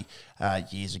MCG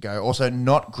years ago. Also,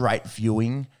 not great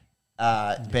viewing,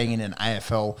 being in an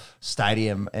AFL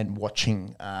stadium and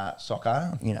watching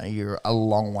soccer. You know, you're a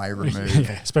long way removed.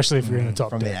 Yeah, especially if you're in the top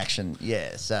from the deck. action.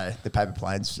 Yeah, so the paper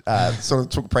planes sort of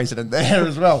took precedent there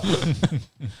as well.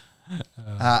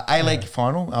 A-League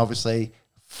final, obviously,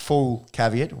 full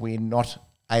caveat. We're not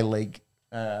A-League,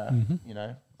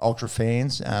 ultra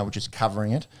fans. We're just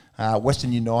covering it.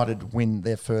 Western United win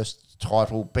their first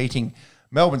title, beating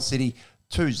Melbourne City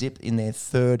 2-0 in their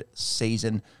third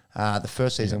season. The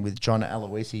first season with John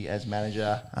Aloisi as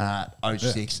manager,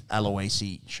 06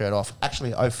 Aloisi shirt off.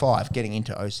 Actually, 05, getting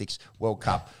into 06 World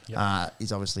Cup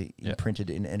is obviously imprinted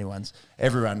in everyone's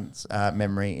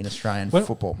memory in Australian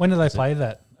football. When do they play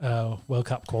that World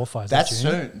Cup qualifiers? That's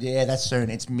soon. Yeah, that's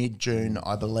soon. It's mid-June,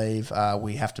 I believe.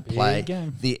 We have to play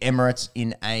game. the Emirates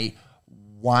in a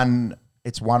one.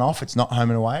 It's one off. It's not home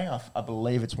and away. I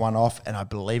believe it's one off, and I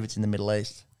believe it's in the Middle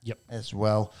East. Yep. As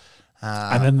well.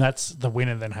 And then that's the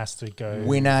winner. Then has to go.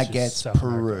 Winner to gets South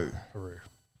Peru. America. Peru.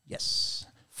 Yes.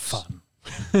 Fun.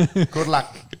 Good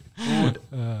luck. Good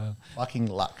fucking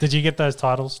luck. Did you get those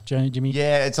titles, Jimmy?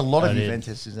 Yeah, it's a lot of I did.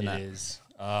 Juventus, isn't It it? is.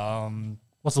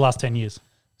 What's the last 10 years? A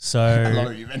So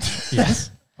lot of Juventus. yes.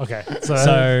 Okay.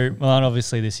 So Milan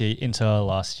obviously this year, Inter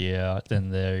last year. Then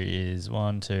there is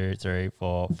 1, 2, 3,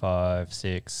 4, 5,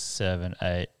 6, 7,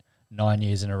 8, 9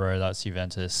 years in a row. That's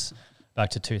Juventus.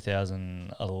 Back to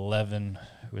 2011,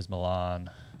 it was Milan.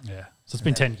 Yeah. So it's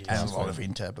been 10 years. And a lot of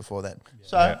Inter before that.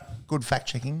 So, good fact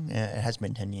checking. It has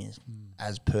been 10 years,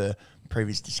 as per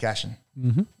previous discussion.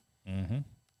 Mm-hmm.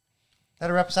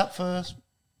 That wraps up for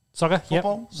Soccer?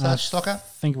 football / soccer. I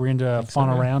think we're into a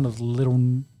final round of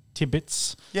little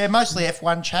tidbits. Yeah, mostly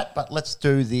F1 chat, but let's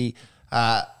do the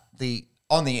on the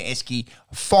Esky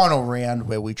final round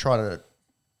where we try to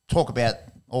talk about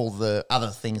all the other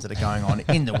things that are going on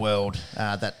in the world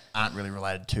that aren't really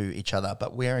related to each other,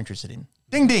 but we are interested in.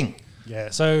 Ding, ding. Yeah,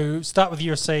 so start with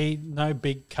UFC. No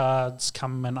big cards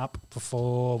coming up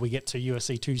before we get to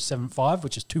UFC 275,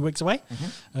 which is 2 weeks away,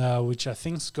 which I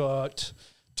think's got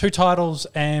 2 titles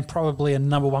and probably a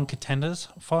number 1 contenders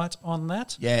fight on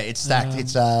that. Yeah, it's stacked.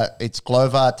 It's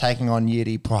Glover taking on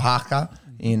Yuri Prochazka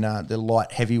in the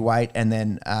light heavyweight, and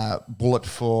then bullet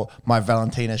for my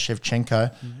Valentina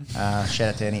Shevchenko. Shout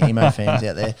out to any emo fans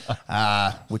out there,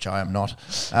 which I am not.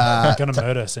 Going to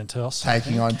murder Santos.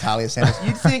 Taking on Talia Santos.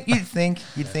 You'd think.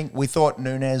 We thought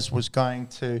Nunes was going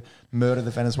to murder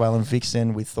the Venezuelan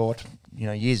vixen. We thought,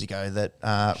 years ago that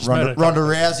Ronda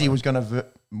Rousey was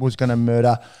going to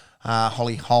murder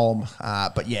Holly Holm.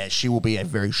 But yeah, she will be a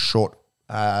very short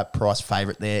price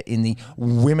favourite there in the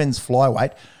women's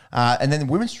flyweight. And then the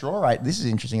women's strawweight, this is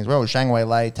interesting as well. Zhang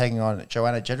Weili taking on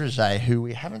Joanna Jedrzej, who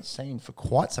we haven't seen for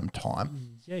quite some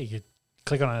time. Yeah, you could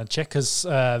click on it and check because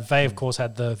they, of course,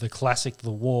 had the classic, The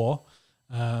War.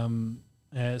 And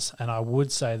I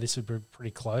would say this would be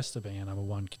pretty close to being a number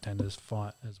 1 contenders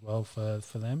fight as well for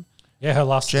them. Yeah, her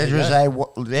last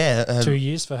Jedrzej, 2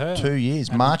 years for her. 2 years,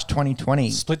 And March 2020.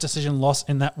 split decision loss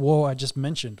in that war I just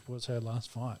mentioned was her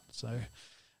last fight. So,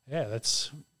 yeah,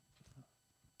 that's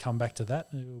come back to that.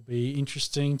 It will be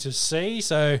interesting to see.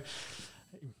 So,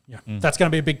 yeah, that's going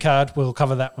to be a big card. We'll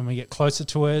cover that when we get closer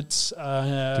to it.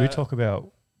 Do we talk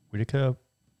about Whittaker?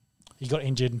 He got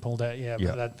injured and pulled out. Yeah,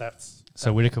 Yeah. but that's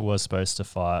So Whittaker was supposed to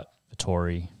fight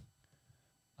Vittori,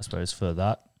 I suppose, for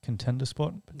that contender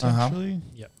spot potentially.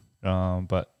 Yep.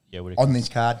 But yeah, Whittaker On this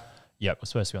card. Yeah, was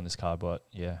supposed to be on this card, but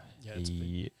yeah, it's he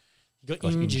he got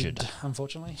got injured, injured.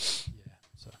 unfortunately. Yeah.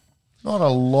 So Not a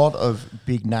lot of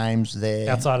big names there.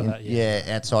 Outside of that, yeah.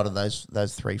 outside of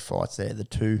those 3 fights there, the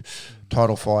 2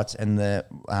 title fights and the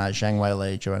Zhang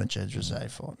Weili, Joanna Jedrzej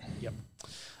fight. Yep.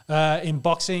 In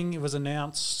boxing, it was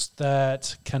announced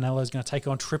that Canelo is going to take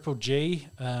on Triple G.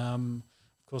 Of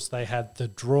course, they had the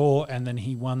draw, and then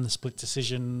he won the split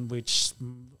decision, which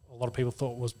a lot of people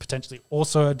thought was potentially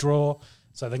also a draw.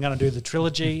 So they're going to do the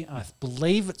trilogy. I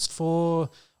believe it's for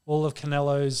all of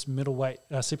Canelo's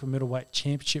super middleweight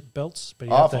championship belts. But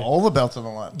For all the belts on the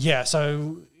line. yeah,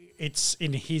 so it's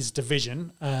in his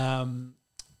division.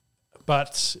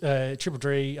 But Triple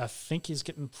G, I think, is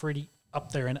getting pretty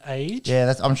up there in age.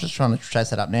 Yeah, I'm just trying to chase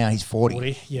that up now. He's 40.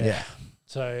 40, yeah.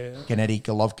 So Gennady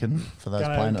Golovkin for those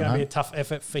playing going at to be a home. tough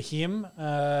effort for him,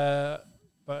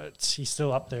 but he's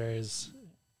still up there as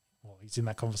well. He's in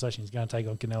that conversation. He's going to take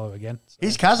on Canelo again. So.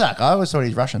 He's Kazakh. I always thought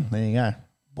he's Russian. There you go.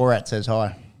 Borat says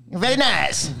hi. Very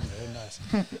nice. Very nice.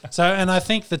 So, and I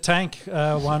think the Tank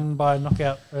won by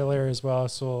knockout earlier as well. I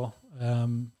saw, but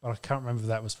I can't remember if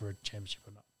that was for a championship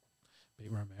or not.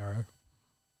 Beat Romero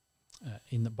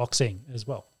in the boxing as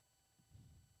well.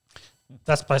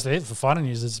 That's basically it for fighting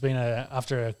news. It's been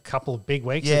after a couple of big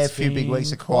weeks. Yeah, a it's few big been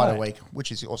weeks, quite a quiet. week,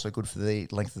 which is also good for the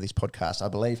length of this podcast, I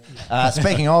believe.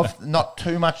 Speaking of, not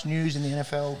too much news in the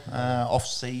NFL,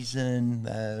 off-season.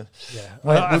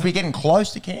 We'll be getting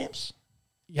close to camps.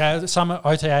 Yeah, some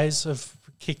OTAs have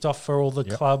kicked off for all the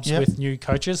clubs with new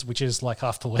coaches, which is like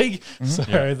half the league. So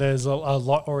there's a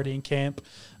lot already in camp.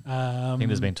 I think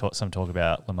there's been some talk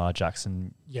about Lamar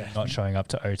Jackson not showing up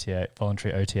to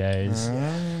voluntary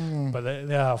OTAs. But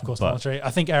they are, of course, voluntary.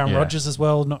 I think Aaron Rodgers as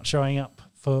well not showing up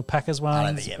for Packers ones. I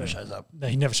don't think he ever shows up. No,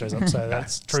 he never shows up, so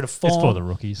that's true to form. It's for the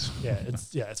rookies.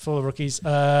 It's for the rookies.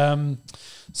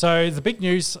 So the big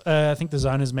news, I think the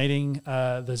Zoners meeting,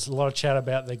 there's a lot of chat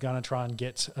about they're going to try and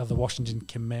get the Washington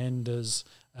Commanders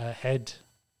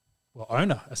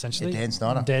owner, essentially. Dan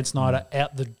Snyder. Dan Snyder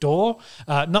out the door.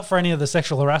 Not for any of the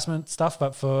sexual harassment stuff,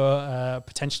 but for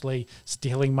potentially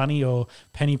stealing money or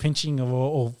penny pinching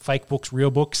or fake books,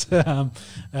 real books,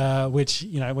 which,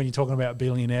 when you're talking about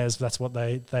billionaires, that's what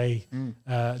they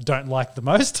don't like the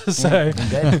most. So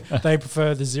they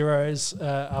prefer the zeros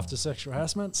after sexual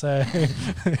harassment. So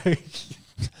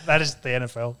that is the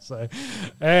NFL. So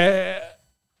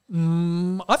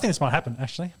I think this might happen,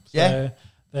 actually. So,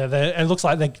 it looks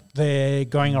like they're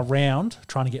going around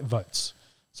trying to get votes.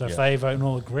 So if they vote and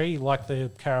all agree, like the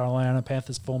Carolina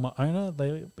Panthers former owner,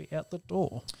 they'll be out the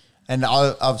door. And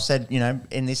I've said,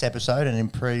 in this episode and in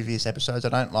previous episodes, I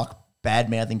don't like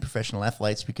bad-mouthing professional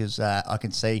athletes because I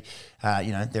can see,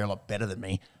 they're a lot better than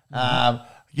me.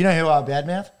 You know who I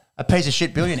badmouth? A piece of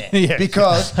shit billionaire.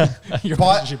 Because You're a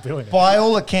piece of shit billionaire. by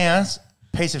all accounts,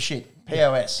 piece of shit.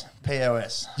 POS.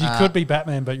 You could be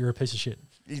Batman, but you're a piece of shit.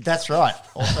 That's right.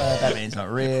 Also, Batman's not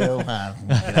real.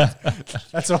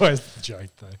 That's always the joke,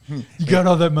 though. You got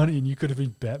all that money and you could have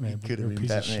been Batman. But Could you're have a been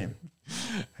piece of Batman.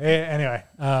 shit. Anyway.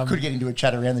 Could get into a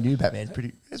chat around the new Batman.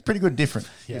 It's pretty good, different.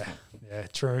 Yeah,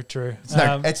 true.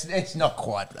 It's not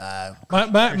quite.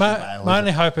 My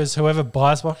only hope is whoever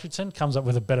buys Washington comes up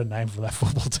with a better name for that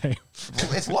football team.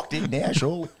 Well, it's locked in now,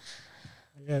 surely.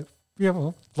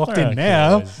 Well, locked in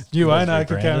now. New owner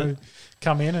could rebrand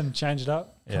come in and change it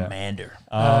up. Commander.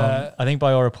 I think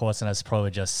by all reports, and it's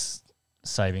probably just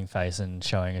saving face and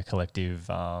showing a collective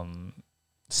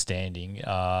standing.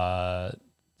 They're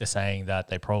saying that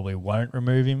they probably won't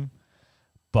remove him,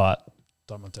 but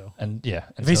Don't tell.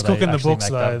 If he's cooking the books,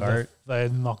 though, they're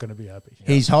not going to be happy.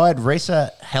 He's hired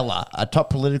Risa Heller, a top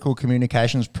political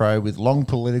communications pro with long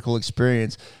political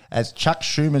experience, as Chuck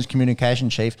Schumer's communication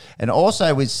chief, and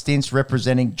also with stints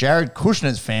representing Jared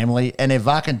Kushner's family and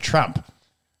Ivanka Trump.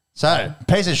 So,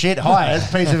 piece of shit hired,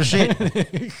 piece of shit.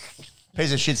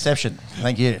 Piece of shitception.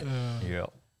 Thank you.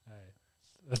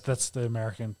 That's the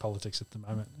American politics at the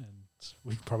moment, and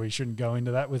we probably shouldn't go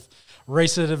into that with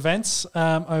recent events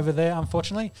over there,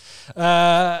 unfortunately.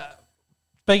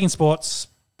 Speaking sports,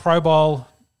 Pro Bowl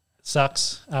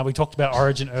sucks. We talked about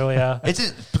Origin earlier.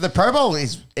 The Pro Bowl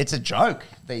it's a joke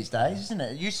these days, isn't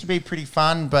it? It used to be pretty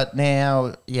fun, but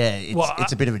now,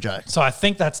 it's a bit of a joke. So I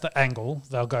think that's the angle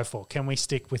they'll go for. Can we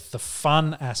stick with the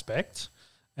fun aspect?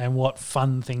 And what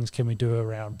fun things can we do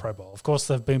around Pro Bowl? Of course,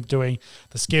 they've been doing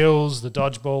the skills, the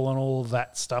dodgeball, and all of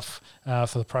that stuff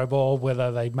for the Pro Bowl.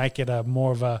 Whether they make it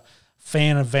more of a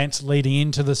fan event leading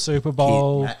into the Super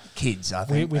Bowl, kids, I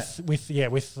think, with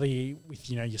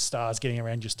your stars, getting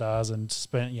around your stars and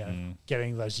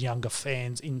getting those younger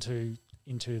fans into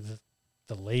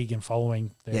the league and following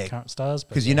their current stars.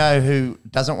 Because you know who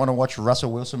doesn't want to watch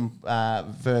Russell Wilson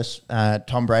versus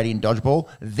Tom Brady in dodgeball?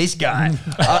 This guy.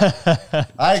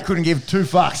 I couldn't give two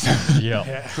fucks.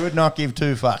 Could not give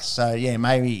two fucks. So,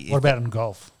 maybe. What about in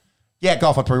golf? Yeah,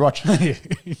 golf I'd probably watch.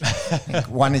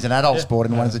 One is an adult sport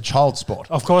and one is a child sport.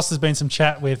 Of course, there's been some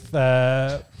chat with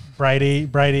Brady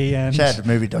and Chad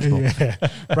movie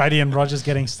dodgeball. Brady and Rodgers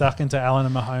getting stuck into Allen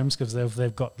and Mahomes because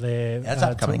they've got their that's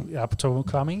upcoming.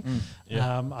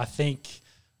 I think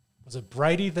was it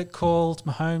Brady that called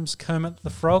Mahomes Kermit the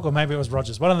Frog, or maybe it was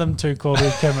Rodgers. One of them two called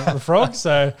him Kermit the Frog.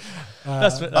 So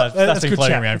that's been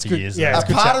floating around for years. Yeah, a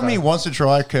part of me wants to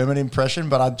try a Kermit impression,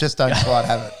 but I just don't quite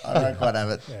have it. I don't quite have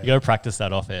it. You got to practice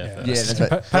that off air first. Yeah, that's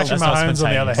right. Patrick Mahomes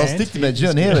on the other hand. I'll stick to my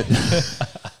John Hewitt.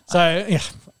 So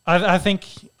I think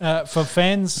for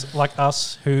fans like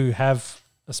us who have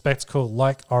a spectacle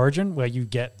like Origin, where you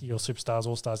get your superstars,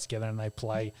 all-stars together and they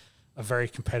play a very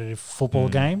competitive football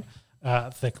game,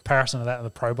 the comparison of that and the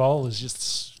Pro Bowl is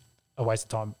just a waste of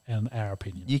time, in our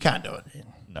opinion. You can't do it.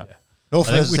 No. North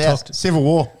versus South, Civil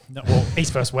War. No, well,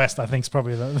 East versus West, I think, is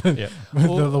probably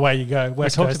the way you go. We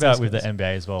talked about with the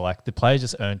NBA as well. Like the players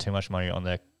just earn too much money on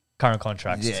their current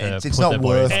contracts. Yeah, to it's put not their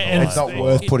worth. bodies on the It's line. not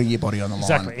worth putting your body on the line.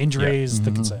 Exactly. Injury is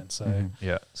the concern. So,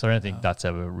 Yeah. So I don't think that's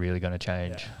ever really going to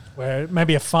change. where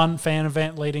maybe a fun fan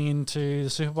event leading into the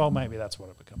Super Bowl, maybe that's what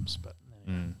it becomes. But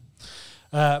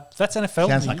that's NFL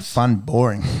Sounds news. like fun,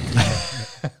 boring.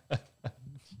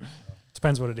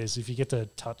 Depends what it is. If you get to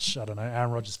touch, I don't know, Aaron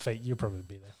Rodgers' feet, you'll probably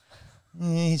be there.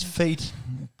 His feet,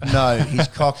 no. His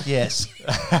cock, yes.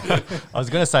 I was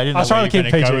going to say, I didn't I was know trying where to you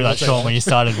keep were going to PG, go with that, that's Sean, when you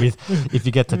started with if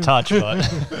you get to touch,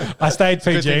 but I stayed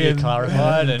good PG thing you and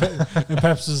clarified. And and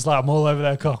Peps was like, I'm all over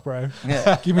that cock, bro.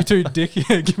 Yeah. Give me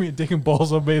give me a dick and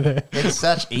balls, I'll be there. It's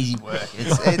such easy work.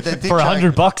 It's the dick for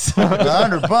joke- $100.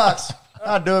 $100,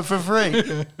 I'd do it for free.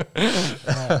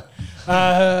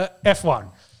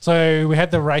 F1. So we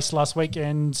had the race last week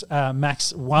and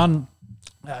Max won,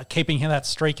 keeping that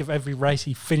streak of every race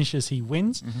he finishes, he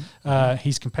wins.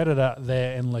 His competitor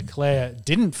there in Leclerc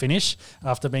didn't finish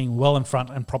after being well in front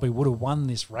and probably would have won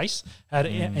this race. Had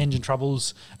engine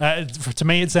troubles. To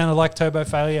me, it sounded like turbo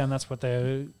failure, and that's what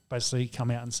they basically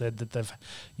come out and said, that they've,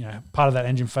 part of that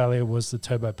engine failure was the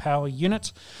turbo power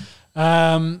unit.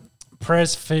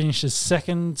 Perez finishes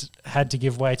second, had to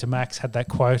give way to Max, had that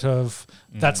quote of,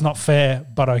 that's not fair,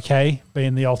 but okay,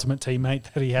 being the ultimate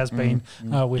teammate that he has been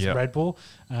with Red Bull.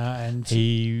 And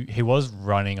He was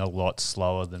running a lot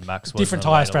slower than Max was. different in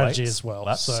the tyre later strategy laps. as well.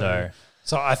 That's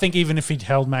So I think even if he'd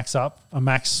held Max up,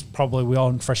 Max probably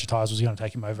on fresher tyres was going to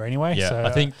take him over anyway. Yeah, So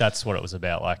I think that's what it was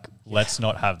about. Like, let's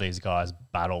not have these guys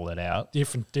battle it out.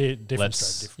 different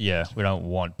strategy. We don't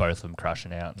want both of them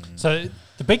crashing out. And So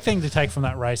the big thing to take from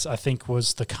that race, I think,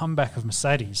 was the comeback of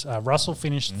Mercedes. Russell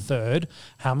finished third.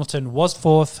 Hamilton was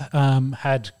fourth,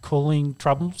 had cooling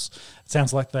troubles. It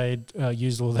sounds like they'd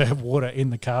used all their water in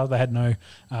the car. They had no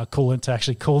coolant to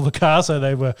actually cool the car, so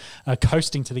they were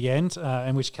coasting to the end,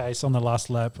 in which case on the last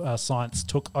lap, Sainz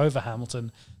took over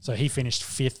Hamilton. So he finished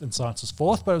fifth and Sainz was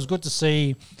fourth. But it was good to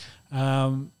see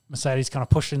Mercedes kind of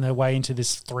pushing their way into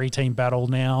this three-team battle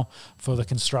now for the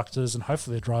constructors and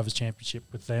hopefully the drivers' championship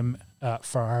with them,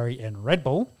 Ferrari and Red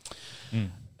Bull.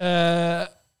 But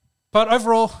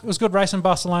overall, it was a good race in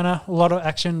Barcelona. A lot of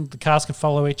action. The cars could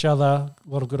follow each other. A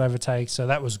lot of good overtakes. So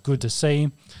that was good to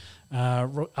see.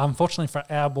 Unfortunately for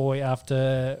our boy,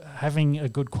 after having a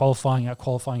good qualifying,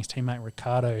 outqualifying his teammate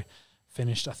Ricciardo,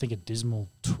 finished, I think, a dismal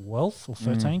 12th or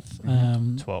 13th.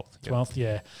 12th. 12th,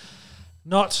 yeah.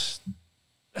 Not...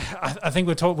 I think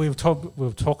we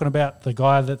were talking about the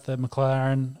guy that the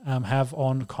McLaren have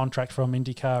on contract from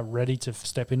IndyCar, ready to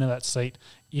step into that seat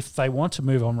if they want to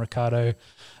move on Ricciardo,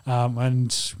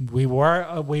 and we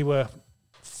were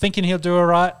thinking he'll do all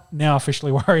right. Now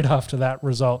officially worried after that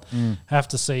result. Have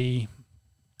to see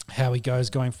how he goes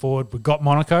going forward. We've got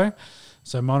Monaco,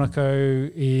 so Monaco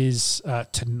is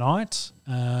tonight.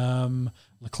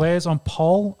 Leclerc's on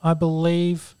pole, I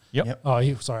believe. Yep.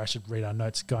 Oh, sorry, I should read our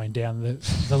notes going down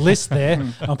the list there.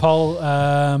 On pole,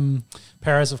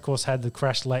 Perez, of course, had the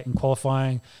crash late in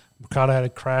qualifying. Ricciardo had a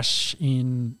crash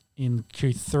in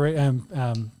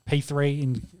Q3, P3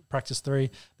 in practice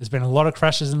 3. There's been a lot of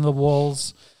crashes in the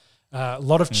walls. A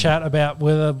lot of chat about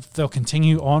whether they'll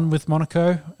continue on with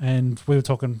Monaco. And we were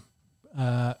talking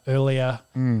earlier,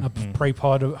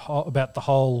 pre-pod, about the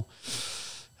whole...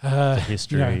 The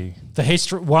history. The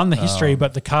history,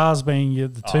 but the cars being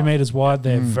the 2 meters wide,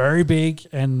 they're very big,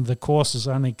 and the course is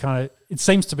only it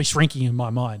seems to be shrinking in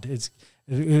my mind. It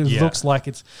looks like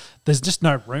there's just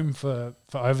no room for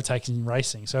overtaking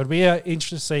racing. So it'd be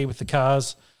interesting to see with the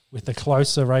cars, with the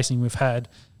closer racing we've had,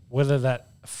 whether that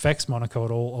affects Monaco at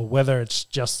all, or whether it's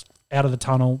just out of the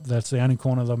tunnel, that's the only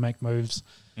corner they'll make moves,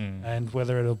 and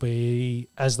whether it'll be,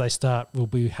 as they start, will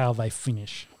be how they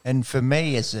finish. And for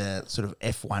me, as a sort of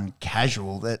F1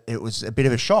 casual, that it was a bit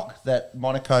of a shock that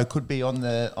Monaco could be on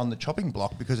the chopping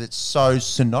block, because it's so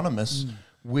synonymous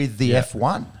with the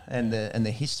F1 and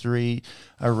the history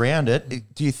around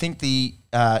it. Do you think the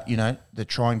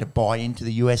trying to buy into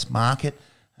the US market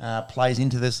plays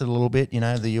into this a little bit?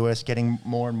 The US getting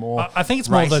more and more. I think it's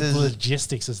races. more the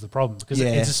logistics is the problem, because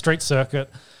it's a street circuit.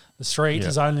 The street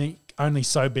is only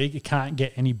so big; it can't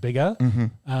get any bigger.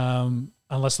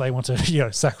 Unless they want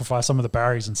to, sacrifice some of the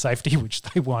barriers and safety, which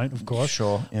they won't, of course.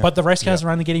 Sure. Yeah. But the race cars are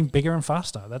only getting bigger and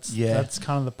faster. That's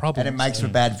kind of the problem. And it makes for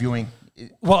bad viewing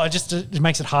Well, it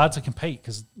makes it hard to compete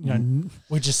because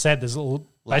we just said there's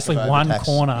basically one overtakes.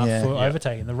 corner Yeah. for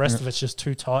overtaking. The rest of it's just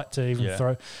too tight to even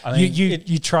throw. I mean,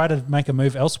 you try to make a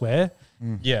move elsewhere.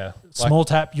 Yeah. Small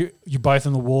tap, you're both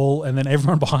in the wall, and then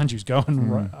everyone behind you's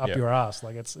going up your ass.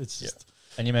 Like it's just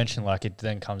And you mentioned like it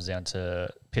then comes down to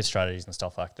pit strategies and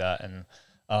stuff like that. And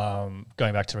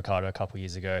going back to Ricciardo a couple of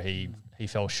years ago, he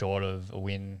fell short of a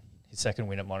win, his second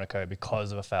win at Monaco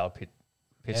because of a failed pit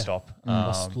stop.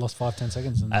 lost 5-10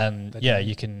 seconds. And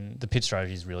the pit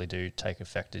strategies really do take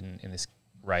effect in this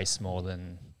race more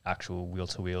than actual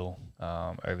wheel-to-wheel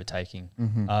overtaking.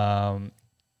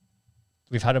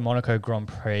 We've had a Monaco Grand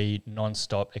Prix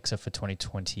non-stop except for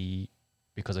 2020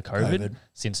 because of COVID.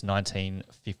 Since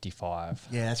 1955.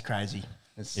 Yeah, that's crazy.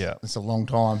 It's a long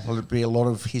time. It'll be a lot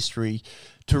of history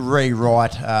to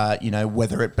rewrite,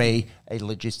 whether it be a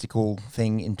logistical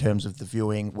thing in terms of the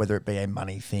viewing, whether it be a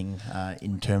money thing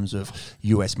in terms of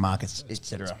US markets,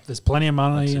 etc. There's plenty of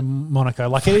money in Monaco.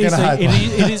 Like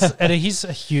it is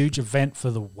a huge event for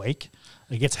the week.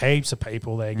 It gets heaps of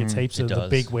people there. It gets heaps of the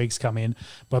big wigs come in.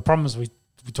 But the problem is we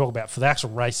talk about for the actual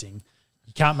racing,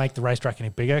 you can't make the racetrack any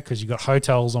bigger because you've got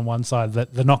hotels on one side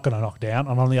that they're not going to knock down,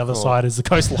 and on the other side is the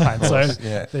coastline. So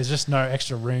there's just no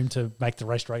extra room to make the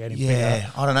racetrack any bigger. Yeah,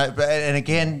 I don't know. But, and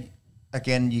again,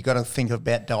 you got to think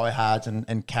about diehards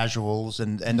and casuals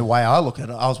and the way I look at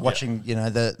it. I was watching,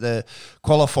 the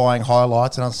qualifying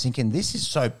highlights, and I was thinking, this is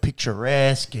so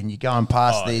picturesque, and you're going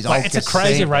past these old it's a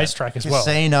crazy racetrack as well.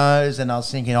 Casinos, and I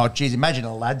was thinking, oh, geez, imagine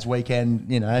a lads' weekend,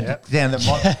 down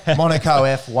the Monaco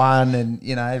F1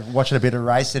 and, watching a bit of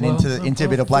racing into a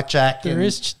bit of blackjack. There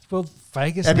is,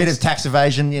 Vegas. A bit of tax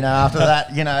evasion, after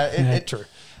that, true.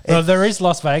 Well, there is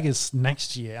Las Vegas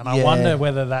next year, and I wonder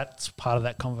whether that's part of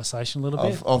that conversation a little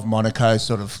bit. Of Monaco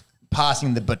sort of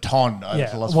passing the baton over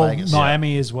to Las Vegas.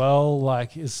 Miami as well,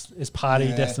 like is party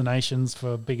destinations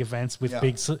for big events with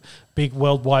big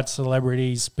worldwide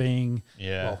celebrities being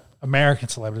American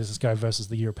celebrities. Let's go versus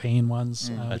the European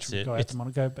ones. That's it. Go out to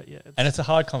Monaco, but and it's a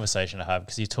hard conversation to have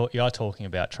because you are talking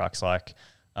about tracks like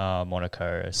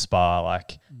Monaco, Spa,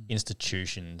 like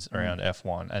institutions around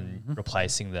F1 and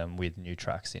replacing them with new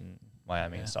tracks in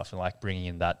Miami and stuff, and like bringing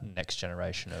in that next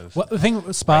generation of. Well, the thing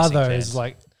with Spa though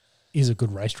is a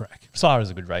good racetrack. Spa is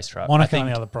a good racetrack. Monaco on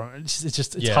the other problem.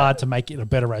 It's hard to make it a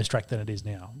better racetrack than it is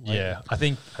now. I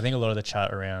think a lot of the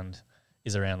chat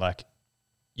is around like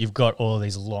you've got all of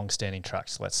these long-standing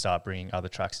tracks. Let's start bringing other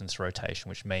tracks into rotation,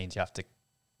 which means you have to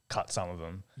cut some of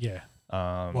them. Yeah.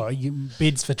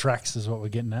 Bids for tracks is what we're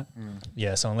getting at.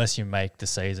 Yeah, so unless you make the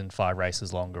season 5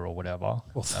 races longer or whatever.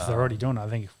 Well, they're already doing it, I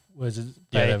think.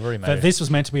 They've already made it. This was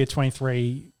meant to be a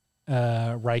 23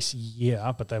 race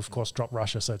year, but they've, of course, dropped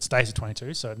Russia, so it stays at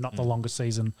 22, so not the longest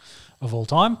season of all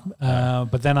time.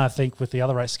 But then I think with the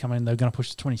other races coming in, they're going to push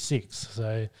to 26.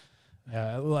 So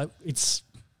it's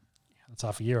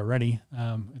half a year already.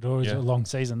 It always a long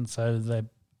season, so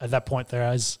at that point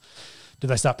there is... Do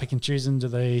they start picking and choosing? Do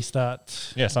they start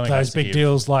those big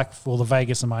deals like for the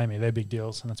Vegas and Miami? They're big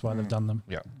deals, and that's why they've done them.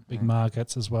 Yeah, big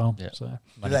markets as well. Yeah. So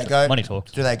money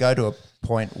talks. Do they go to a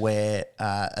point where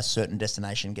a certain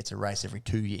destination gets a race every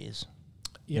 2 years?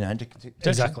 Yeah,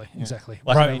 exactly.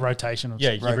 Like rotation.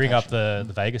 Yeah, you bring up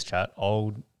the Vegas chat.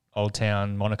 Old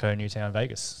town Monaco, new town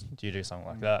Vegas. Do you do something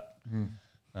like that?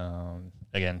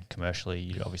 Again, commercially,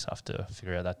 you obviously have to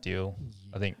figure out that deal.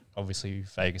 I think obviously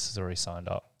Vegas has already signed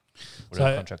up.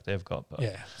 Whatever contract they've got. But.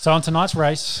 Yeah. So on tonight's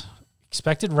race,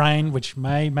 expected rain, which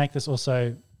may make this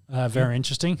also very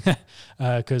interesting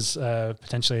because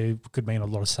potentially could mean a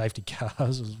lot of safety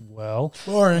cars as well.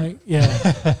 Boring.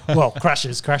 Well,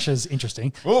 crashes,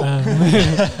 interesting.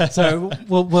 So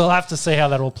we'll have to see how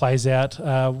that all plays out.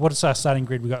 What is our starting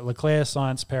grid? We've got Leclerc,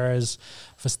 Sainz, Perez,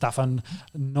 Verstappen,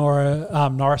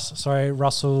 Norris,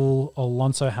 Russell,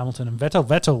 Alonso, Hamilton, and Vettel.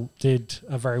 Vettel did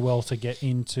very well to get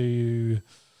into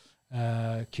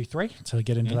Q3 to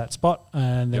get into that spot,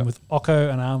 and then with Occo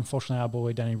and unfortunately our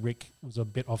boy Danny Rick was a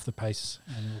bit off the pace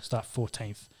and we'll start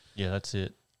 14th. Yeah, that's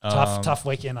it. Tough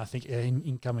weekend, I think,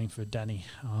 incoming for Danny.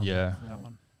 That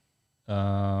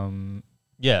one.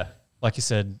 Like you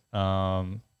said,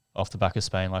 off the back of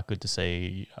Spain, like good to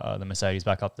see the Mercedes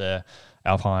back up there.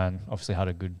 Alpine obviously had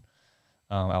a good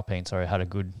had a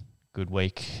good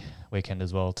weekend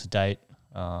as well to date.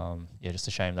 Just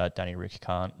a shame that Danny Rick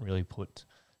can't really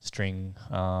string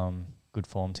good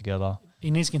form together.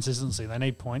 He needs consistency. They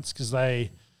need points because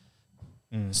they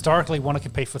historically want to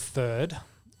compete for third.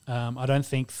 I don't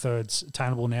think third's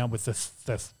attainable now with the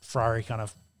Ferrari kind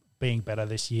of being better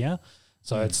this year.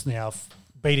 So it's now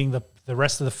beating the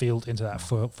rest of the field into that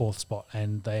fourth spot,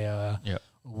 and they are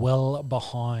well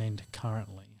behind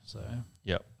currently. So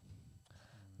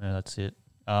Yeah, that's it.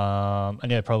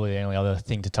 And yeah, probably the only other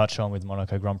thing to touch on with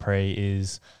Monaco Grand Prix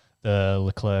is the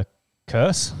Leclerc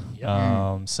curse.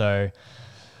 So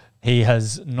he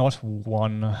has not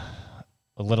won,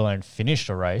 let alone finished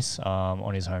a race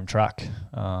on his home track.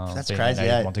 That's being crazy,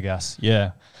 native eh? Montegas.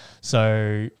 Yeah.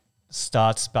 So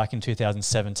starts back in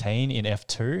 2017 in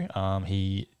F2.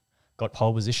 He got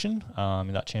pole position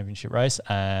in that championship race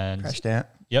and Crashed out.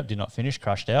 Yep, did not finish,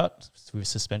 crashed out with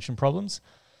suspension problems.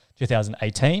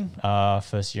 2018,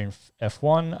 first year in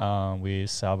F1 with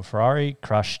Sauber Ferrari,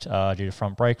 crashed due to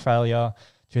front brake failure.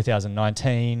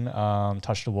 2019,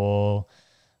 touched a wall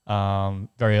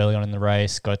very early on in the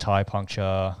race, got a tyre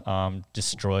puncture,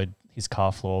 destroyed his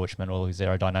car floor, which meant all his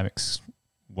aerodynamics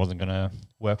wasn't going to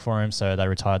work for him, so they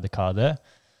retired the car there.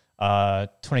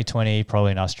 2020,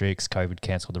 probably an asterisk, COVID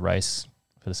cancelled the race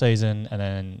for the season, and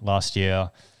then last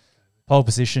year, pole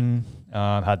position,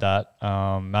 had that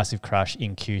massive crash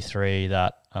in Q3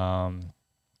 that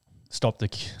stopped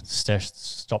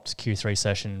Q3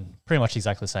 session. Pretty much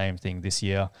exactly the same thing this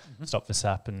year. Stopped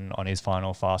Verstappen on his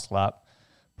final fast lap,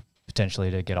 potentially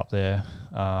to get up there.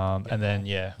 And then,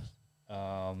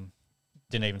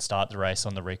 didn't even start the race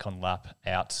on the recon lap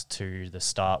out to the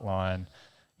start line.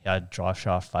 He had drive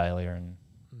shaft failure and,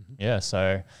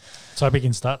 so hope he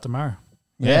can start tomorrow.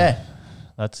 Yeah.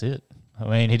 that's it. I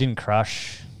mean, he didn't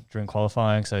crash during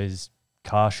qualifying, so his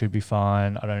car should be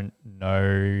fine. I don't know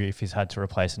if he's had to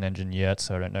replace an engine yet,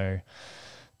 so I don't know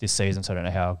this season, so I don't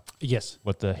know how Yes,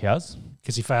 he has.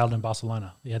 because he failed in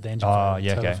Barcelona. He had the engine Oh,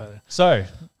 failure, turbo okay. failure. So,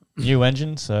 new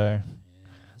engine, so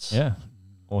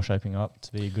all shaping up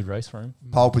to be a good race for him.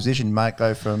 Pole position might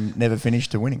go from never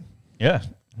finished to winning. Yeah,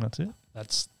 that's it.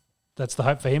 That's the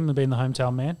hope for him, being the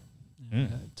hometown man,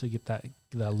 to get that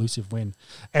elusive win.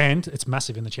 And it's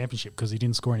massive in the championship because he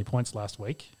didn't score any points last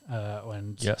week.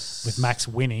 And Yes. with Max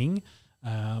winning,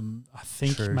 I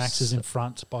think True. Max is in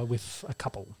front with a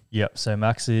couple. Yep, so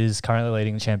Max is currently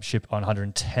leading the championship on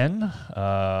 110.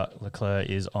 Leclerc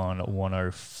is on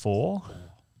 104.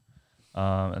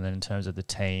 And then in terms of the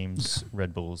teams,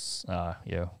 Red Bull's,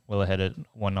 well ahead at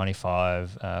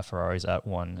 195. Ferrari's at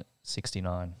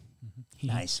 169.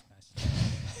 Nice.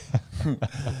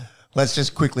 Let's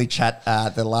just quickly chat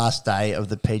the last day of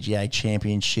the PGA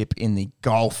Championship in the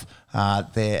golf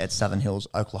there at Southern Hills,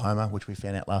 Oklahoma, which we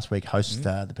found out last week hosts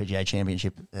the PGA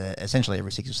Championship essentially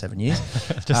every 6 or 7 years.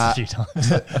 Just a few times.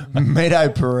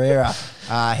 Mito Pereira,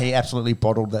 he absolutely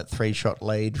bottled that 3-shot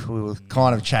lead. We were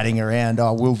kind of chatting around,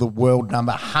 will the world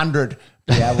number 100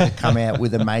 be able to come out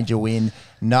with a major win?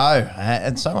 No.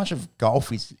 And so much of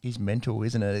golf is mental,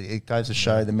 isn't it? It goes to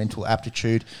show the mental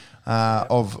aptitude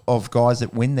of guys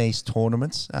that win these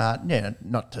tournaments.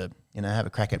 Not to have a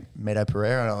crack at Mito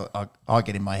Pereira. I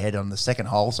get in my head on the second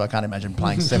hole, so I can't imagine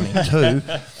playing 72.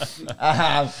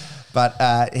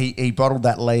 But he bottled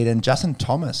that lead, and Justin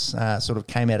Thomas sort of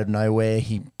came out of nowhere.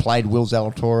 He played Will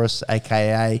Zalatoris,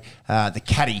 a.k.a. The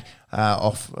caddy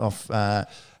off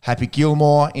Happy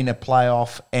Gilmore in a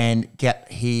playoff, and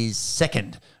get his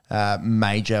second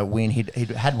major win. He'd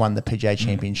had won the PGA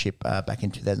Championship back in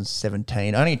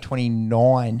 2017. Only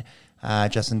 29,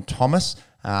 Justin Thomas,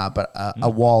 but a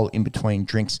while in between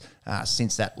drinks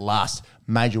since that last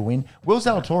major win. Will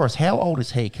Zalatoris, how old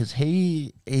is he? Because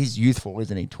he is youthful,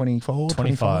 isn't he? 24,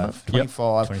 25?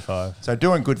 25. 25. So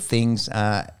doing good things.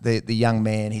 The young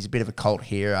man, he's a bit of a cult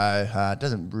hero.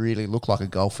 Doesn't really look like a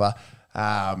golfer.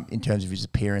 In terms of his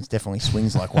appearance, definitely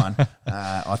swings like one.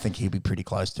 I think he'll be pretty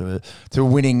close to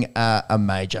winning a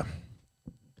major.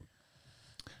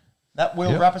 That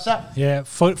will wrap us up. Yeah,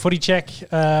 footy check.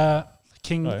 The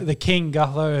King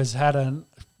Gutho has had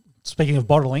speaking of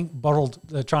bottled,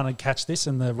 they're trying to catch this,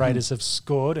 and the Raiders have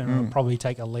scored and will probably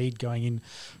take a lead going in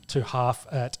to half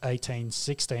at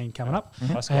 18-16 coming up.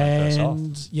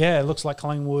 And it looks like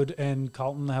Collingwood and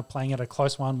Carlton are playing at a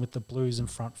close one with the Blues in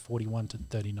front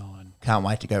 41-39. Can't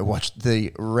wait to go watch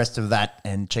the rest of that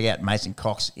and check out Mason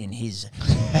Cox in his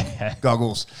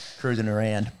goggles cruising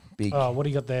around. Big. Oh, what do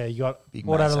you got there? You got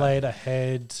Port Mason. Adelaide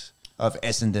ahead Of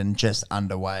Essendon just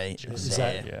underway. Is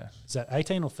that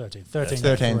 18 or 13? 13.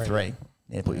 13-3.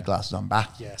 Yeah, put your glasses on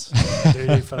back. Yes.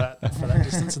 Do for that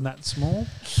distance and that small.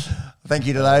 Thank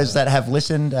you to those that have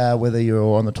listened, whether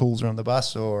you're on the tools or on the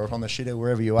bus or on the shitter,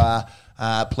 wherever you are.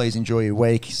 Please enjoy your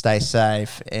week, stay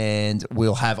safe, and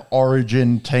we'll have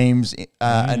Origin teams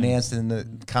announced in the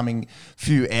coming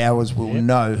few hours. We'll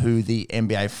know who the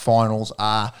NBA finals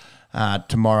are.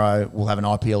 Tomorrow we'll have an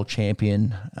IPL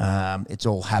champion. It's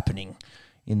all happening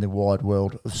in the wide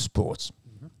world of sports.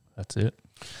 That's it.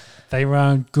 They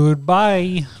run.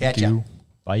 Goodbye. Catch ya.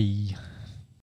 Bye.